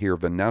be to hear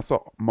Vanessa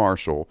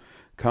Marshall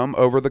come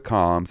over the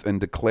comms and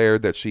declare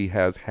that she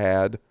has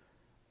had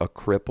a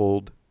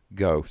crippled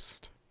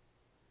ghost?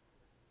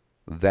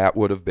 That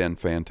would have been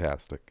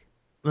fantastic.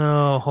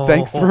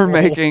 Thanks for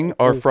making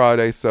our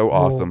Friday so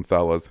awesome,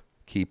 fellas.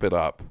 Keep it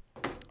up.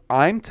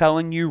 I'm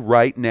telling you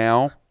right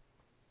now,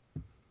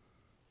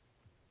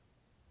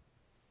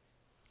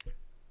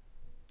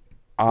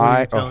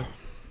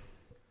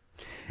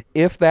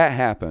 if that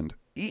happened,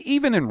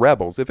 even in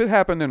Rebels, if it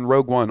happened in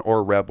Rogue One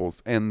or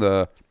Rebels, and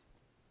the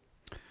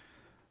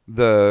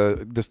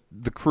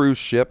cruise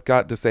ship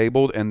got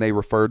disabled and they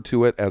referred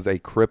to it as a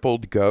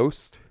crippled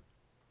ghost,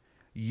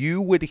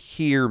 you would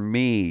hear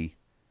me.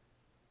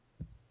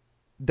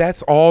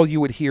 That's all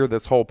you would hear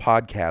this whole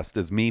podcast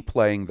is me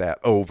playing that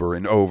over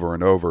and over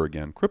and over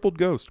again. Crippled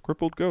ghost,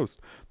 crippled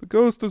ghost. The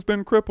ghost has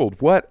been crippled.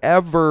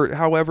 Whatever,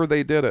 however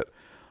they did it.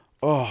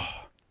 Oh,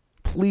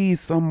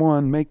 Please,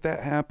 someone make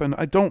that happen.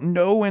 I don't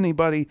know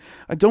anybody.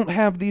 I don't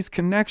have these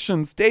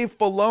connections. Dave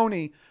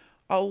Filoni,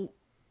 I'll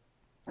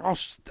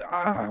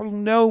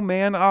know,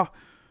 man. I'll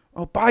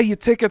buy you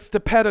tickets to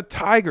pet a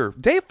tiger.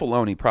 Dave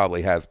Filoni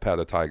probably has pet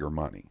a tiger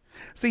money.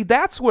 See,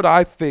 that's what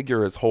I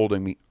figure is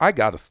holding me. I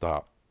gotta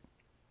stop.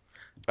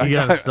 You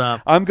gotta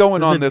stop. I'm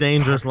going on this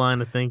dangerous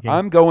line of thinking.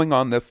 I'm going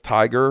on this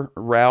tiger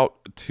route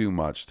too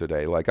much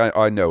today. Like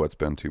I know it's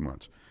been too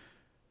much.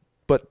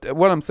 But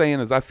what I'm saying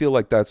is I feel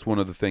like that's one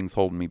of the things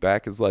holding me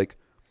back is like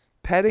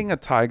petting a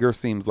tiger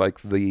seems like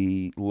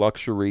the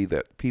luxury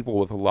that people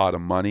with a lot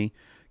of money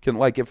can,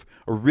 like if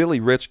a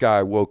really rich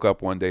guy woke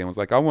up one day and was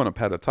like, I want to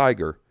pet a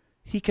tiger,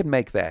 he can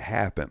make that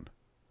happen.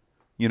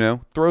 You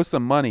know, throw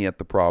some money at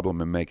the problem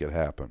and make it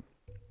happen.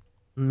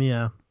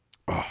 Yeah.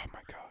 Oh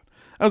my God.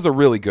 That was a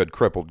really good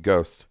crippled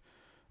ghost.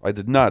 I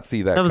did not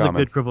see that coming. That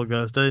was a good crippled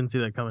ghost. I didn't see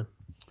that coming.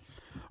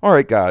 All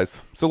right,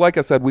 guys. So like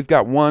I said, we've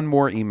got one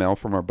more email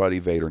from our buddy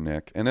Vader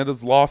Nick, and it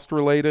is Lost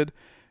related,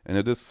 and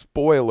it is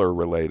spoiler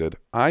related.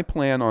 I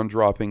plan on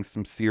dropping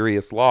some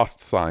serious Lost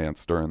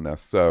science during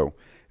this. So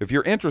if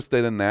you're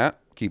interested in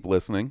that, keep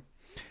listening.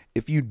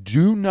 If you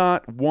do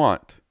not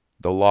want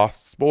the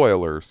Lost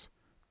spoilers,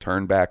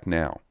 turn back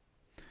now.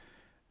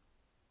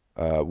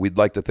 We'd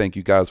like to thank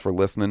you guys for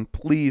listening.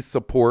 Please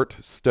support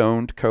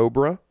Stoned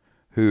Cobra,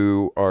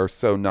 who are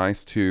so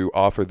nice to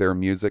offer their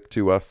music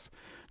to us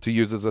to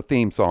use as a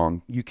theme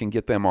song. You can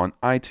get them on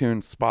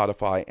iTunes,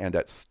 Spotify, and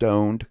at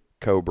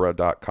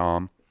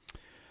stonedcobra.com.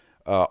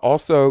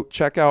 Also,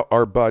 check out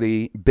our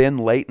buddy Ben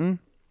Layton,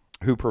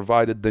 who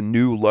provided the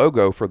new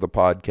logo for the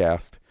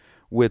podcast,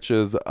 which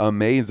is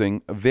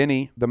amazing.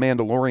 Vinny, the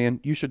Mandalorian,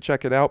 you should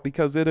check it out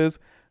because it is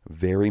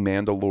very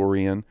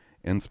Mandalorian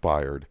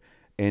inspired.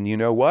 And you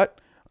know what?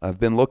 I've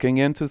been looking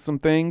into some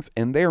things,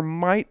 and there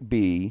might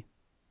be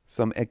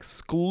some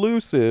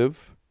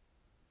exclusive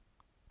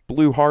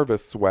Blue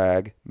Harvest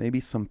swag, maybe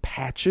some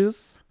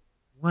patches.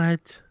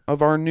 What?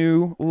 Of our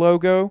new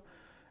logo.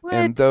 What?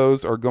 And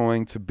those are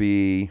going to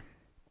be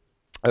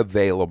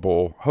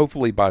available,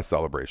 hopefully by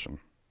Celebration.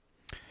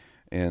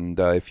 And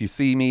if you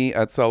see me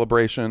at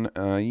Celebration,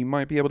 you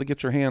might be able to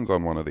get your hands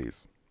on one of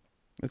these.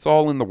 It's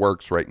all in the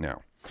works right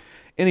now.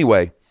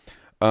 Anyway,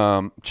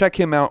 check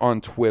him out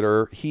on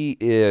Twitter. He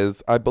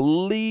is, I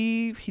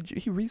believe,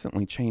 he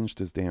recently changed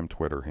his damn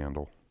Twitter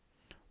handle.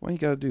 Why you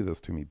gotta do this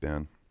to me,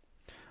 Ben?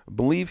 I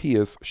believe he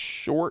is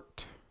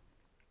Short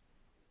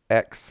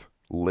X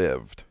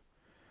Lived.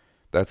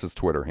 That's his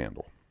Twitter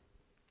handle.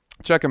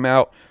 Check him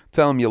out.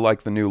 Tell him you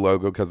like the new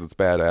logo because it's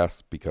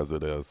badass, because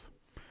it is.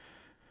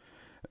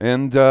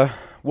 And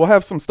we'll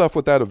have some stuff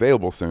with that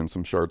available soon,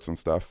 some shirts and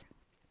stuff.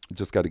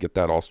 Just got to get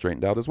that all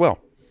straightened out as well.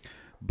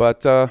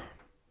 But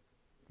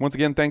once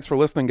again, thanks for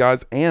listening,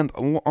 guys. And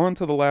on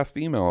to the last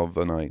email of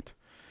the night.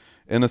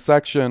 In a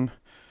section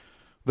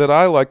that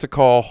I like to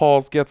call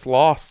Halls Gets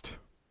Lost.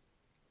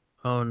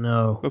 Oh,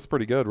 no. That's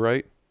pretty good,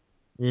 right?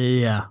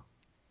 Yeah.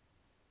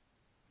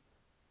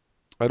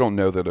 I don't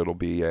know that it'll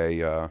be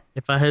a...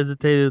 If I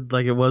hesitated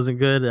like it wasn't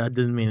good, I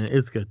didn't mean it.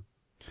 It's good.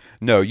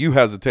 No, you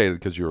hesitated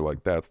because you were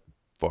like, that's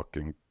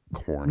fucking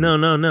corny.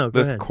 No. Go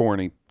this ahead.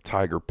 Corny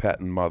tiger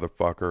petting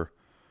motherfucker.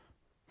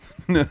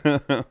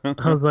 I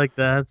was like,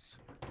 that's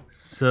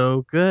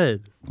so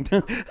good.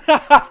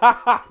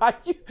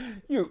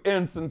 you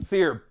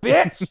insincere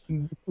bitch.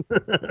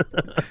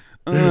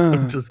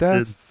 Just that's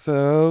kidding.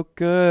 so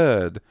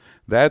good.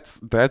 That's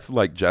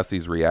like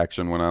Jesse's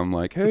reaction when I'm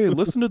like, hey,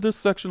 listen to this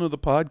section of the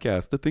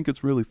podcast. I think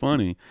it's really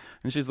funny.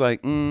 And she's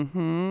like,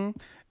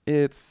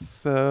 it's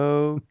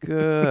so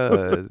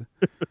good.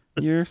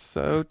 You're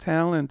so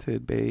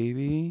talented,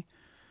 baby.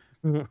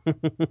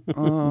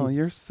 Oh,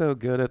 you're so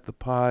good at the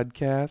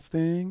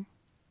podcasting.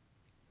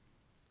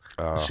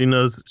 She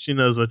knows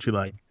what you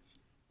like.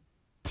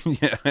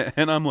 Yeah,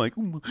 and I'm like,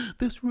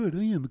 that's right,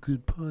 I am a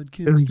good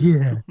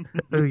podcaster.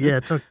 Oh yeah,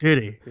 talk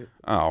dirty.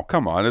 Oh,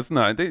 come on, it's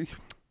not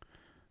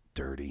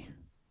dirty.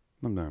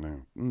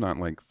 I'm not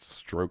like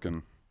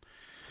stroking.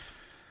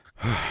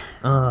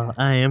 I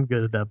am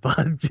good at that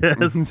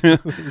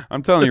podcast.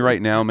 I'm telling you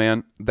right now,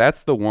 man,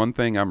 that's the one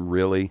thing I'm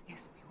really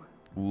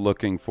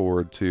looking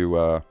forward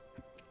to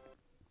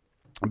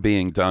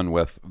being done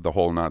with the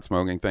whole not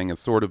smoking thing is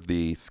sort of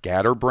the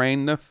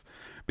scatterbrainness,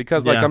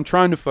 because like I'm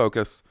trying to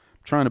focus,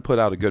 trying to put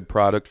out a good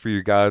product for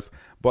you guys,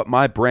 but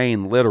my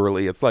brain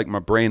literally, it's like my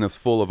brain is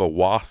full of a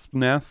wasp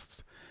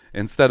nests.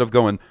 Instead of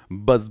going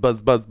buzz,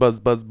 buzz, buzz, buzz,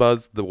 buzz,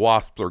 buzz, the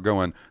wasps are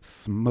going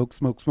smoke,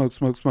 smoke, smoke,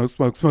 smoke, smoke,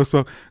 smoke, smoke,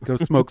 smoke, go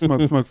smoke,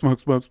 smoke, smoke,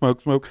 smoke, smoke,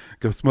 smoke, smoke,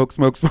 go smoke,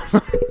 smoke,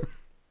 smoke.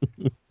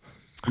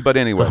 But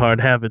anyway, it's a hard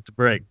habit to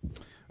break.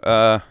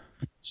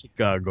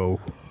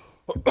 Chicago.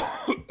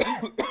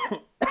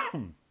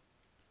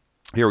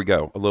 Here we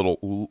go. A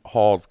little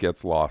Halls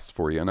Gets Lost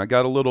for you, and I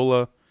got a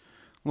little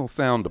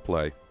sound to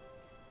play.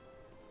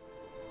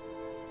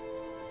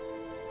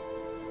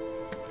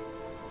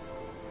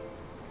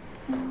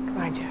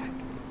 Goodbye, Jack.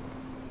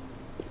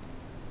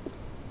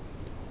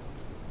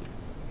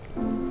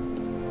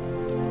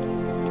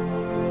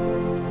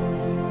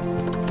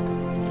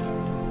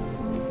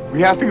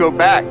 We have to go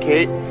back,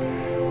 Kate.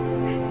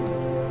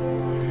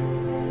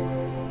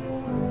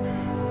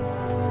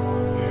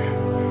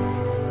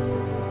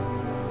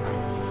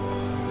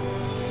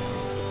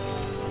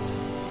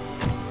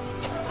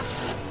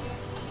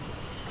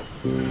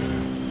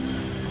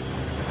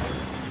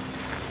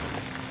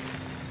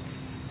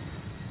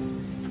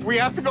 We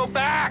have to go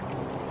back!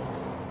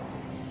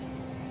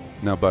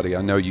 Now, buddy,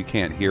 I know you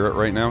can't hear it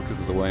right now because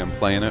of the way I'm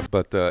playing it,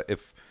 but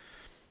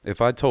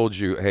if I told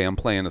you, hey, I'm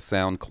playing a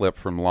sound clip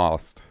from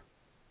Lost,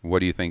 what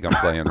do you think I'm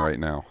playing right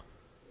now?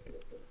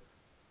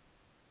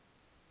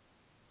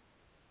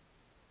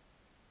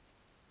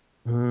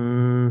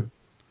 Come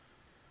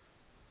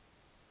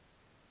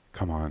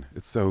on,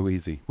 it's so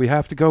easy. We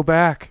have to go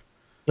back.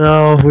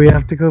 No, we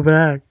have to go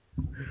back.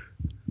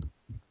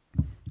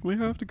 We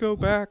have to go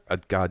back.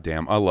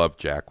 Goddamn, I love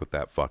Jack with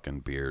that fucking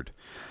beard.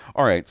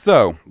 All right,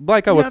 so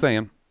like I was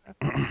saying,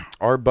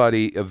 our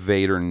buddy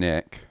Vader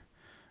Nick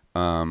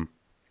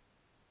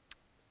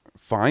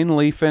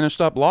finally finished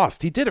up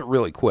Lost. He did it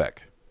really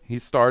quick. He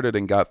started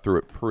and got through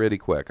it pretty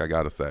quick, I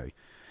gotta say.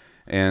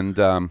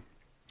 And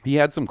he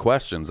had some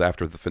questions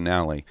after the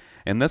finale.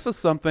 And this is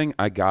something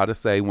I gotta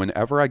say,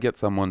 whenever I get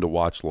someone to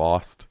watch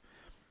Lost.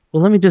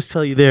 Well, let me just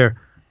tell you there.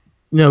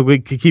 No, we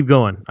could keep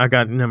going.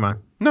 Never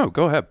mind. No,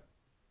 go ahead.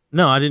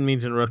 No, I didn't mean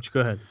to interrupt you.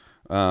 Go ahead.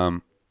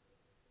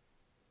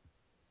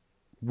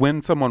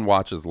 When someone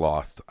watches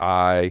Lost,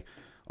 I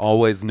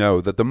always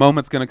know that the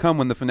moment's going to come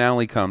when the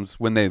finale comes,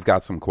 when they've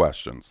got some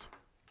questions.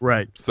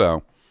 Right.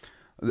 So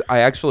I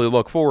actually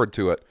look forward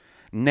to it.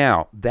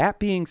 Now, that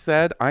being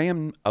said, I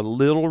am a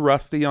little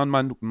rusty on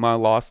my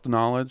Lost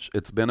knowledge.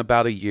 It's been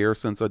about a year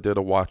since I did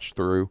a watch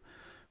through,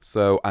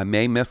 so I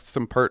may miss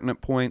some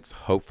pertinent points.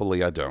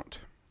 Hopefully I don't.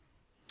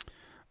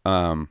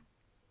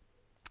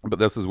 But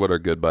this is what our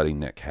good buddy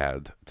Nick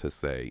had to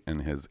say in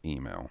his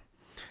email.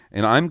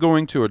 And I'm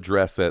going to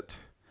address it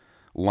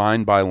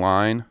line by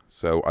line,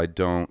 so I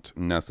don't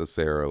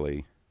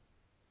necessarily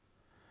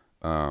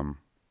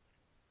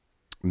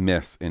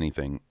miss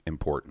anything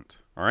important.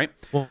 All right?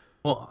 Well,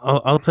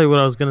 I'll tell you what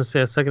I was going to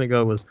say a second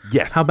ago was,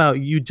 yes. How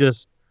about you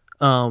just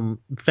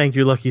thank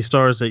your lucky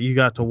stars that you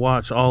got to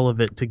watch all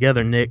of it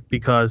together, Nick,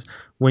 because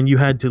when you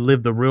had to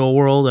live the real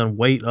world and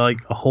wait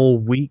like a whole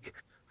week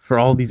for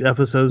all these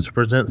episodes to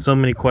present so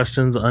many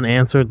questions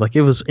unanswered, like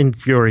it was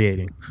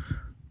infuriating.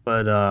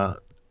 But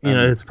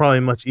it's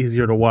probably much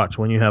easier to watch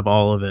when you have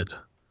all of it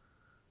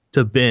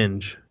to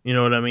binge. You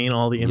know what I mean?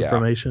 All the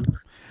information.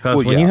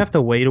 Because when you have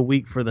to wait a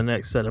week for the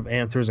next set of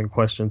answers and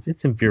questions,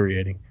 it's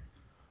infuriating.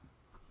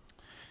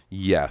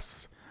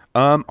 Yes.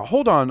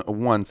 Hold on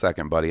 1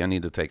 second, buddy. I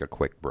need to take a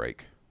quick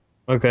break.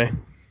 Okay.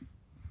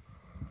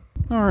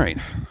 All right.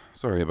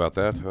 Sorry about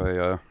that.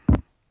 I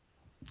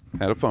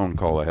had a phone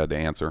call I had to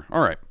answer.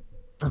 All right.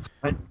 That's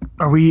fine.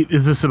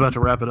 Is this about to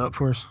wrap it up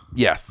for us?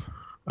 Yes.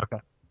 Okay.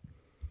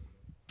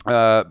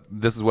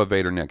 This is what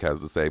Vader Nick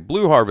has to say.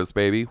 Blue Harvest,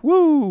 baby.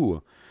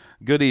 Woo!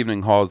 Good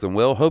evening, Halls and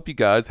Will. Hope you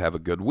guys have a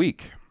good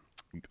week.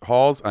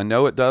 Halls, I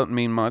know it doesn't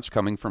mean much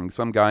coming from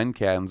some guy in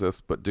Kansas,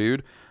 but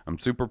dude, I'm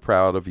super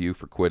proud of you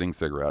for quitting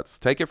cigarettes.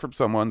 Take it from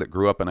someone that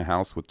grew up in a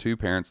house with two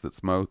parents that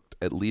smoked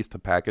at least a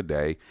pack a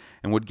day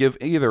and would give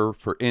anything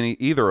for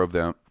either of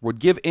them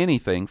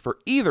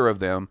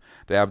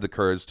to have the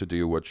courage to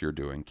do what you're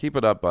doing. Keep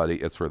it up,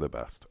 buddy. It's for the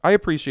best. I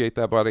appreciate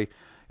that, buddy.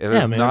 It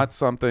is not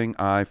something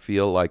I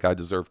feel like I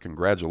deserve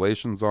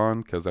congratulations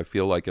on, because I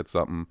feel like it's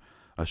something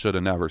I should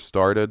have never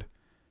started.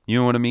 You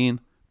know what I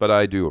mean? But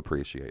I do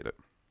appreciate it.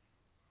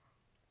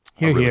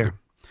 Here.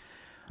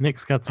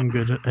 Nick's got some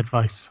good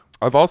advice.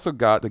 I've also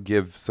got to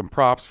give some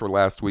props for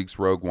last week's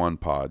Rogue One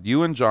pod.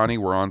 You and Johnny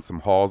were on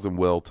some Halls and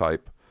Will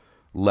type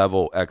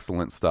level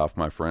excellent stuff,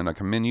 my friend. I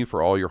commend you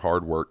for all your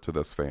hard work to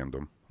this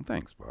fandom.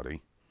 Thanks,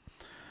 buddy.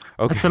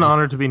 Okay. It's an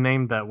honor to be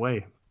named that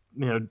way.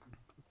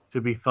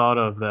 To be thought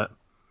of that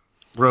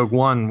Rogue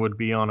One would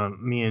be on a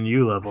me and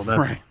you level.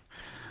 That's right.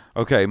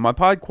 Okay, my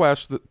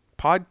podcast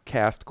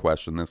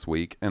question this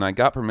week, and I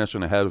got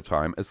permission ahead of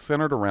time, is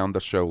centered around the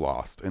show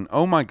Lost. And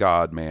oh my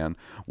god, man,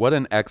 what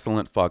an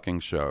excellent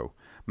fucking show.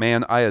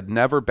 Man, I had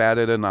never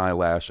batted an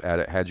eyelash at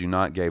it had you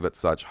not gave it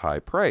such high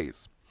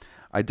praise.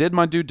 I did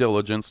my due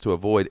diligence to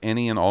avoid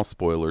any and all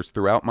spoilers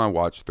throughout my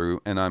watch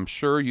through, and I'm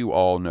sure you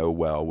all know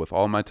well with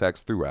all my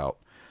text throughout,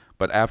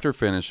 but after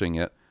finishing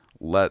it,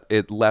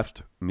 it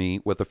left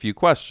me with a few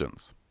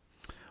questions.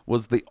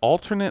 Was the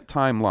alternate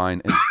timeline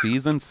in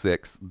Season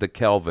 6 the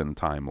Kelvin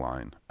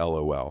timeline?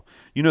 LOL.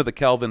 You know, the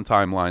Kelvin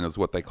timeline is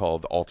what they call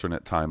the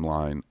alternate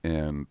timeline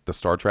in the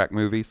Star Trek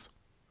movies.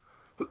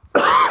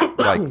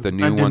 Like the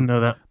new one. I didn't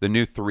know that. The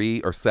new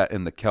 3 are set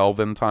in the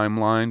Kelvin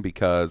timeline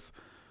because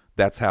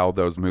that's how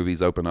those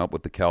movies open up,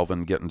 with the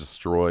Kelvin getting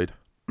destroyed.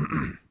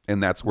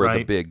 And that's where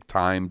the big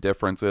time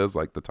difference is,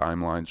 like the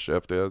timeline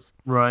shift is.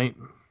 Right.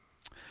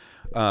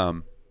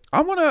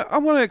 I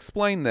want to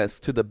explain this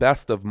to the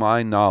best of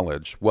my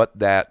knowledge, what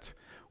that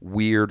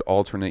weird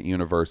alternate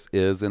universe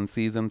is in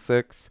Season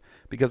 6,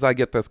 because I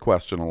get this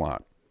question a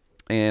lot.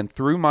 And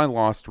through my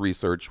Lost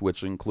research,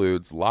 which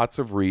includes lots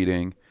of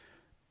reading,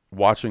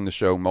 watching the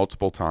show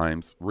multiple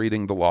times,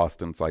 reading the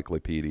Lost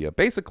Encyclopedia,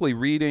 basically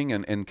reading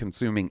and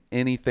consuming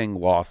anything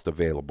Lost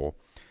available.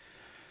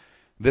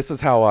 This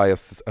is how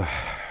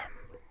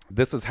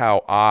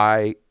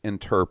I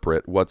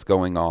interpret what's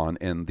going on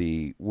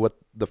in what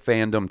the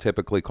fandom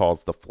typically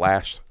calls the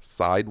Flash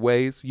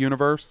Sideways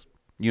universe.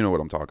 You know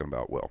what I'm talking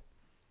about, Will.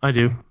 I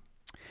do.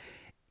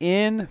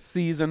 In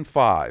season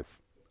 5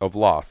 of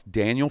Lost,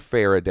 Daniel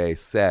Faraday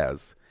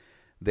says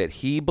that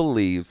he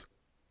believes,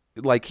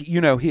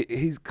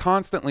 he's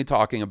constantly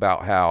talking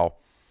about how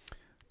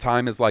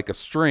time is like a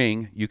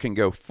string. You can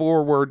go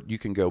forward, you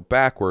can go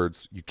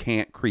backwards. You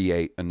can't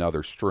create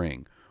another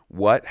string.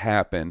 What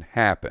happened.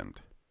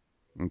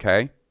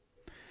 Okay?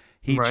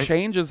 He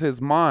changes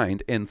his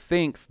mind and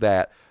thinks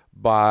that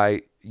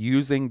by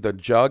using the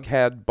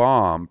Jughead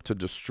bomb to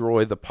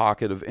destroy the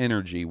pocket of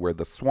energy where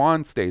the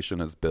Swan Station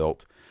is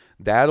built,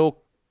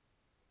 that'll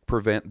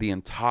prevent the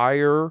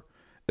entire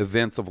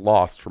events of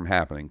Lost from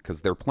happening,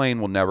 because their plane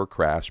will never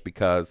crash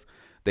because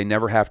they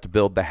never have to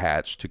build the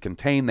hatch to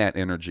contain that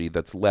energy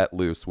that's let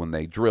loose when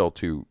they drill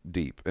too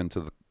deep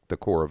into the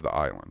core of the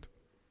island.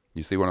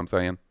 You see what I'm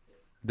saying?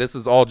 This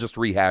is all just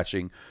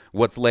rehashing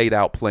what's laid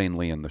out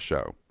plainly in the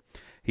show.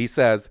 He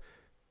says,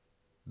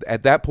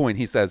 at that point,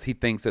 he says he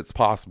thinks it's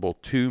possible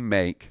to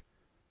make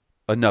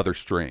another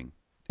string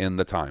in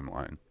the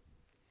timeline.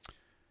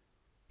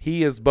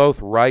 He is both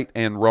right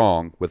and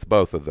wrong with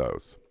both of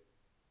those.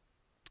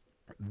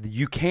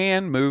 You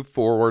can move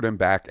forward and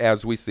back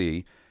as we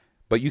see,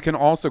 but you can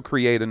also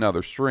create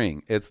another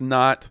string. It's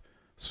not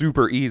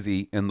super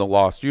easy in the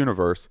Lost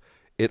universe.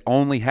 It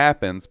only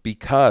happens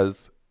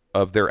because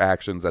of their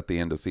actions at the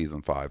end of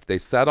season 5. They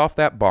set off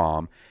that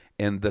bomb,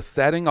 and the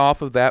setting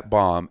off of that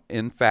bomb,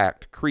 in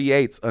fact,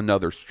 creates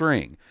another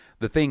string.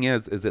 The thing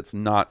is it's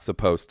not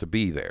supposed to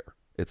be there.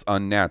 It's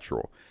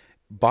unnatural.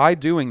 By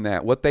doing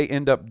that, what they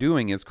end up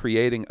doing is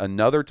creating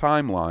another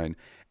timeline,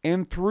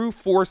 and through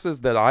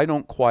forces that I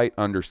don't quite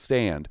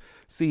understand.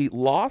 See,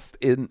 Lost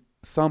in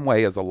some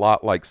way is a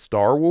lot like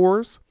Star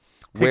Wars.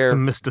 Take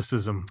some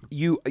mysticism.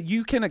 You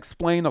can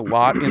explain a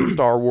lot in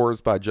Star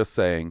Wars by just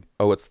saying,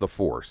 oh, it's the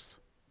Force,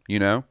 you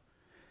know?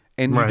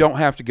 And you don't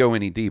have to go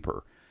any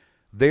deeper.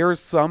 There's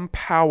some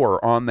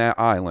power on that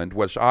island,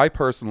 which I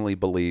personally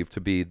believe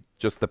to be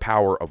just the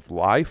power of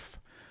life.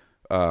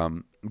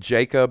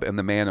 Jacob and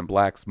the Man in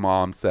Black's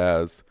mom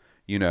says,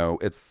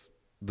 it's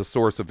the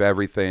source of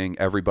everything.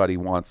 Everybody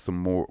wants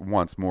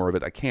more of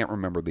it. I can't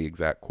remember the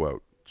exact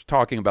quote. She's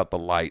talking about the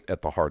light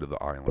at the heart of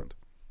the island.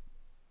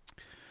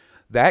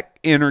 That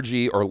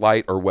energy or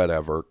light or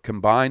whatever,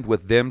 combined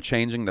with them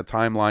changing the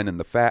timeline in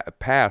the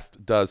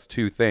past, does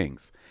two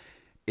things.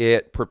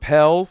 It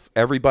propels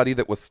everybody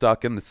that was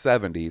stuck in the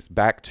 70s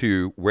back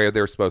to where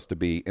they're supposed to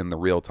be in the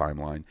real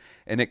timeline.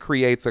 And it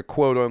creates a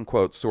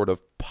quote-unquote sort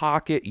of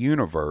pocket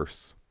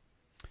universe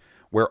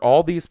where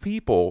all these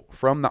people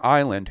from the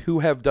island who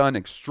have done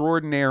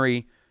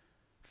extraordinary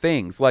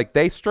things, like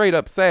they straight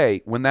up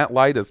say, when that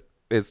light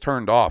is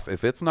turned off,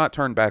 if it's not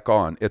turned back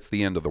on, it's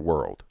the end of the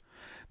world.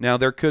 Now,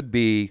 there could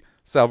be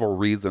several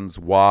reasons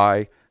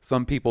why.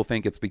 Some people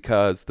think it's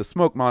because the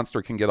smoke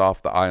monster can get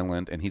off the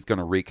island and he's going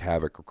to wreak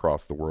havoc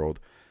across the world.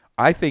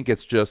 I think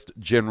it's just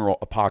general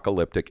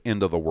apocalyptic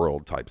end of the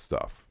world type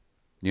stuff,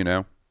 you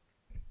know?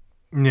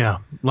 Yeah,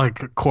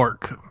 like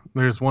Quark.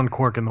 There's one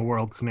Quark in the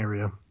world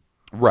scenario.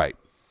 Right.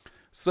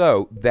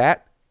 So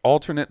that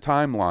alternate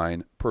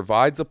timeline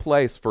provides a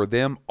place for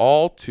them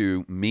all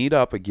to meet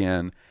up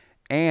again.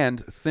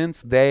 And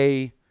since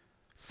they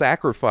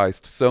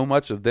sacrificed so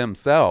much of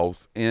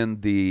themselves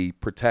in the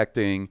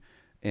protecting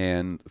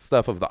and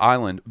stuff of the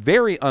island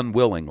very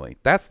unwillingly.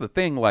 That's the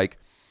thing, like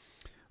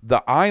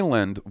the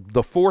island,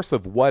 the force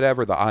of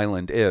whatever the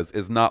island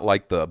is not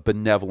like the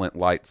benevolent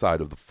light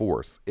side of the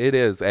force. It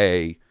is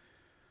a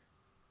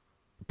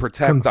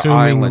protect consuming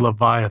the island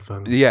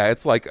Leviathan. Yeah,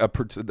 it's like a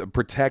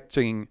protect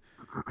the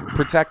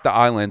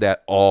island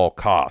at all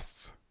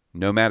costs,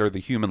 no matter the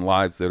human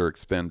lives that are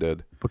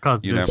expended.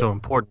 Because it is so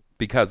important.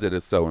 Because it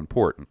is so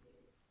important.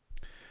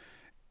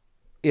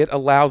 It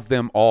allows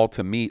them all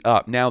to meet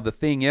up. Now, the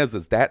thing is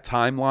that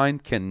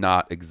timeline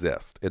cannot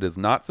exist. It is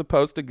not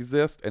supposed to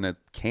exist, and it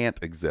can't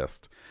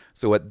exist.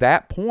 So at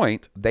that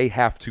point, they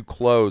have to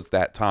close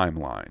that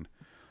timeline.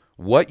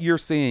 What you're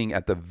seeing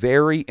at the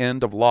very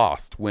end of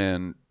Lost,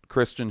 when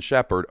Christian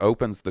Shepherd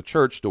opens the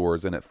church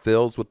doors and it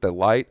fills with the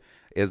light,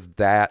 is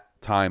that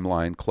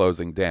timeline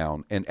closing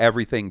down and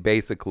everything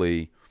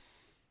basically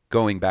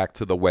going back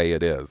to the way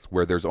it is,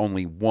 where there's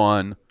only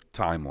one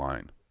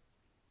timeline.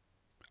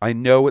 I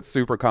know it's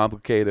super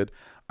complicated.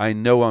 I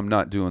know I'm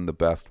not doing the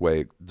best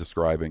way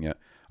describing it.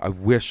 I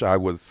wish I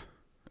was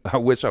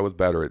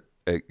better at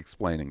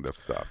explaining this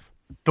stuff.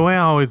 The way I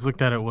always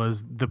looked at it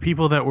was the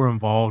people that were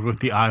involved with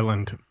the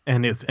island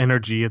and its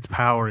energy, its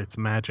power, its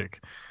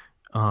magic,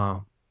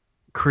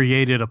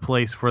 created a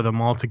place for them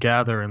all to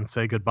gather and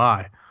say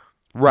goodbye.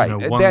 Right.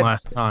 One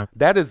last time.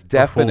 That is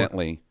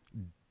definitely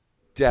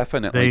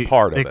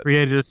part of it. They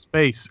created a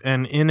space,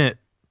 and in it,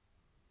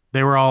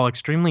 they were all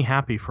extremely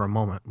happy for a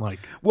moment.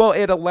 Well,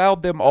 it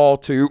allowed them all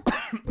to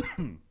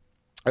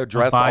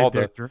address all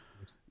the dreams.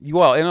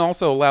 Well, and it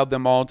also allowed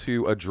them all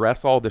to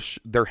address all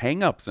their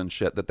hang-ups and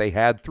shit that they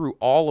had through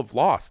all of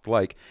Lost.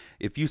 Like,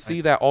 if you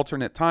see that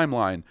alternate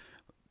timeline,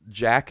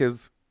 Jack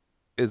is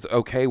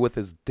okay with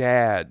his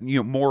dad,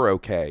 more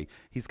okay.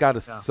 He's got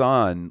a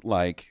son,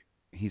 like,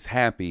 he's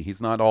happy.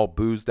 He's not all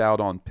boozed out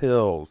on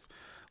pills.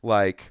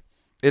 Like,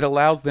 it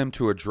allows them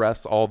to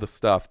address all the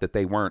stuff that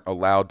they weren't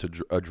allowed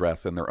to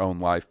address in their own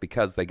life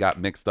because they got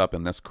mixed up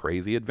in this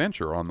crazy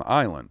adventure on the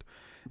island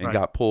and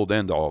got pulled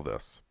into all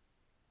this.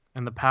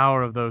 And the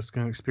power of those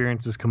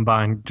experiences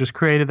combined just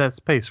created that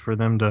space for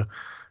them to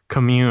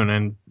commune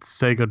and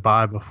say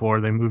goodbye before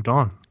they moved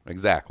on.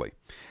 Exactly.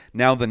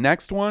 Now, the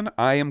next one,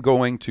 I am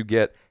going to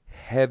get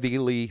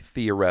heavily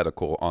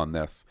theoretical on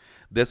this.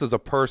 This is a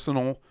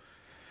personal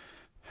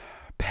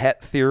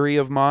pet theory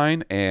of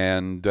mine,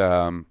 and,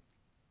 who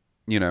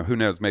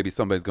knows, maybe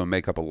somebody's going to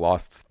make up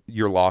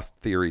your Lost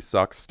theory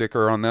sucks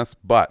sticker on this,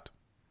 but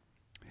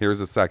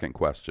here's a second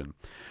question.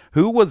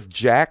 Who was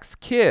Jack's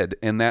kid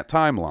in that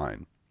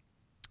timeline?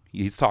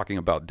 He's talking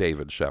about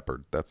David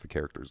Shepard. That's the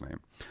character's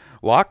name.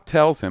 Locke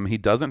tells him he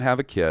doesn't have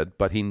a kid,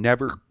 but he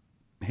never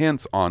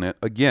hints on it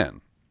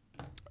again.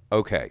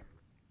 Okay.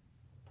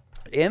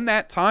 In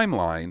that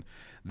timeline,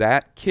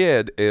 that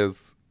kid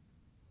is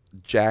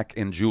Jack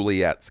and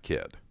Juliet's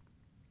kid.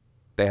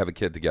 They have a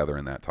kid together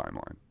in that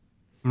timeline.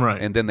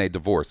 Right. And then they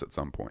divorce at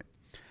some point.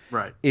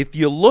 Right. If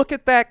you look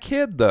at that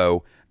kid,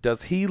 though,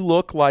 does he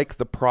look like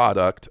the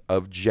product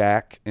of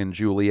Jack and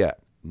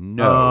Juliet?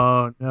 No.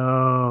 Oh,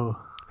 no.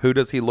 Who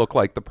does he look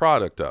like the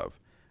product of?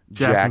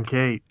 Jack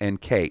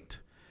and Kate.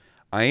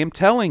 I am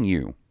telling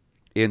you,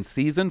 in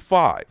season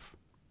 5,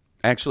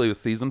 actually it was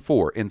season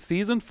 4. In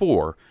season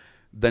 4,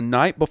 the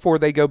night before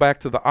they go back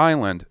to the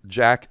island,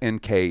 Jack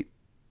and Kate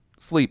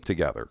sleep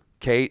together.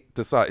 Kate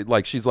decides,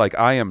 she's like,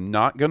 I am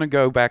not going to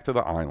go back to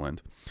the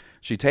island.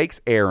 She takes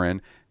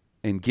Aaron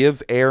and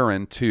gives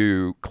Aaron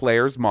to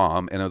Claire's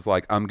mom and is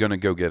like, I'm going to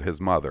go get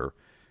his mother.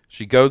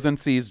 She goes and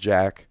sees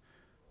Jack.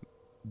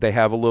 They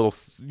have a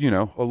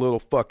little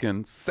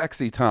fucking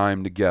sexy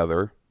time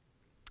together,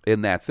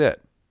 and that's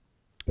it.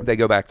 They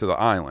go back to the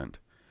island.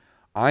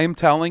 I am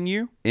telling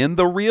you, in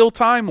the real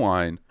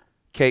timeline,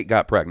 Kate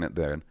got pregnant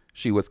then.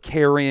 She was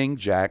carrying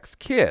Jack's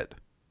kid.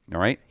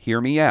 All right? Hear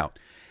me out.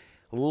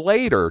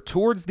 Later,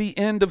 towards the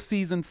end of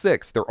season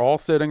 6, they're all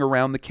sitting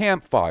around the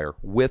campfire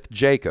with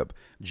Jacob.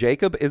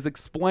 Jacob is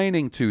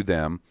explaining to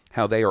them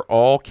how they are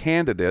all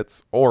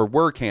candidates, or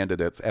were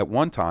candidates at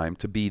one time,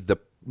 to be the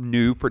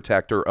new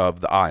protector of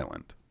the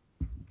island.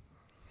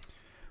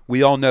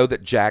 We all know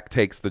that Jack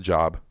takes the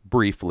job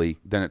briefly,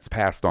 then it's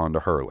passed on to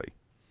Hurley.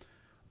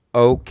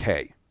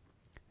 Okay.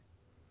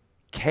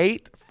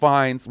 Kate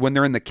finds, when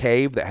they're in the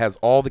cave that has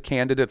all the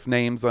candidates'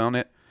 names on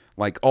it,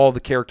 like all the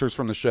characters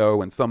from the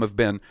show, and some have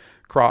been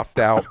crossed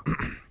out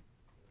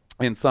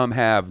and some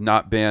have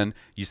not been.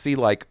 You see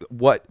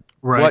what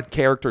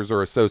characters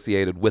are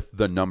associated with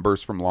the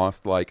numbers from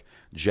Lost, like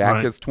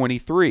Jack is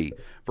 23.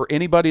 For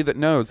anybody that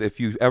knows, if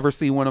you ever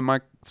see one of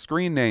my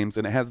screen names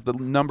and it has the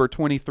number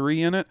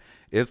 23 in it,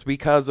 it's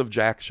because of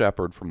Jack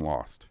Shepard from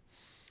Lost.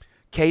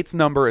 Kate's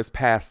number is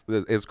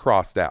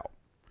crossed out.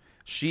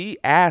 She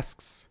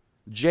asks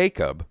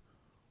Jacob,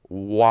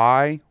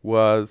 why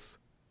was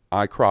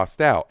I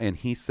crossed out? And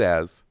he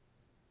says,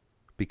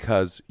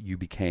 because you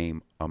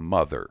became a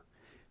mother.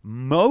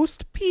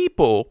 Most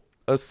people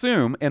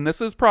assume, and this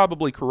is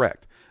probably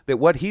correct, that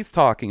what he's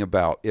talking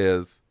about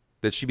is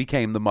that she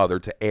became the mother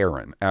to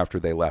Aaron after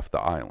they left the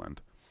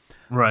island.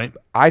 Right.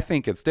 I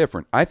think it's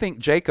different. I think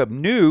Jacob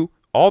knew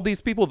all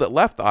these people that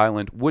left the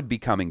island would be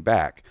coming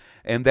back,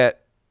 and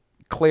that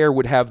Claire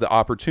would have the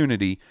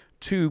opportunity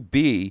to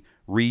be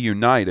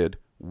reunited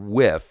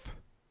with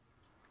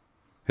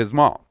his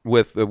mom,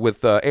 with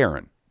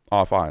Aaron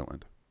off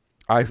island.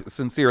 I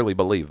sincerely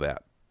believe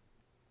that.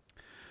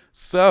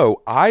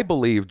 So I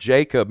believe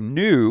Jacob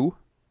knew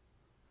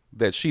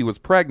that she was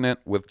pregnant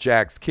with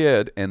Jack's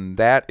kid, and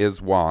that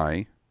is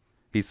why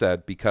he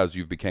said, because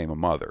you became a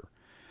mother.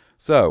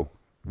 So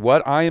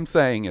what I am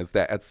saying is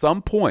that at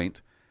some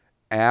point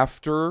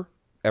after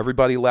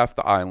everybody left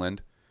the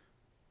island,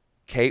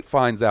 Kate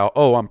finds out,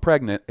 oh, I'm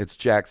pregnant. It's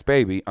Jack's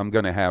baby. I'm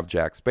going to have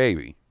Jack's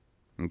baby.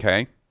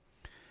 Okay?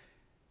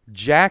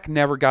 Jack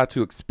never got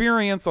to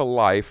experience a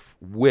life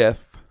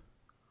with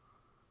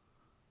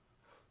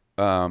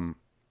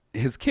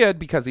his kid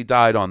because he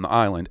died on the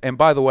island. And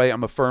by the way,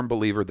 I'm a firm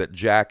believer that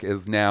Jack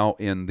is now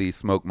in the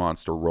smoke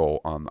monster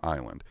role on the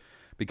island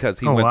because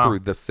he went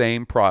through the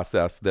same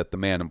process that the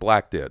Man in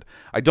Black did.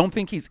 I don't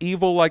think he's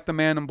evil like the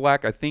Man in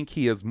Black. I think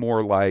he is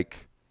more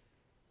like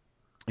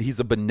he's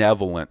a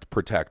benevolent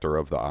protector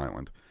of the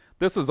island.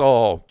 This is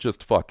all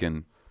just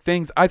fucking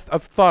things. I've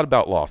thought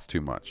about Lost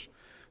too much.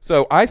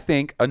 So I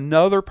think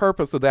another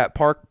purpose of that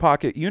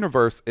pocket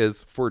universe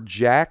is for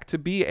Jack to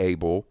be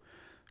able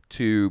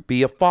to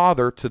be a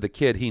father to the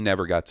kid he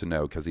never got to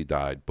know because he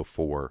died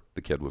before the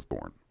kid was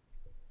born.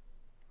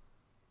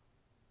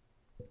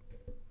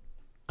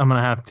 I'm going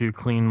to have to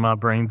clean my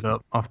brains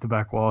up off the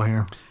back wall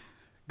here.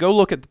 Go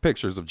look at the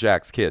pictures of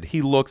Jack's kid.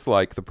 He looks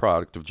like the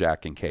product of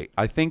Jack and Kate.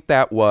 I think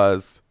that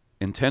was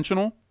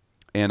intentional,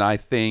 and I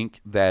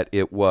think that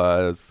it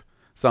was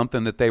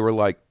something that they were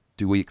like,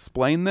 do we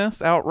explain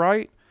this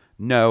outright?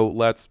 No,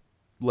 let's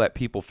let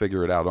people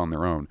figure it out on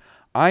their own.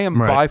 I am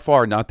by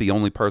far not the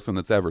only person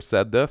that's ever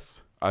said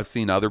this. I've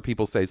seen other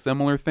people say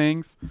similar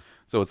things,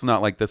 so it's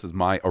not like this is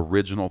my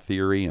original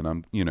theory and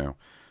I'm,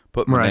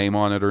 putting my name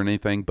on it or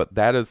anything, but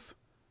that is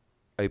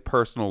a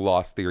personal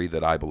Lost theory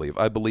that I believe.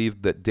 I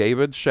believe that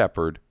David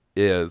Shepard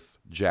is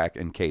Jack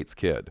and Kate's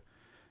kid.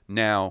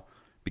 Now,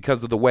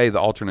 because of the way the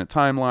alternate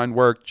timeline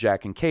worked,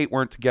 Jack and Kate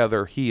weren't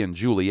together. He and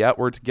Juliet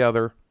were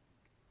together.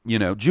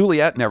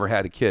 Juliet never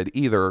had a kid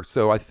either,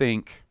 so I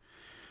think,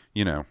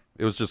 it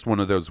was just one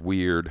of those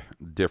weird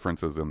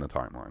differences in the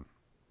timeline.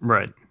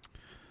 Right.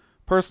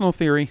 Personal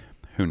theory,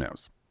 who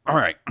knows? All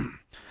right.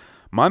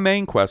 My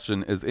main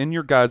question is, in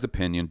your guys'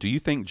 opinion, do you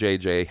think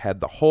JJ had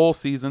the whole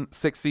 6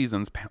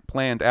 seasons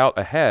planned out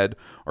ahead,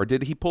 or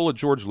did he pull a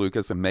George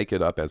Lucas and make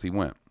it up as he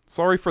went?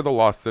 Sorry for the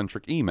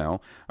Lost-centric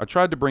email. I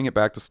tried to bring it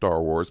back to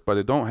Star Wars, but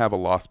I don't have a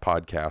Lost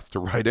podcast to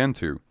write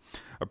into.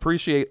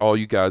 Appreciate all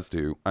you guys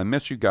do. I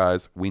miss you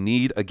guys. We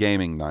need a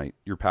gaming night.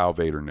 Your pal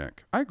Vader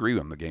Nick. I agree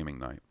on the gaming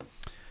night.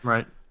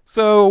 Right.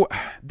 So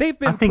they've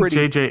been I think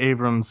J.J.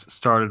 Abrams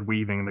started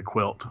weaving the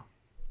quilt,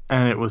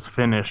 and it was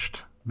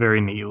finished very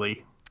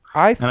neatly.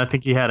 And I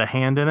think he had a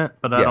hand in it,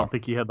 but I don't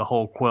think he had the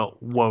whole quilt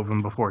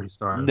woven before he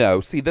started. No,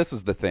 see, this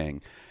is the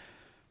thing.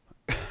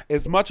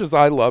 As much as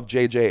I love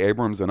J.J.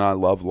 Abrams and I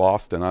love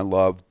Lost and I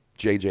love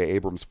J.J.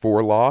 Abrams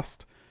for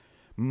Lost,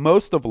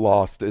 most of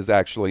Lost is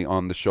actually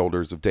on the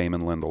shoulders of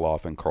Damon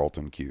Lindelof and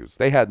Carlton Cuse.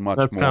 They had much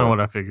That's more kind of what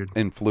I figured.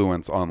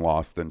 influence on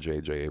Lost than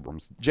J.J.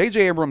 Abrams.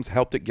 J.J. Abrams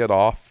helped it get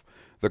off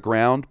the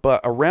ground,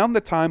 but around the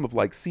time of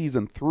like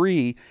season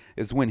 3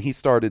 is when he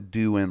started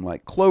doing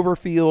like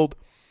Cloverfield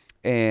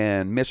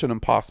and Mission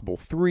Impossible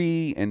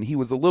 3, and he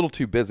was a little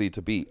too busy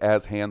to be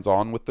as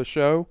hands-on with the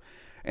show.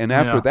 And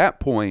after that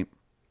point,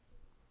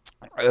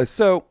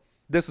 so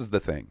this is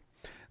the thing.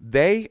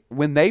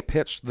 When they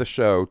pitched the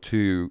show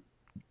to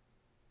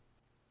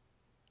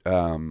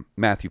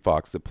Matthew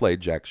Fox that played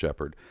Jack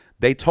Shepard,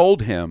 they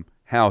told him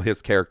how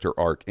his character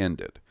arc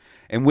ended.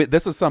 And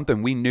this is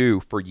something we knew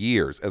for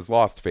years as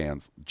Lost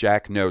fans.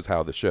 Jack knows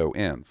how the show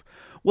ends.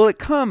 Well, it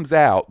comes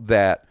out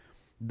that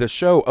the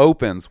show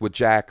opens with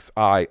Jack's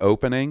eye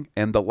opening,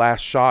 and the last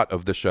shot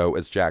of the show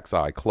is Jack's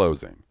eye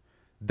closing.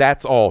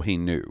 That's all he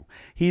knew.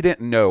 He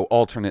didn't know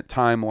alternate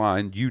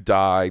timeline, you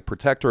die,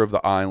 protector of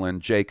the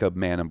island, Jacob,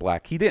 Man in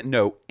Black. He didn't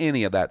know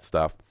any of that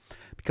stuff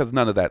because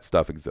none of that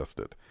stuff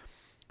existed.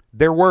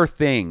 There were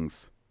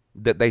things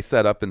that they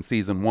set up in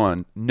season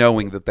 1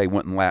 knowing that they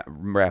wouldn't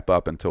wrap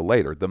up until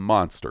later, the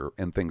monster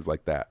and things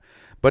like that.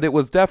 But it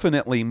was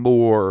definitely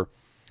more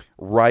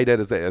right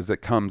as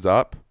it comes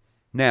up.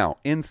 Now,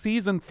 in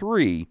season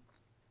 3,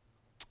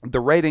 the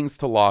ratings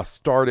to Lost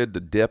started to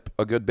dip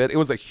a good bit. It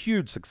was a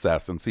huge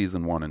success in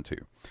season 1 and 2.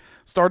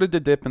 Started to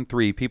dip in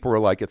 3. People were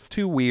like, it's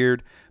too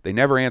weird. They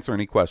never answer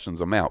any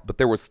questions. I'm out. But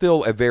there was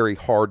still a very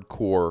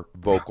hardcore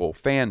vocal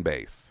fan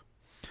base.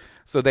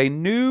 So they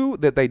knew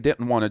that they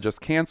didn't want to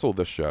just cancel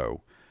the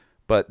show,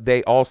 but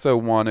they also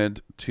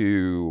wanted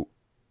to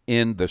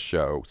end the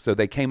show. So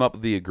they came up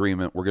with the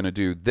agreement, we're going to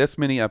do this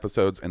many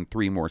episodes and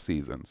 3 more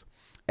seasons.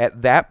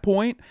 At that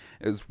point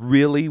is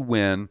really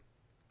when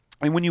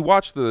you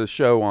watch the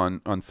show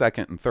on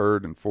second and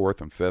third and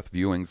fourth and fifth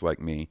viewings like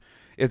me,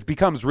 it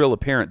becomes real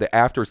apparent that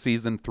after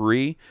season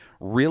 3,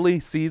 really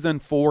season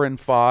 4 and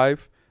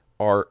 5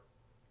 are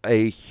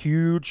a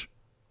huge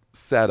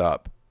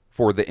setup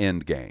for the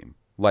end game.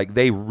 Like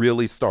they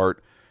really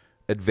start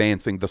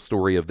advancing the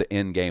story of the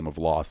end game of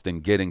Lost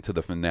and getting to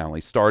the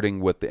finale, starting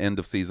with the end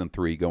of season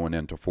 3 going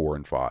into 4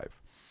 and 5.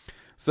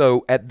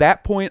 So at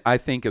that point, I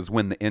think is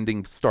when the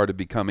ending started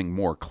becoming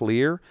more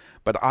clear,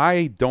 but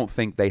I don't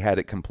think they had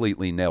it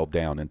completely nailed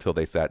down until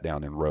they sat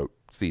down and wrote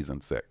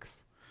season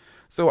 6.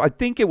 So I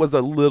think it was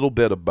a little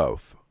bit of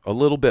both. A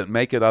little bit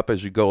make it up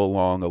as you go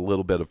along, a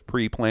little bit of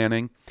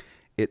pre-planning.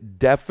 It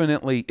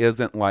definitely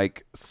isn't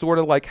like, sort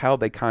of like how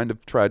they kind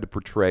of tried to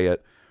portray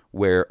it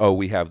where, oh,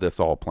 we have this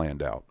all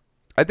planned out.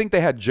 I think they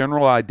had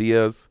general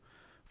ideas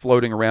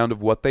floating around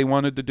of what they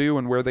wanted to do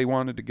and where they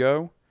wanted to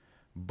go,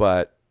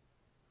 but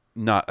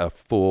not a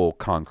full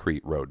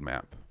concrete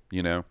roadmap,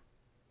 you know?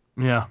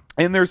 Yeah.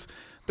 And there's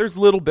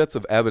little bits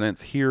of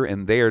evidence here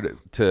and there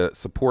to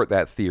support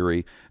that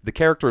theory. The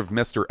character of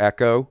Mr.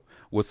 Echo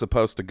was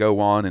supposed to go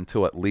on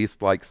until at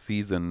least like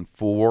season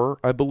 4,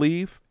 I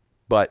believe,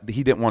 but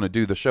he didn't want to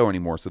do the show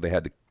anymore, so they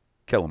had to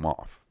kill him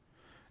off.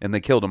 And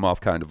they killed him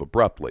off kind of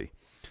abruptly.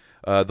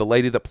 The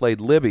lady that played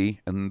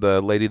Libby and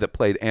the lady that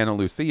played Ana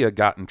Lucia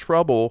got in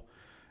trouble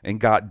and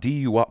got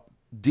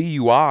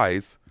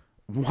DUIs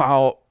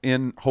while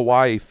in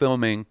Hawaii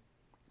filming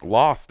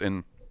Lost,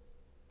 and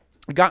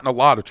got in a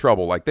lot of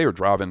trouble. Like they were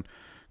driving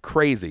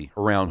crazy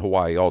around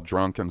Hawaii, all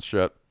drunk and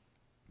shit.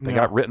 They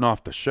got written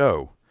off the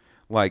show.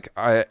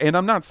 And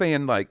I'm not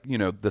saying like, you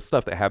know, the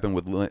stuff that happened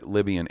with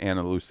Libby and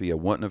Ana Lucia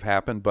wouldn't have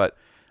happened, but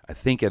I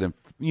think it,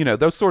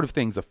 those sort of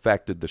things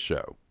affected the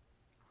show.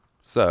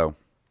 So,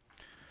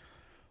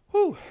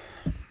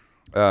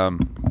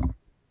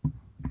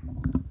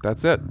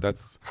 that's it.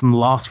 That's some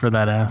loss for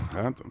that ass.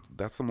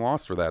 That's some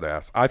loss for that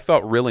ass. I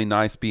felt really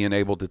nice being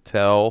able to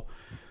tell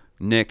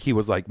Nick. He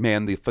was like,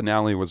 man, the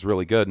finale was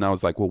really good. And I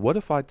was like, well, what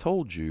if I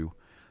told you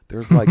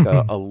there's like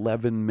a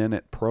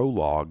 11-minute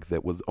prologue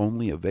that was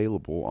only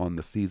available on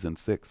the season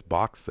 6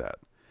 box set,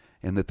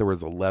 and that there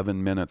was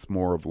 11 minutes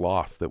more of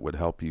Lost that would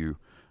help you,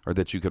 or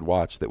that you could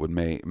watch that would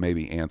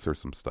maybe answer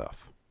some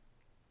stuff.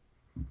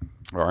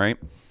 All right.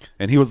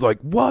 And he was like,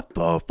 what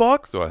the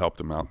fuck? So I helped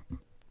him out,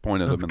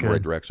 pointed him in the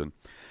right direction.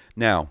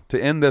 Now,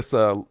 to end this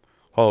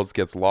Halls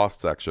Gets Lost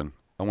section,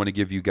 I want to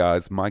give you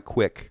guys my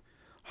quick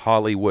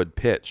Hollywood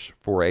pitch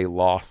for a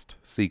Lost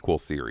sequel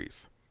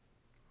series.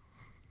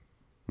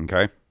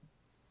 Okay?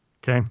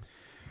 Okay.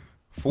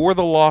 For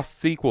the Lost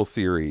sequel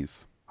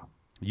series,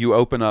 you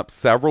open up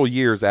several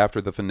years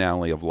after the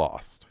finale of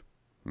Lost.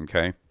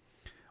 Okay?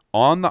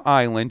 On the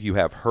island, you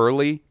have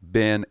Hurley,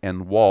 Ben,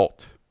 and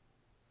Walt,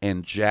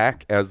 and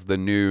Jack as the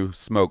new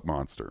smoke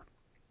monster.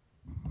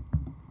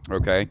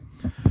 Okay?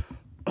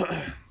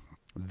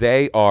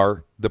 They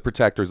are the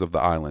protectors of the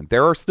island.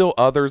 There are still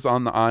others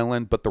on the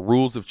island, but the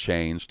rules have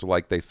changed,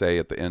 like they say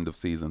at the end of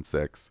season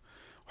 6.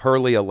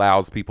 Hurley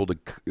allows people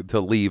to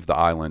leave the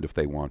island if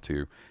they want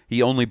to.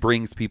 He only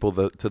brings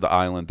people to the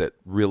island that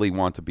really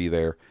want to be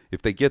there.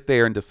 If they get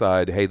there and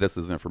decide, hey, this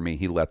isn't for me,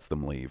 he lets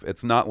them leave.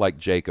 It's not like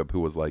Jacob, who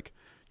was like,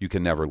 you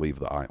can never leave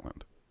the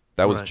island.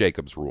 That was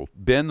Jacob's rule.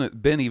 Ben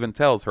even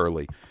tells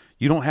Hurley,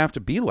 you don't have to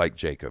be like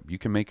Jacob. You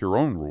can make your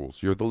own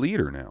rules. You're the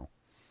leader now.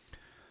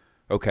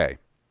 Okay.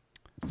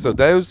 So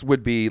those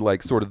would be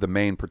like sort of the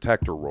main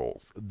protector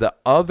roles. The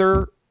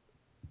other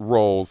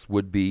roles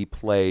would be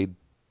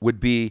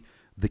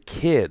the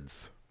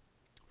kids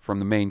from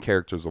the main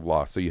characters of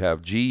Lost. So you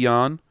have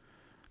Ji-yeon,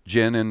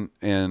 Jin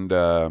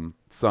and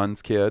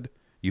Sun's kid.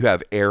 You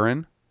have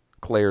Aaron,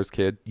 Claire's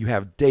kid. You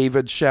have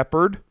David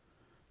Shepard,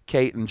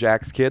 Kate and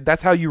Jack's kid.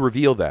 That's how you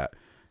reveal that.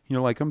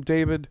 Like, I'm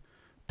David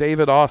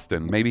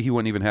Austin. Maybe he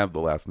wouldn't even have the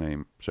last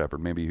name Shepard.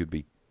 Maybe he'd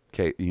be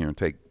Kate,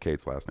 take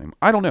Kate's last name.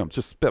 I don't know. I'm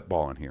just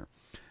spitballing here.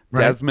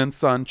 Right. Desmond's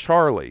son,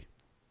 Charlie.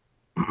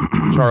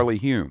 Charlie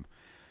Hume.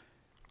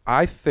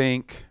 I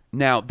think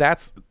now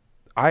that's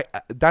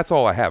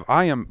all I have.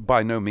 I am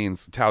by no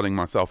means touting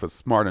myself as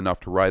smart enough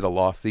to write a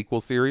Lost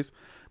sequel series,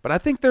 but I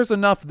think there's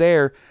enough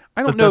there.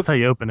 I don't know. That's how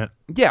you open it.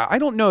 Yeah, I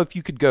don't know if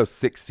you could go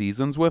 6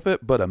 seasons with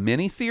it, but a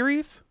mini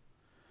series,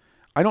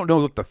 I don't know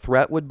what the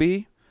threat would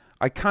be.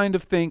 I kind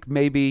of think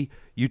maybe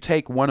you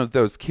take one of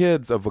those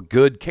kids of a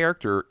good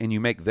character and you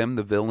make them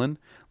the villain.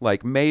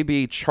 Like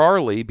maybe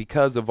Charlie,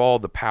 because of all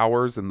the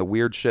powers and the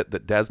weird shit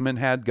that Desmond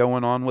had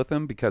going on with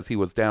him, because he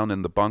was down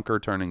in the bunker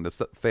turning the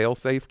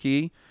fail-safe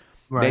key.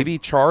 Right. Maybe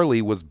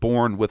Charlie was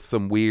born with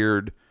some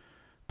weird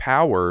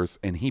powers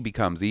and he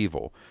becomes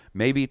evil.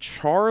 Maybe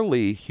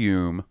Charlie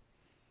Hume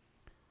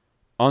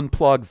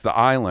unplugs the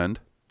island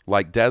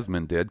like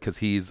Desmond did, because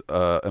he's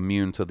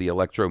immune to the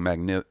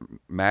electromagnet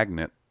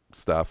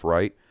stuff,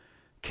 right?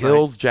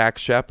 Kills Jack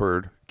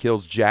Shepard,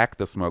 kills Jack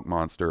the smoke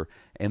monster,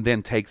 and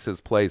then takes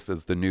his place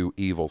as the new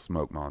evil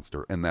smoke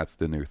monster, and that's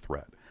the new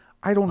threat.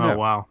 I don't know. Oh,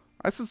 wow.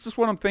 This is just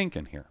what I'm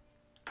thinking here.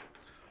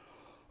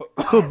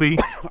 Could be.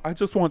 I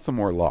just want some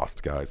more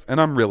Lost, guys,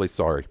 and I'm really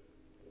sorry.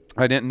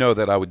 I didn't know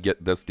that I would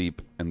get this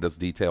deep and this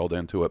detailed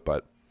into it,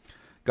 but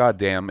god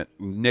damn it,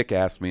 Nick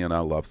asked me, and I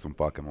love some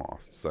fucking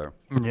Lost. So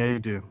yeah, you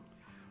do.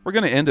 We're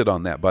going to end it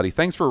on that, buddy.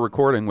 Thanks for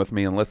recording with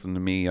me and listening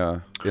to me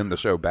in the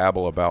show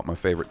babble about my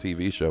favorite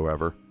TV show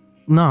ever.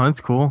 No,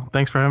 it's cool.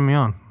 Thanks for having me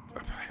on.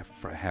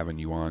 For having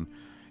you on.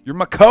 You're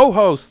my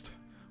co-host.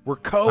 We're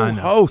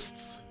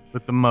co-hosts.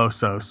 With the most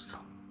host.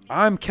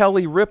 I'm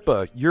Kelly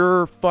Ripa.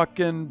 You're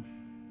fucking...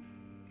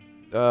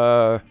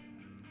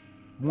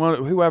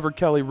 whoever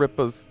Kelly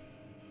Ripa's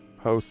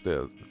host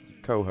is.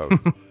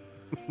 Co-host.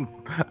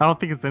 I don't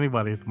think it's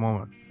anybody at the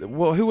moment.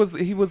 Well, he was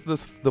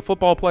the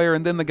football player,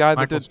 and then the guy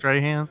Michael that did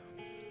Strahan.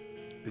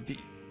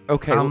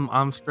 Okay,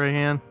 I'm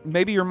Strahan.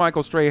 Maybe you're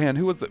Michael Strahan.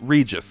 Who was it?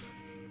 Regis.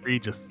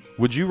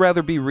 Would you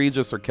rather be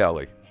Regis or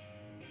Kelly?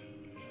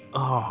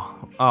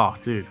 Oh,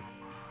 dude.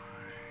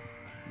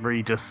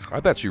 Regis. I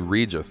bet you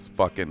Regis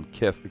fucking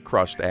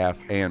crushed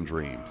ass and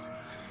dreams.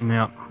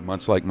 Yeah.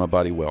 Much like my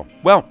buddy Will.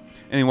 Well,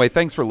 anyway,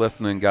 thanks for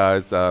listening,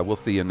 guys. We'll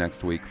see you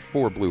next week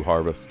for Blue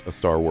Harvest, a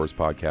Star Wars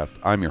podcast.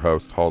 I'm your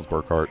host, Halls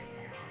Burkhart.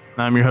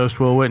 I'm your host,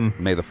 Will Witten.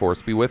 May the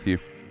Force be with you.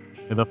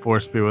 May the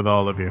Force be with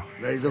all of you.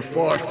 May the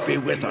Force be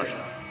with us.